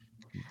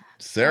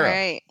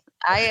 Sarah.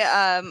 All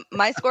right.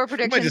 My score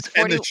prediction is 40.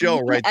 End the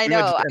show, right? I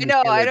know. I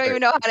don't even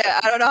know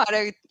I don't know how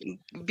to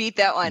beat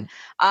that one.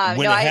 I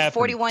have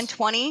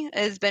 41-20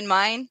 has been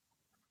mine.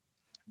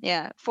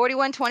 Yeah,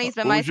 41-20 has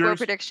been my score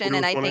prediction,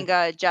 and I think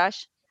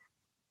Josh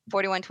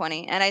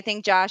 41-20, and I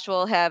think Josh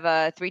will have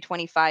a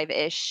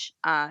 325-ish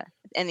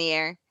in the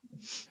air.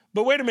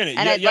 But wait a minute,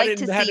 and I'd like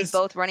to see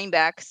both running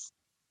backs.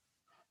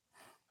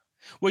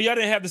 Well, y'all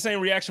didn't have the same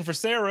reaction for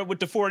Sarah with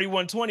the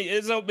 41-20.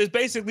 It's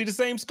basically the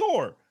same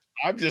score.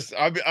 I'm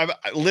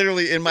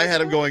literally in my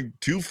head. I'm going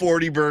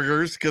 240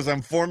 burgers because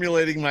I'm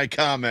formulating my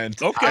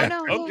comment. Okay.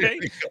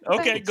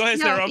 Okay. Go ahead,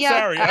 Sarah. I'm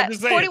sorry. I'm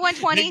just saying.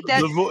 41-20.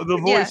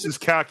 The voice is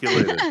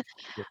calculated.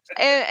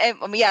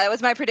 That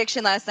was my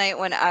prediction last night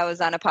when I was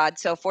on a pod.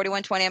 So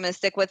 41-20, I'm going to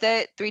stick with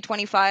it.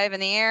 325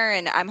 in the air,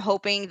 and I'm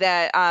hoping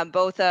that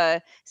both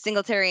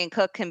Singletary and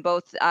Cook can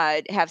both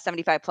have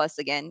 75 plus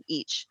again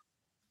each.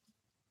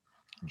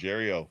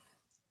 Jerry O.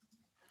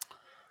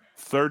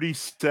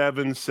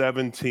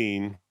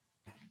 37-17.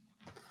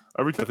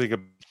 Every time I think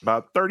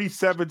about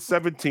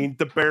 37-17,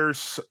 the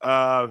Bears.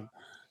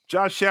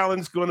 Josh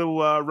Allen's going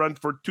to run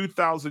for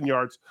 2,000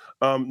 yards.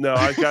 No,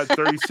 I got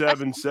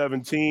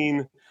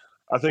 37-17.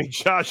 I think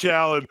Josh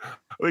Allen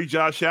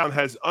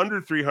has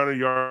under 300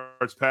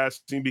 yards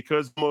passing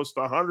because almost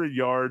 100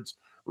 yards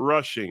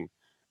rushing.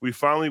 We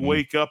finally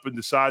wake up and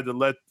decide to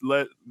let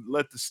the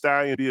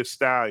stallion be a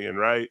stallion,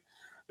 right?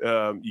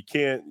 You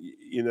can't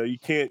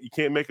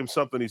make him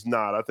something he's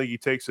not. I think he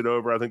takes it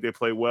over. I think they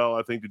play well.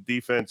 I think the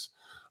defense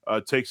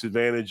takes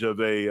advantage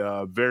of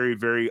a very,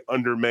 very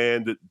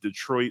undermanned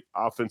Detroit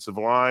offensive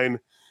line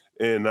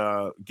and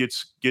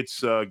gets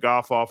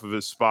Goff off of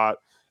his spot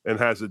and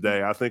has a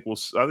day. I think we'll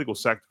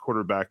sack the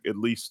quarterback at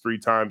least 3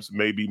 times,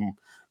 maybe.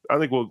 I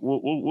think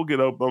we'll get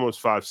up almost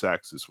 5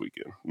 sacks this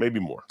weekend, maybe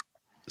more.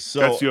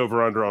 So that's the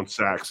over-under on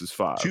sacks is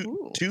 5.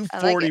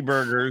 240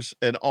 burgers,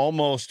 an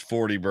almost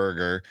 40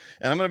 burger.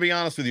 And I'm going to be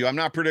honest with you, I'm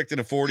not predicting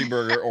a 40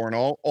 burger or an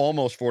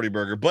almost 40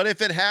 burger. But if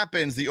it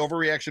happens, the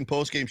Overreaction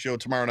postgame show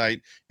tomorrow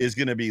night is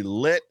going to be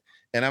lit.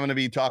 and I'm going to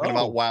be talking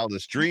about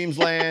Wildest Dreams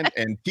Land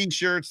and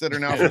T-shirts that are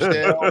now for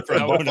sale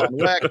from Buff on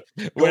Weck.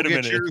 Go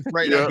get yours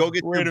right now. Go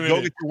get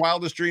your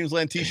Wildest Dreams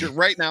Land T-shirt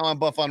right now on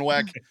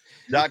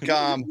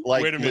buffonweck.com.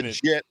 Like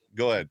legit.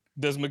 Go ahead.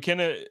 Does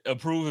McKenna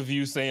approve of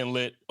you saying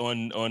lit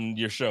on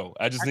your show?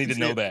 I just need to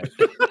know that.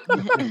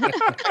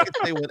 I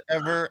can say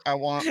whatever I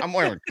want. I'm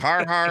wearing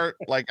Carhartt.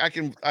 Like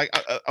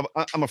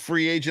I'm a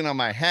free agent on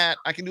my hat.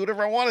 I can do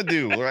whatever I want to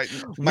do. Right,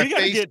 my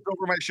face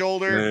over my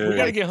shoulder. We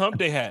gotta get hump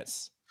day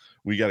hats.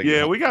 We gotta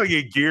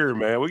get gear,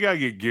 man. We gotta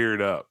get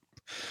geared up.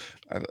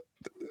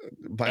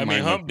 I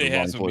mean, hump day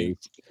hats would be.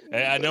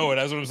 I know it.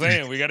 That's what I'm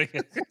saying. We gotta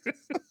get.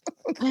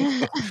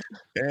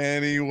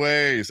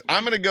 Anyways,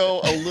 I'm going to go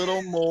a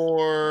little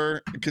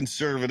more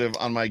conservative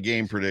on my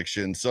game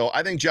prediction. So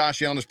I think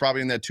Josh Allen is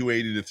probably in that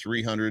 280 to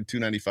 300,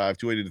 295,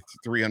 280 to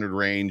 300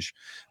 range.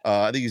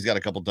 I think he's got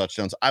a couple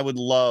touchdowns. I would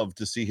love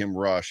to see him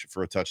rush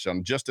for a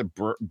touchdown just to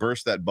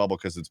burst that bubble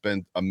because it's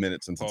been a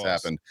minute since it's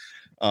happened.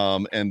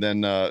 And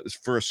then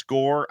for a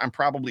score, I'm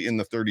probably in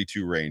the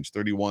 32 range,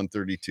 31,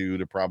 32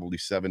 to probably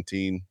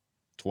 17.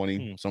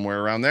 20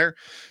 somewhere around there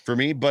for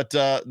me, but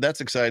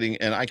that's exciting,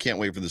 and I can't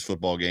wait for this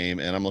football game,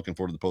 and I'm looking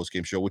forward to the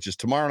post-game show, which is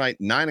tomorrow night,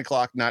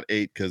 9:00, not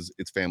 8, because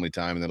it's family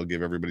time, and that'll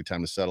give everybody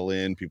time to settle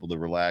in, people to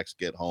relax,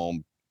 get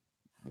home,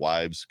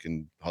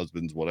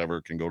 husbands,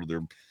 whatever, can go to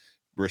their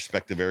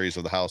respective areas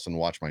of the house and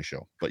watch my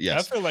show. But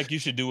yes, I feel like you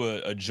should do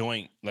a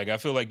joint. Like, I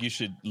feel like you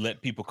should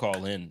let people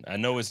call in. I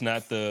know it's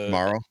not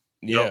tomorrow.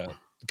 Yeah,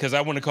 because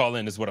I want to call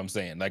in is what I'm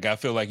saying. Like, I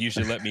feel like you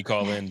should let me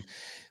call in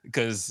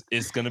because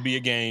it's going to be a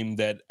game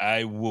that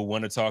I will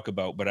want to talk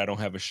about, but I don't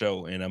have a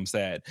show, and I'm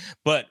sad.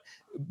 But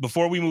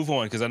before we move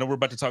on, because I know we're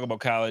about to talk about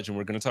college and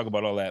we're going to talk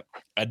about all that,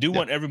 I do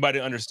want everybody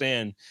to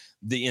understand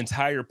the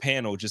entire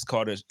panel just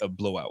called a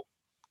blowout.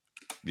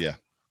 Yeah.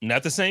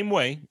 Not the same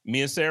way.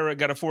 Me and Sarah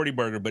got a 40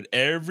 burger, but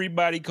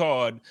everybody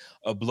called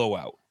a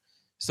blowout.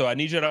 So I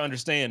need you to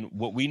understand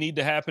what we need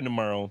to happen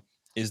tomorrow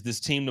is this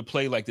team to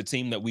play like the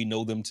team that we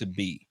know them to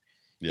be.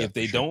 Yeah, if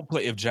they don't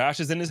play, if Josh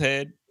is in his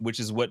head,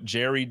 which is what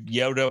Jerry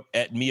yelled up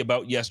at me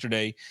about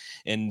yesterday,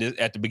 and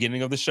at the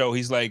beginning of the show,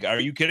 he's like, "Are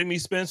you kidding me,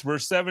 Spence? We're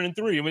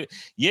 7-3." I mean,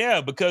 yeah,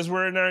 because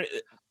we're in our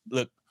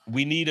look.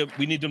 We need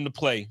them to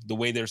play the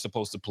way they're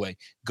supposed to play.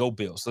 Go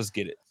Bills, let's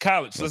get it.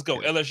 College, let's go.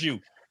 LSU,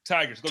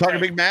 Tigers. Go Talking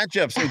Tigers. big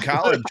matchups in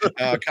college,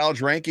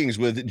 college rankings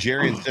with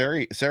Jerry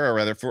and Sarah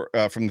rather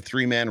from the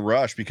 3-man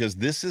rush, because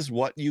this is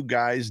what you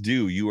guys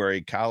do. You are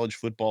a college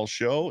football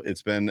show.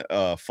 It's been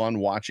fun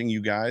watching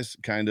you guys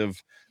kind of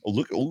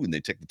look. Oh, and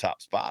they take the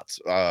top spots.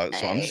 So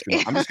I'm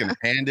just gonna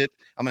hand it.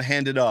 I'm gonna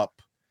hand it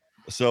up.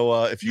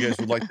 So if you guys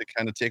would like to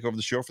kind of take over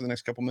the show for the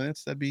next couple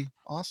minutes, that'd be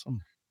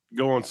awesome.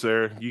 Go on,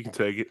 Sarah. You can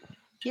take it.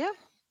 Yeah.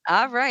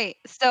 All right.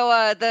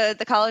 So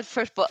the college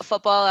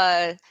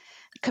football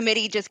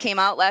committee just came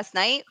out last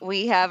night.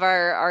 We have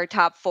our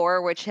top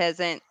 4, which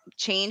hasn't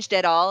changed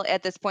at all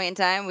at this point in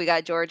time. We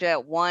got Georgia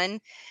at 1.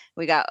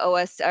 We got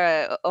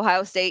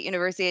Ohio State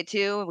University at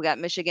 2. We got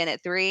Michigan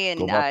at 3,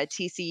 and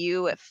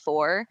TCU at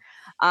 4.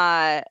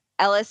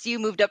 LSU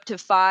moved up to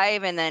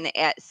 5, and then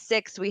at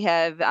 6 we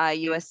have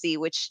USC,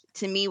 which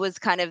to me was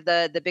kind of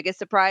the biggest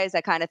surprise.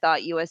 I kind of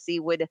thought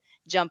USC would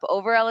jump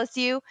over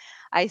LSU.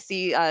 I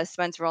see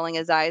Spence rolling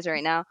his eyes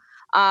right now.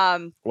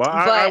 I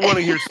want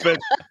to hear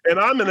Spence, and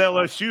I'm an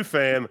LSU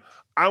fan.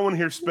 I want to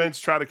hear Spence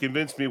try to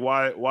convince me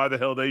why the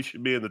hell they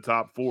should be in the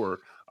top 4.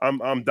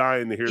 I'm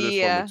dying to hear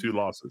this one with 2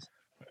 losses.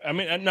 I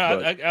mean,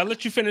 no, I'll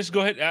let you finish. Go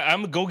ahead.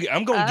 I'm gonna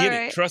get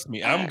it. Trust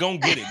me, I'm gonna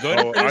get it. Go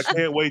ahead. I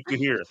can't wait to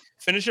hear.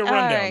 Finish your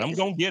rundown. Right. I'm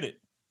gonna get it.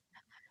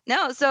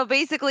 No, so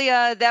basically,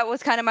 that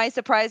was kind of my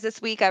surprise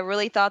this week. I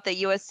really thought that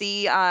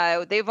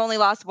USC, they've only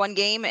lost 1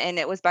 game, and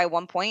it was by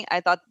 1 point. I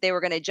thought they were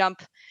going to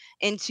jump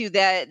into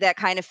that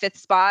kind of 5th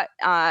spot.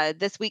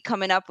 This week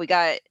coming up, we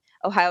got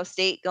Ohio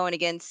State going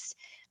against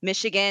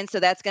Michigan, so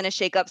that's going to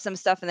shake up some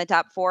stuff in the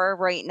top 4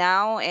 right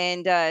now.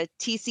 And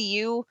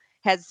TCU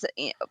has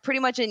pretty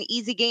much an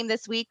easy game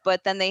this week,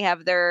 but then they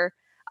have their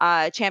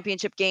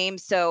championship game,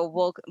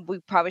 so we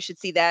probably should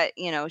see that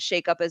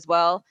shake up as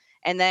well.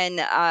 And then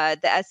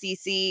the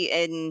SEC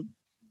in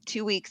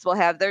 2 weeks will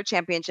have their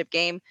championship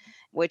game,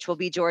 which will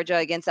be Georgia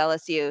against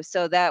LSU.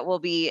 So that will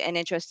be an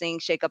interesting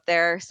shakeup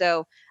there.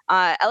 So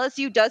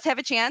LSU does have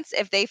a chance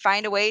if they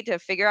find a way to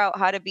figure out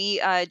how to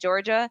beat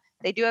Georgia.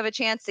 They do have a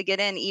chance to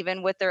get in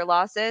even with their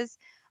losses.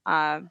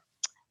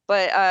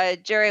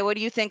 But Jerry, what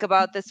do you think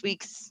about this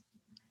week's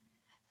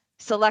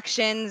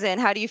selections, and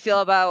how do you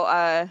feel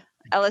about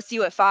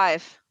LSU at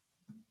 5?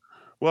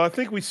 Well, I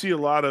think we see a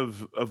lot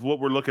of what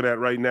we're looking at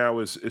right now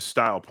is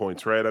style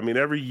points, right? I mean,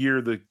 every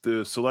year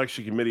the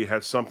selection committee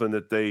has something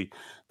that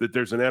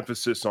there's an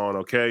emphasis on.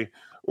 Okay,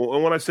 well,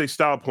 and when I say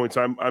style points,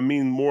 I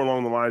mean more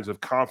along the lines of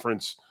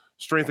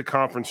strength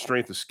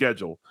of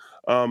schedule.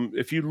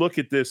 If you look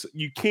at this,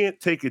 you can't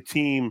take a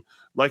team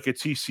like a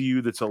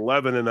TCU that's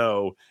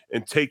 11-0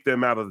 and take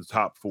them out of the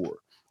top 4.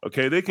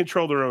 Okay, they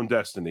control their own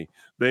destiny.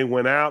 They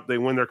went out, they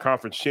win their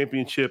conference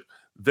championship.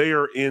 They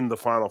are in the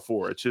Final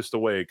Four. It's just the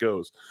way it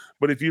goes.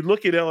 But if you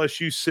look at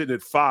LSU sitting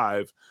at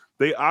 5,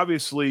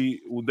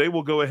 they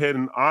will go ahead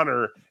and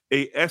honor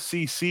a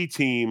SEC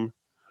team,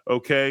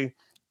 okay,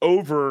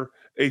 over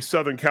a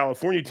Southern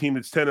California team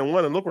that's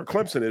 10-1. And look where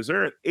Clemson is.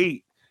 They're at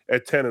 8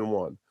 at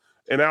 10-1,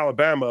 and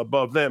Alabama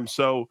above them.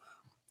 So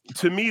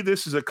to me,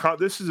 this is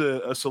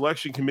a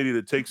selection committee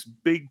that takes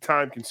big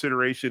time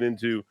consideration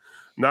into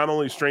not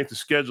only strength of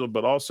schedule,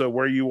 but also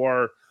where you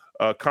are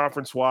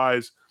conference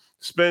wise.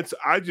 Spence,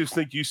 I just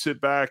think you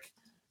sit back,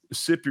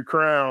 sip your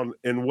crown,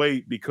 and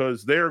wait,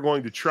 because they're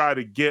going to try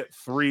to get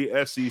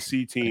 3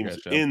 SEC teams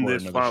in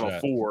this Final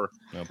Four.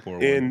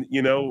 And,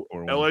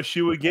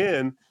 LSU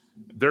again,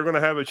 they're going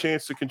to have a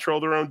chance to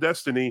control their own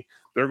destiny.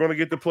 They're going to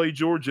get to play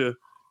Georgia.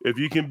 If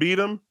you can beat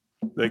them,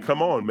 then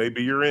come on,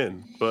 maybe you're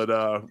in. But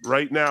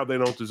right now, they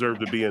don't deserve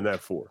to be in that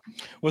 4.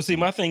 Well, see,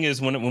 my thing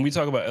is when we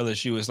talk about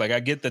LSU, it's like I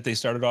get that they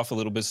started off a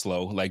little bit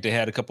slow. Like they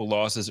had a couple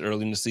losses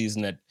early in the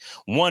season that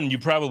you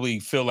probably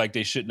feel like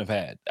they shouldn't have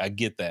had. I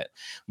get that.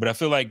 But I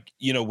feel like,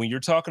 when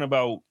you're talking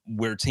about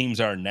where teams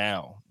are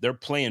now, they're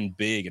playing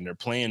big and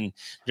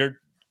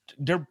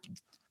they're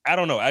I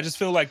don't know. I just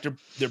feel like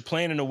they're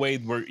playing in a way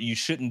where you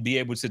shouldn't be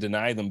able to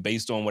deny them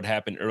based on what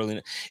happened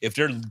early. If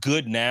they're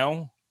good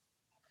now,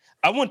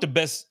 I want the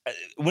best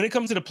when it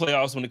comes to the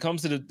playoffs, when it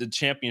comes to the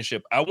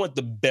championship. I want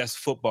the best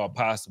football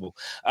possible.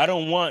 I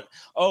don't want,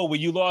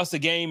 you lost a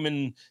game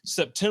in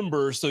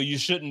September, so you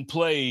shouldn't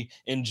play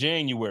in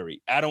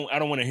January. I don't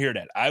want to hear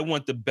that. I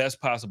want the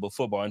best possible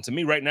football. And to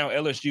me right now,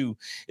 LSU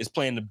is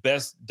playing the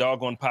best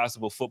doggone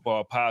possible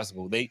football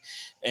possible.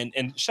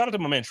 And shout out to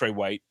my man Trey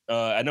White.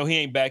 I know he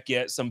ain't back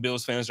yet. Some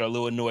Bills fans are a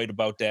little annoyed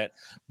about that,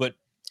 but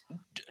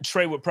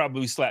Trey would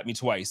probably slap me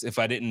twice if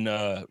I didn't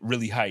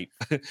really hype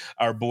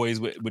our boys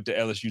with the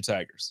LSU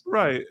Tigers.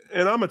 Right.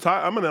 And I'm an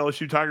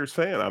LSU Tigers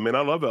fan. I mean,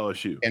 I love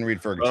LSU. And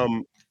Reed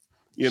Ferguson.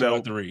 Shout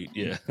out to Reed.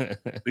 Yeah.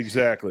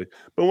 Exactly.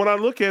 But when I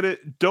look at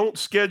it, don't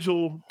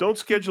schedule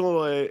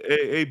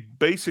a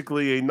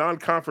basically a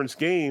non-conference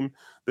game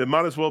that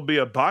might as well be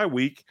a bye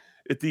week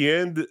at the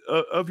end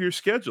of your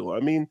schedule.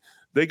 I mean,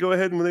 they go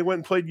ahead and they went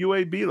and played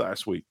UAB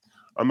last week.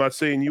 I'm not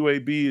saying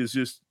UAB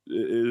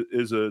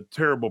is a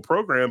terrible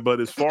program,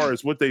 but as far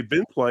as what they've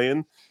been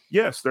playing,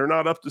 yes, they're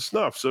not up to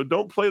snuff. So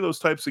don't play those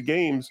types of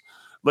games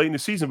late in the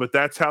season. But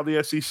that's how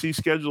the SEC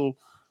schedule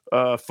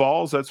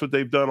falls. That's what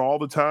they've done all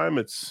the time.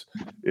 It's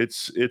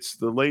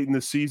the late in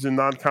the season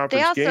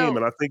non-conference game,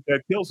 and I think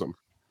that kills them.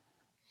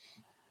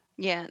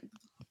 Yeah.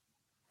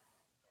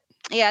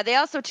 Yeah, they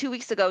also 2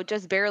 weeks ago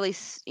just barely,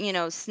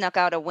 snuck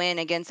out a win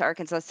against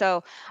Arkansas.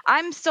 So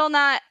I'm still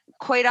not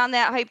quite on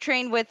that hype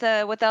train with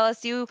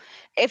LSU.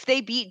 If they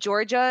beat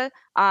Georgia,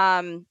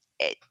 then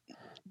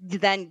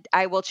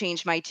I will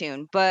change my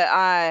tune.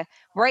 But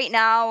right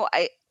now,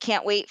 I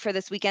can't wait for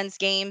this weekend's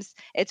games.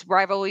 It's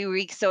rivalry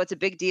week, so it's a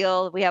big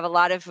deal. We have a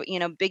lot of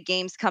big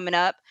games coming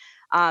up.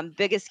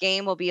 Biggest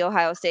game will be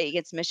Ohio State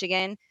against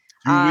Michigan.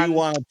 Do we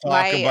want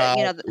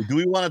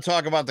to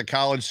talk about the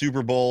college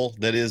Super Bowl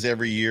that is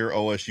every year,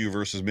 OSU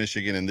versus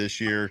Michigan, and this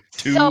year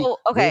 2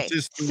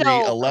 versus 3,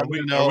 11-0?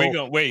 Are we going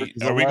to wait?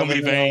 Are we going to be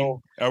vain?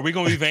 Are we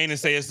going to be vain and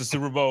say it's the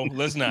Super Bowl?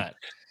 Let's not.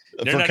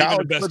 They're not even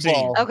the best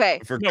team.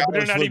 Okay. But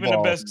they're not even the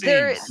best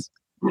teams.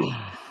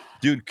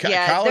 Dude,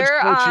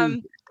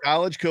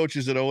 college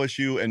coaches at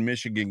OSU and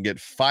Michigan get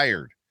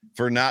fired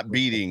for not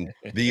beating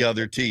the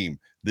other team.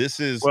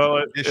 This is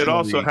it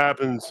also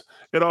happens.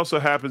 It also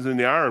happens in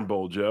the Iron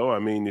Bowl, Joe. I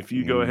mean, if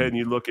you go ahead and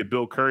you look at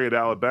Bill Curry at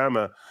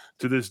Alabama,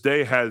 to this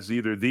day has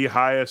either the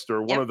highest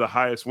or one of the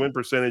highest win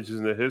percentages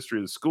in the history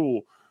of the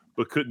school,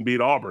 but couldn't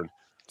beat Auburn.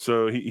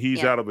 So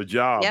he's out of a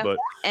job. Yep. But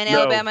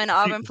Alabama and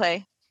Auburn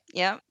play.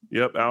 Yep,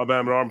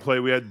 Alabama and Auburn play.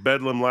 We had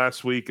Bedlam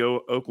last week,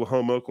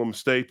 Oklahoma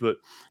State. But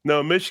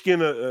no,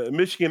 Michigan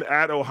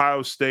at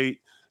Ohio State,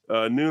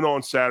 noon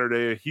on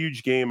Saturday, a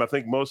huge game. I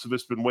think most of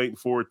us been waiting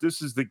for it.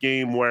 This is the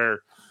game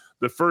where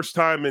the first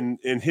time in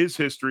his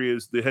history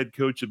as the head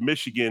coach of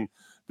Michigan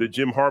that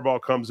Jim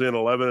Harbaugh comes in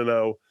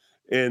 11-0,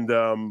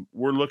 and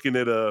we're looking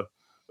at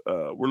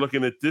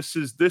this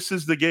is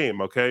the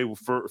game, okay,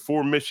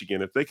 for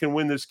Michigan. If they can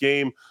win this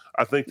game,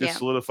 I think this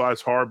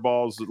solidifies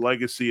Harbaugh's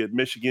legacy at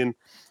Michigan.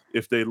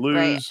 If they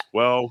lose,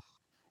 well,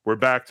 we're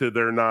back to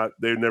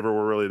they never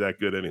were really that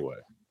good anyway.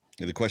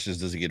 And the question is,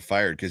 does he get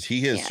fired? Because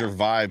he has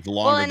survived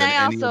longer than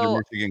any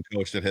other Michigan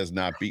coach that has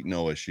not beaten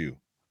OSU.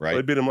 Right.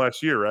 They beat him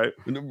last year, right?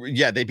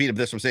 Yeah, they beat him.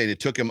 That's what I'm saying. It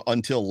took him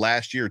until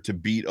last year to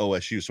beat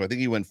OSU. So I think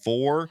he went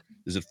 4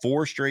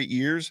 straight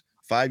years,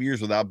 5 years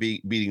without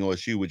beating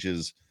OSU, which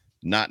is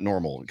not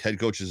normal. Head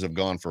coaches have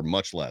gone for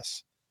much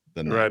less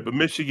than that. Right. But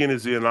Michigan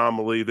is the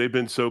anomaly. They've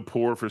been so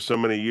poor for so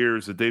many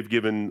years that they've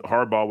given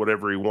Harbaugh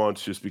whatever he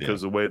wants just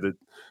because of the way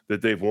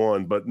that they've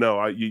won. But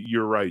no,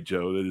 you're right,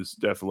 Joe. That is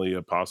definitely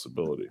a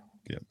possibility.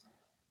 Yeah.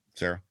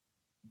 Sarah?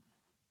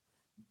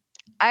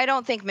 I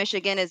don't think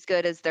Michigan is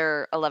good as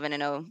their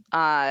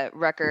 11-0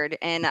 record,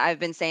 and I've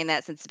been saying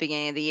that since the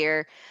beginning of the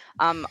year.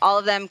 All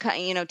of them,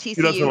 TCU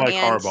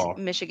and Harbaugh.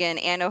 Michigan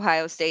and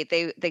Ohio State,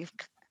 they've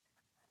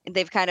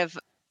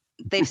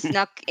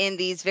snuck in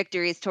these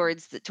victories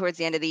towards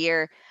the end of the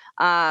year.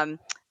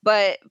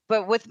 But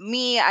with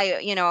me,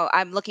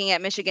 I'm looking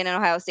at Michigan and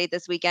Ohio State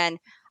this weekend.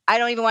 I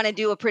don't even want to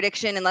do a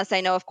prediction unless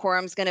I know if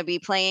Corum's going to be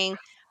playing.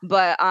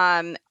 But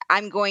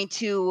I'm going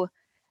to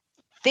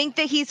think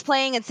that he's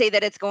playing and say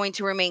that it's going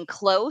to remain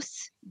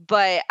close.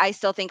 But I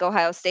still think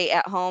Ohio State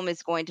at home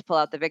is going to pull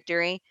out the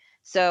victory.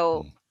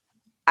 So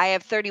I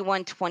have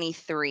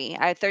 31-23.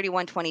 I have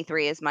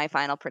 31-23 as my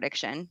final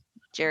prediction.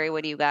 Jerry,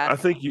 what do you got? I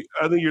think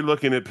you're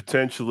looking at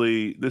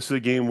potentially. This is a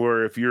game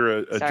where if you're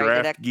a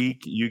draft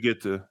geek, you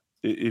get to.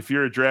 If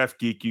you're a draft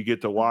geek, you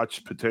get to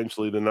watch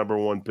potentially the number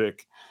one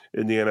pick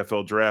in the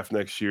NFL draft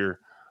next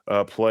year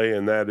play,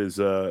 and that is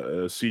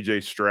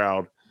C.J.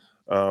 Stroud.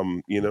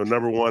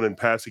 Number one in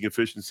passing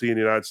efficiency in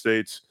the United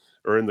States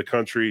or in the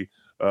country,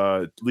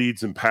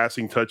 leads in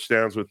passing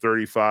touchdowns with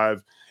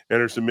 35.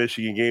 Enters the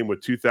Michigan game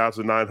with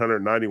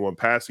 2,991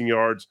 passing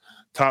yards,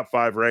 top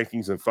 5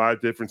 rankings in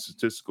 5 different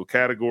statistical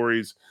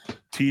categories.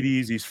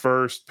 TDs, he's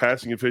first.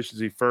 Passing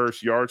efficiency,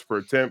 first. Yards per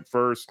attempt,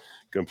 first.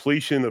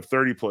 Completion of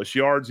 30-plus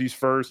yards, he's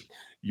first.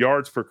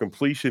 Yards per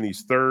completion,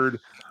 he's third.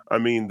 I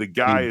mean, the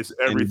guy is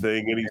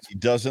everything. And he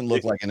doesn't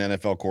look like an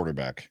NFL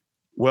quarterback.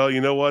 Well,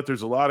 you know what?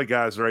 There's a lot of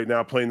guys right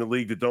now playing the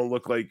league that don't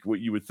look like what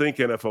you would think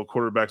NFL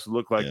quarterbacks would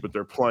look like, but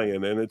they're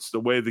playing. And it's the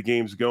way the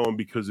game's going,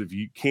 because if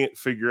you can't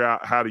figure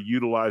out how to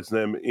utilize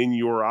them in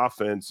your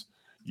offense,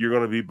 you're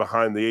going to be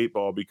behind the 8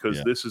 ball,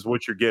 because this is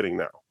what you're getting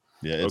now.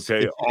 Yeah.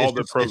 All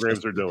the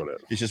programs are doing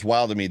it. It's just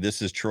wild to me.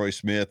 This is Troy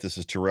Smith. This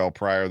is Terrell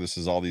Pryor. This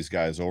is all these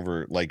guys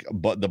over.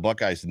 But the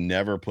Buckeyes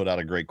never put out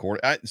a great quarter.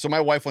 So my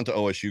wife went to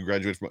OSU,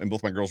 graduated from, and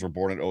both my girls were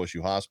born at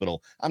OSU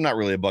Hospital. I'm not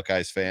really a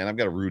Buckeyes fan. I've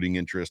got a rooting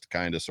interest,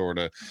 kind of, sort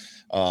of.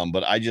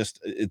 But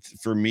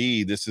for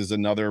me, this is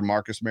another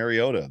Marcus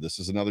Mariota. This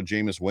is another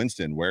Jameis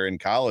Winston, where in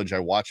college I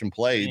watch him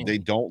play. They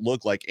don't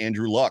look like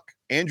Andrew Luck.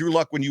 Andrew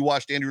Luck, when you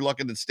watched Andrew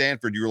Luck at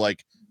Stanford, you were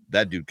like,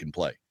 that dude can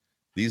play.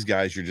 These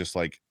guys, you're just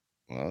like,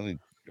 well,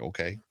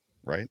 okay,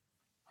 right?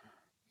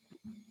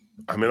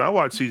 I mean, I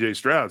watch C.J.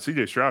 Stroud.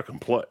 C.J. Stroud can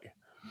play.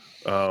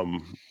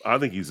 I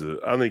think he's a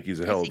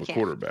hell of a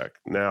quarterback.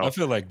 Now, I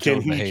feel like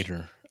Joe's a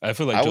hater. I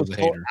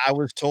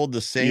was told the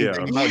same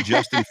thing about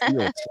Justin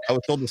Fields. I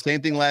was told the same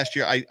thing last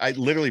year. I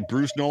literally,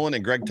 Bruce Nolan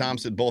and Greg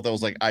Thompson both. I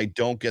was like, I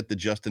don't get the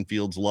Justin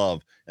Fields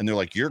love, and they're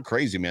like, you're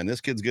crazy, man.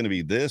 This kid's gonna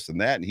be this and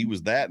that, and he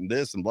was that and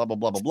this and blah blah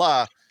blah blah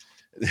blah.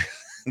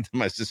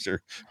 My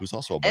sister, who's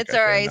also a Buckeye it's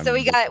all right. fan, so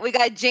we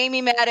got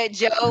Jamie mad at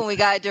Joe, and we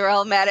got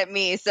Darrell mad at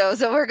me. So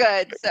we're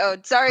good. So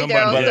sorry,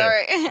 Darrell.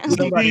 Sorry.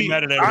 Somebody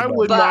mad at everybody. I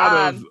would not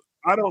have.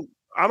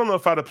 I don't know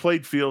if I'd have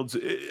played Fields.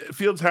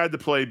 Fields had to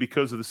play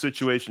because of the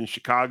situation in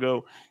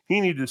Chicago. He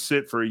needed to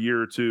sit for a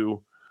year or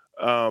two.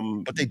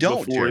 But they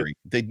don't, Jerry.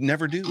 They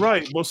never do.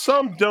 Right. Well,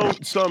 some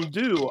don't, some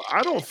do.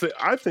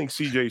 I think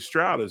C.J.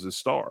 Stroud is a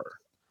star.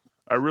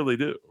 I really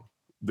do.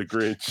 The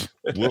Grinch.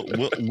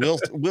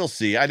 We'll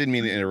see. I didn't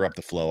mean to interrupt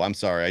the flow. I'm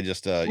sorry. I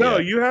just no,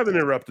 you haven't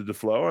interrupted the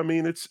flow. I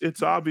mean,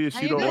 it's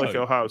obvious you don't like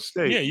Ohio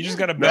State. Yeah, you just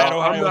got a bad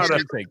Ohio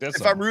State take.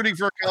 That's if I'm rooting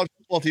for a college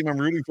football team, I'm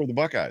rooting for the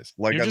Buckeyes.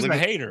 Like, you're just a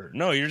hater.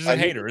 No, you're just a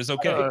hater. It's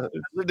okay. I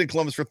lived in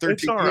Columbus for 13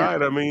 years. It's all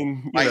right. I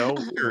mean, my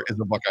sister is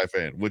a Buckeye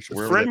fan.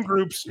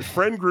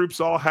 Friend groups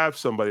all have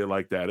somebody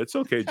like that. It's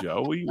okay,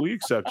 Joe. We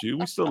accept you.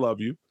 We still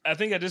love you. I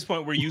think at this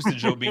point we're used to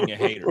Joe being a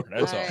hater.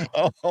 That's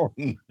all. Oh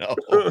no.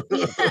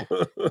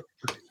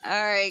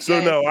 All right. So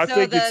guys. no, I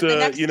think it's the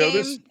next game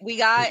this we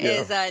got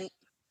is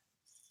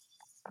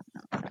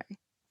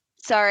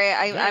Sorry,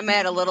 I'm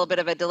at a little bit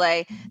of a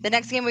delay. The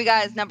next game we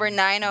got is number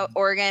 9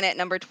 Oregon at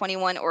number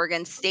 21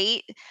 Oregon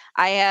State.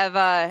 I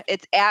have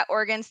it's at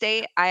Oregon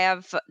State. I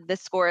have the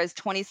score is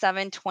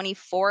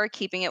 27-24,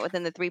 keeping it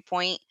within the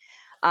 3-point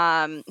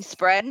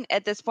spread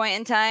at this point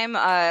in time.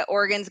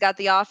 Oregon's got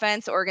the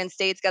offense. Oregon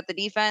State's got the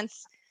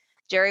defense.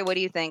 Jerry, what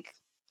do you think?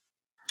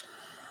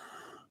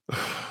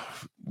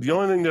 The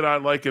only thing that I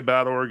like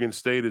about Oregon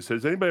State is,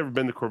 has anybody ever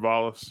been to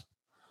Corvallis?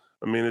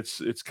 I mean,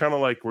 it's kind of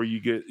like where you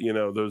get,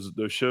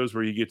 those shows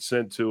where you get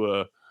sent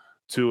to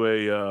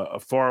a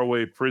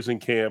faraway prison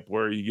camp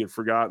where you get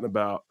forgotten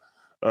about.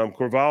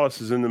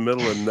 Corvallis is in the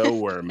middle of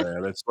nowhere,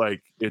 man. It's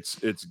like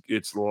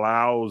it's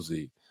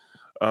lousy.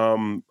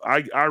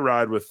 I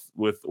ride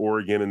with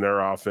Oregon and their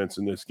offense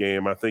in this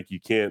game. I think you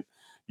can't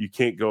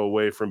go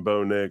away from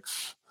Bo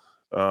Nix.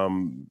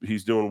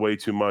 He's doing way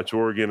too much.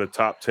 Oregon, a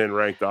top 10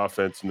 ranked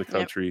offense in the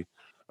country.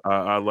 Yep.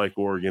 I like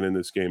Oregon in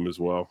this game as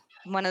well.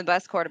 One of the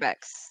best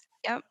quarterbacks.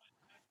 Yep.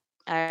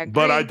 I agree.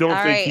 But I don't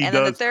think he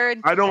does.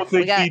 I don't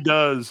think he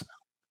does.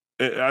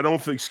 I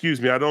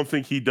don't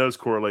think he does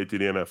correlate to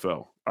the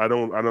NFL. I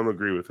don't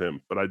agree with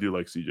him, but I do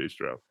like CJ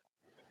Stroud.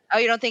 Oh,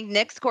 you don't think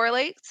Nix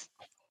correlates?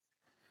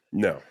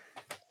 No.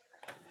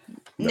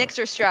 Nix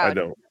or Stroud? I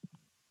don't.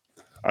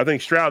 I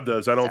think Stroud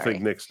does. I don't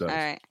think Nix does. All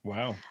right.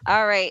 Wow.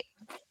 All right.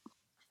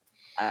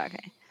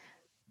 Okay.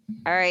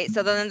 All right.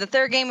 So then the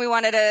third game we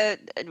wanted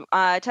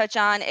to touch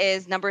on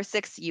is number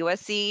 6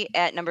 USC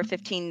at number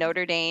 15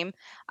 Notre Dame.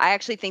 I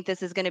actually think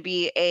this is going to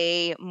be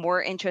a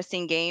more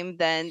interesting game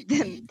than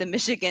the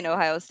Michigan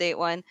Ohio State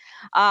one.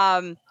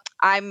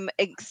 I'm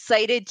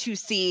excited to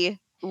see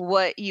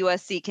what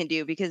USC can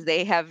do because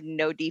they have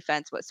no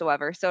defense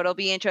whatsoever. So it'll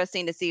be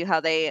interesting to see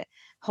how they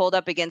hold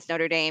up against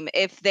Notre Dame.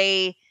 If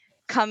they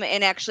come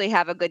and actually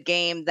have a good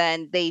game,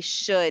 then they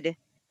should,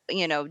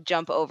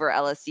 jump over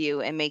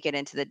LSU and make it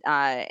into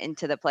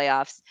the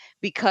playoffs,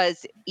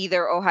 because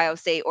either Ohio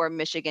State or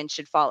Michigan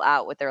should fall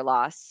out with their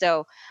loss.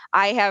 So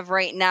I have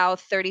right now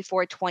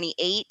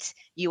 34-28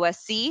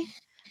 USC.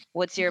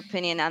 What's your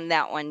opinion on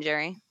that one,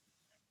 Jerry?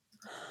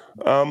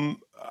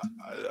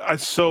 I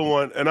so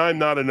want, and I'm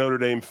not a Notre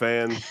Dame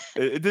fan.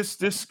 This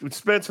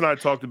Spence and I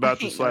talked about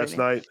this last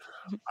night.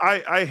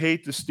 I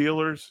hate the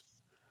Steelers,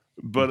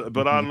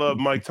 but I love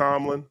Mike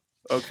Tomlin.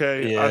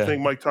 Okay, yeah. I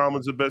think Mike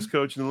Tomlin's the best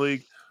coach in the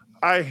league.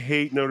 I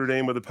hate Notre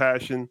Dame with a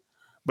passion,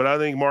 but I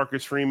think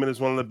Marcus Freeman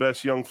is one of the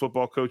best young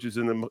football coaches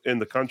in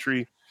the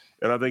country,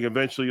 and I think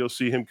eventually you'll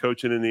see him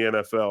coaching in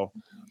the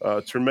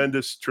NFL.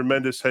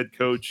 Tremendous head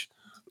coach.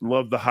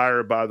 Love the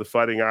hire by the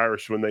Fighting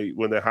Irish when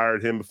they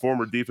hired him, a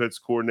former defense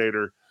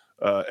coordinator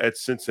at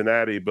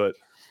Cincinnati. But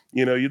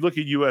you look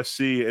at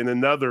USC and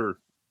another.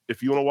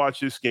 If you want to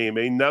watch this game,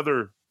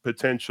 another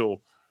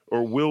potential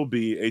or will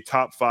be a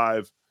top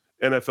 5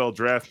 NFL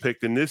draft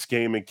pick in this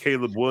game, and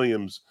Caleb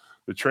Williams,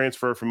 the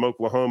transfer from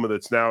Oklahoma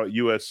that's now at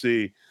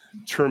USC,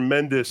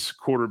 tremendous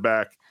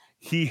quarterback.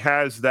 He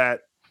has that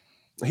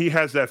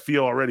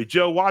feel already.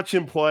 Joe, watch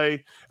him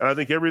play, and I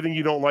think everything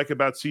you don't like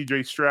about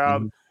CJ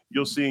Stroud,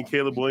 you'll see in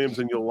Caleb Williams,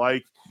 and you'll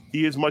like.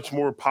 He is much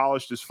more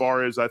polished as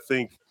far as, I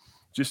think,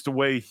 just the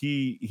way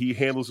he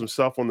handles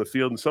himself on the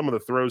field, and some of the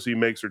throws he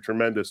makes are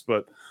tremendous.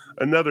 But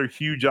another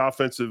huge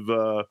offensive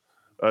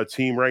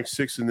team, ranked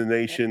 6th in the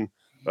nation.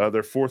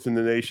 They're 4th in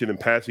the nation in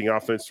passing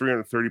offense,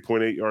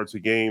 330.8 yards a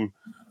game.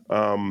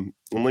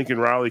 Lincoln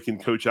Riley can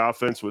coach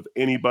offense with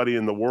anybody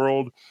in the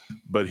world,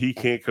 but he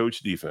can't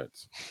coach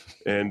defense.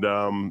 And,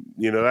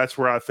 that's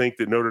where I think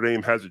that Notre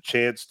Dame has a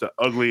chance to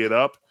ugly it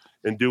up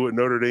and do what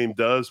Notre Dame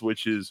does,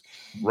 which is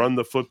run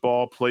the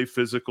football, play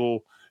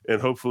physical, and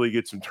hopefully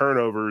get some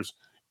turnovers,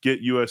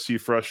 get USC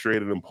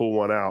frustrated and pull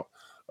one out.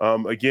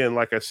 Again,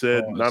 like I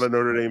said, not a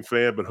Notre Dame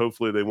fan, but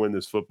hopefully they win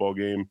this football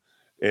game.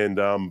 And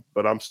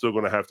but I'm still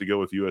going to have to go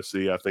with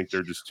USC. I think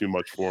they're just too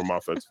much for them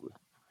offensively.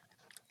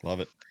 Love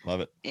it.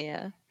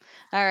 Yeah.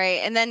 All right.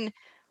 And then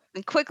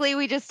quickly,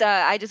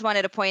 I just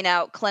wanted to point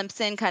out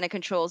Clemson kind of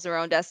controls their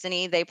own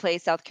destiny. They play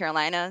South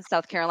Carolina.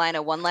 South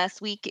Carolina won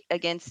last week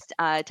against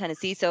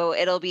Tennessee, so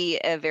it'll be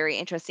a very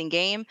interesting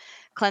game.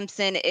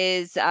 Clemson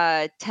is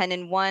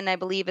 10-1, I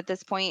believe, at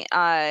this point,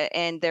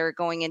 and they're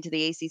going into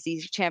the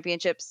ACC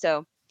championship.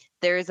 So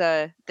there's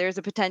a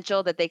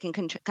potential that they can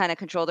kind of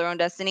control their own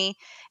destiny.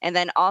 And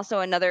then also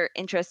another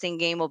interesting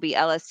game will be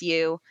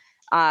LSU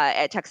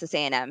at Texas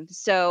A&M.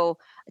 So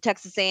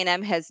Texas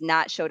A&M has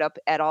not showed up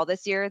at all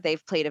this year.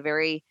 They've played a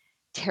very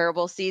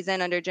terrible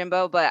season under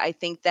Jimbo, but I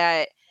think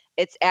that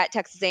it's at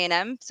Texas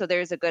A&M, so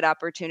there's a good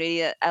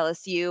opportunity that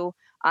LSU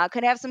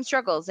could have some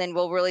struggles, and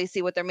we'll really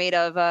see what they're made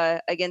of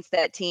against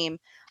that team.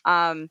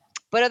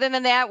 But other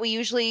than that, we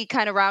usually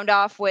kind of round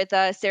off with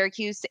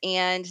Syracuse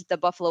and the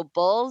Buffalo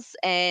Bulls,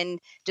 and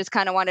just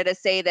kind of wanted to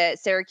say that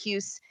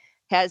Syracuse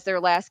has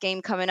their last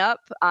game coming up.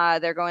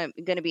 They're going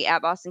to be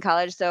at Boston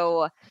College,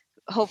 so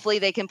hopefully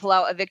they can pull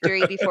out a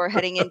victory before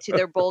heading into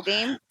their bowl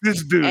game.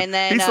 This dude, and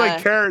then, he's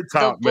like Carrot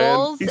Top,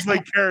 man. He's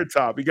like Carrot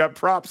Top. He got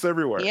props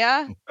everywhere.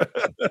 Yeah.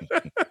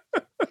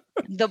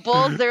 The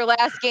Bulls, their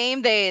last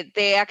game,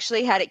 they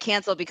actually had it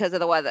canceled because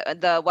of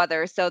the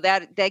weather. So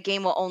that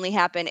game will only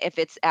happen if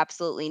it's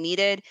absolutely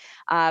needed.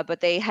 But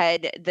they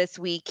head this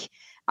week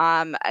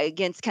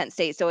against Kent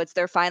State. So it's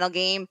their final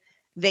game.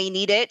 They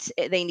need it.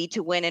 They need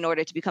to win in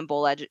order to become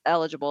bowl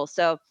eligible.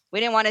 So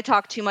we didn't want to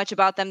talk too much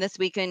about them this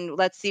week, and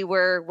let's see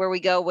where we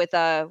go with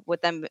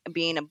them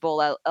being a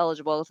bowl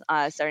eligible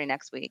starting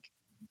next week.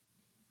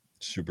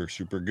 Super,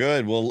 super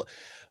good. Well,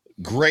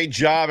 great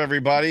job,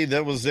 everybody.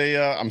 That was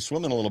I'm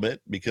swimming a little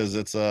bit because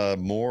it's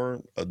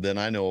more than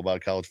I know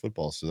about college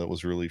football. So that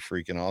was really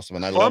freaking awesome.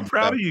 And I'm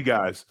proud of you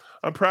guys.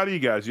 I'm proud of you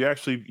guys. You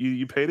actually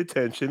you paid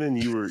attention,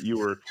 and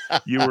your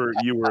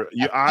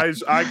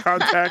eye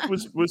contact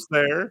was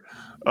there.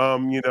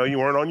 You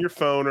weren't on your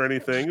phone or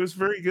anything. It was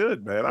very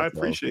good, man. I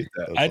appreciate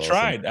that.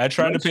 I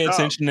tried to pay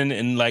attention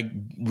and like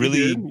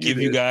really give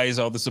you guys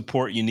all the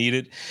support you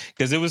needed,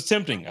 because it was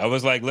tempting. I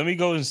was like, let me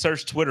go and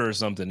search Twitter or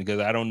something, because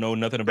I don't know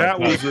nothing about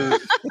that.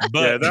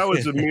 That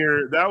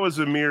was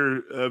a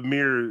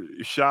mere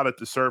shot at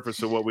the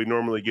surface of what we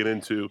normally get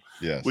into.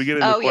 Yes. We get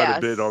into quite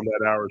a bit on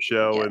that hour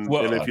show, and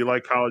if you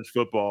like college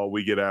football,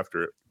 we get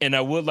after it. And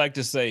I would like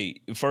to say,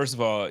 first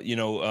of all,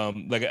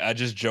 like I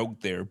just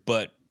joked there,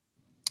 but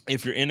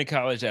if you're into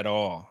college at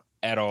all,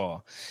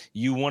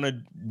 you want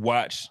to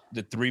watch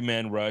the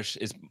 3-man rush.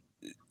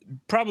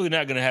 probably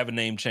not going to have a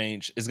name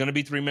change. It's going to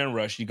be 3-Man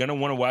Rush. You're going to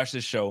want to watch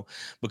this show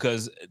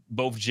because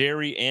both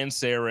Jerry and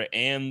Sarah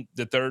and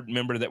the third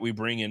member that we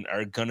bring in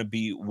are going to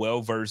be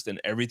well-versed in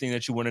everything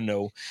that you want to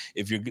know.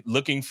 If you're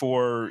looking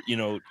for,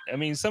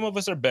 some of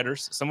us are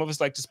bettors. Some of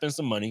us like to spend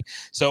some money.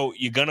 So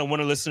you're going to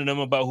want to listen to them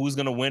about who's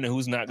going to win and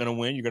who's not going to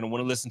win. You're going to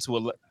want to listen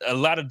to a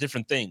lot of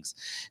different things.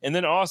 And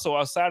then also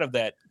outside of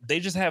that, they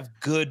just have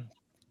good,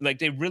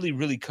 they really,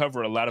 really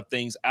cover a lot of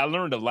things. I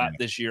learned a lot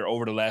this year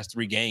over the last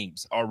 3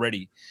 games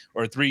already,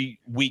 or 3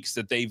 weeks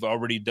that they've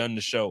already done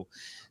the show.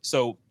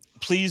 So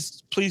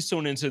please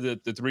tune into the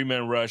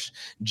 3-Man Rush.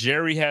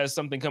 Jerry has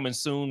something coming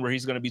soon where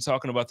he's going to be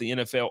talking about the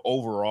NFL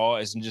overall.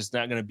 It's just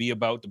not going to be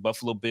about the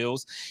Buffalo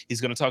Bills. He's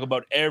going to talk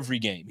about every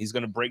game. He's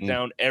going to break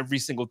down every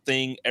single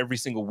thing every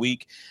single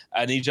week.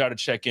 I need y'all to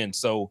check in.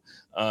 So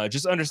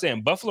just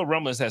understand, Buffalo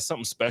Rumblings has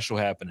something special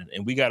happening,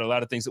 and we got a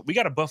lot of things. We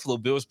got a Buffalo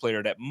Bills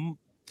player that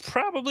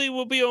probably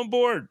will be on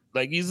board.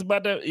 It's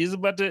about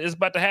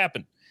to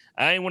happen.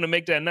 I ain't want to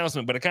make that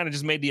announcement, but I kind of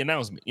just made the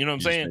announcement. You know what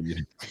I'm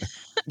saying?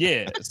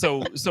 Yeah.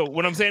 So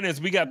what I'm saying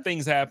is we got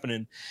things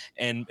happening,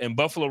 and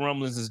Buffalo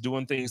Rumblings is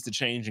doing things to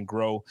change and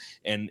grow,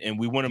 and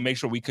we want to make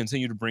sure we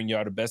continue to bring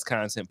y'all the best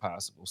content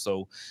possible.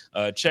 So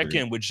check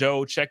in with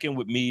Joe, check in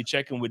with me,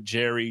 check in with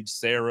Jerry,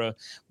 Sarah,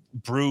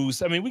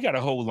 Bruce. I mean, we got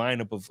a whole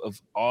lineup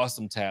of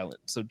awesome talent.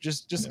 So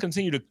just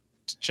continue to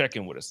check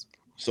in with us.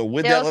 So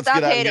with that, let's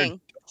get out of here.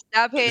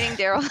 Stop hating,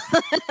 Daryl.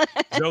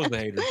 Joe's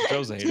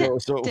a hater.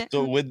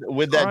 So with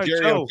that, right,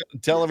 Jerry,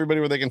 tell everybody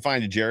where they can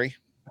find you, Jerry.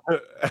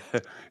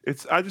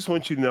 I just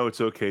want you to know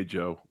it's okay,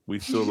 Joe. We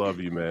still love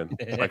you, man.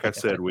 Like I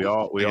said, we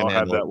all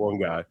have that one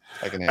guy.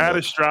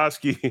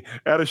 @Ostrowski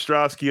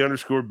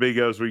 _Big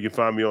O's where you can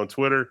find me on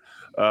Twitter.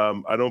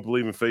 I don't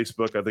believe in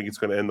Facebook. I think it's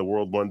going to end the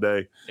world one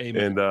day.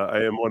 Amen. And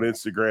I am on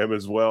Instagram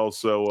as well.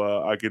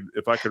 So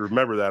if I could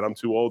remember that, I'm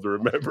too old to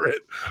remember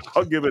it.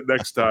 I'll give it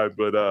next time.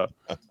 But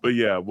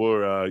yeah,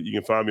 you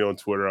can find me on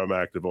Twitter. I'm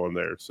active on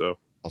there. So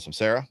awesome,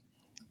 Sarah.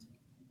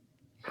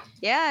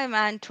 Yeah, I'm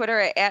on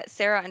Twitter at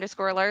Sarah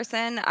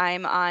 _Larson.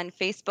 I'm on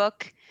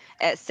Facebook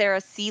at Sarah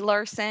C.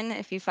 Larson,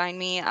 if you find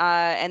me.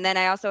 And then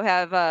I also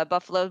have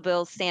Buffalo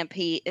Bills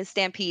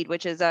Stampede,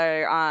 which is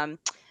our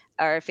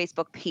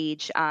Facebook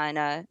page on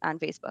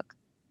Facebook.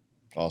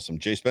 Awesome.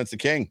 Jay Spence the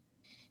King.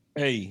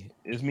 Hey,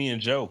 it's me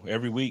and Joe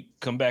every week.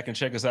 Come back and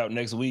check us out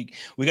next week.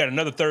 We got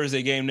another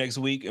Thursday game next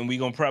week, and we're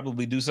going to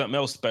probably do something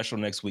else special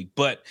next week.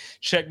 But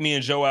check me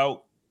and Joe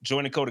out.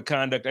 Join the Code of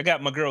Conduct. I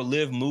got my girl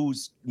Liv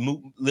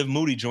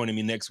Moody joining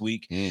me next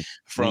week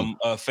from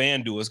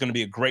FanDuel. It's going to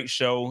be a great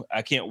show.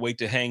 I can't wait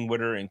to hang with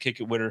her and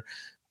kick it with her.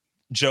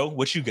 Joe,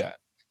 what you got?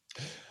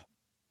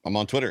 I'm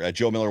on Twitter at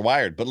Joe Miller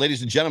Wired. But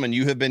ladies and gentlemen,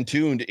 you have been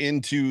tuned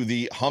into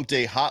the Hump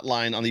Day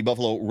Hotline on the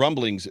Buffalo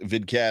Rumblings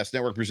Vidcast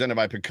Network, presented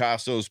by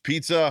Picasso's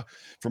Pizza.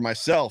 For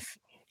myself,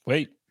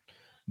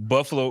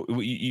 Buffalo,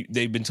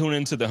 they've been tuning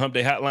into the Hump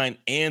Day Hotline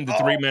and the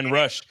 3-Man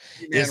Rush.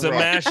 It's a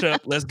mashup.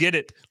 Let's get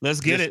it.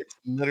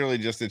 Literally,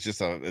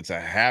 it's a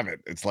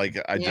habit. It's like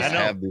I just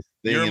have this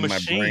thing in my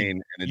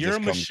brain, and You're a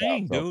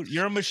machine, dude.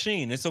 You're a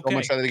machine. It's okay. So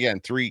much try that again.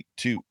 3,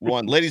 2,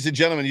 1. Ladies and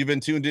gentlemen, you've been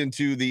tuned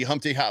into the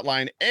Hump Day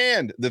Hotline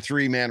and the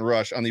 3-Man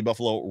Rush on the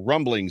Buffalo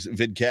Rumblings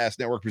Vidcast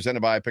Network,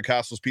 presented by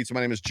Picasso's Pizza.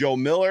 My name is Joe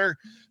Miller,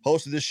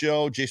 host of this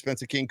show. Jay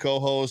Spencer King,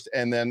 co-host,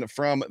 and then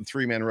from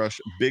 3-Man Rush,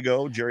 Big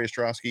O, Jerry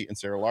Ostrowski, and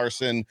Sarah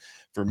Larson.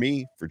 For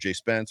me, for Jay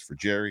Spence, for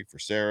Jerry, for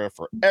Sarah,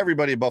 for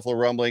everybody at Buffalo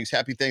Rumblings,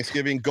 happy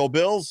Thanksgiving. Go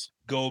Bills.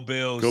 Go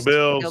Bills. Go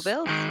Bills. Go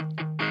Bills.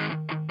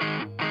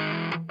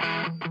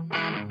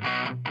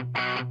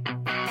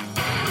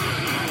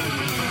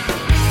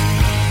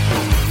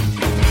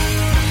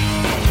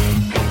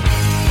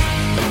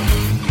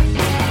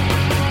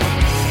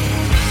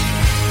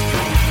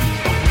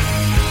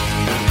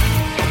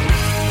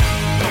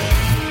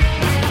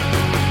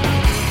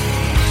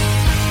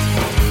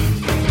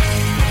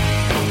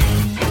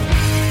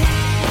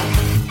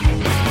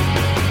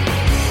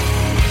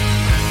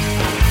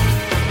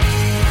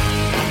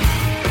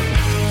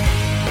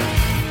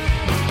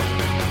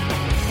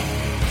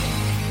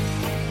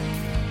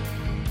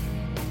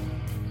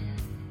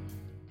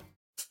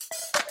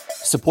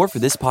 Support for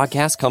this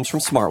podcast comes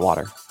from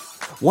Smartwater.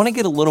 Want to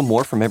get a little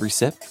more from every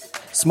sip?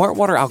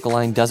 Smartwater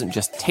Alkaline doesn't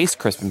just taste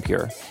crisp and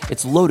pure,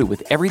 it's loaded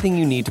with everything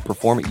you need to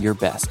perform at your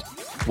best,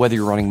 whether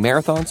you're running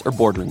marathons or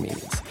boardroom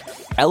meetings.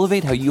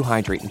 Elevate how you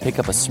hydrate and pick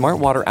up a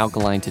Smartwater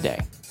Alkaline today.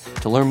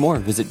 To learn more,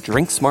 visit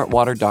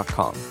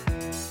drinksmartwater.com.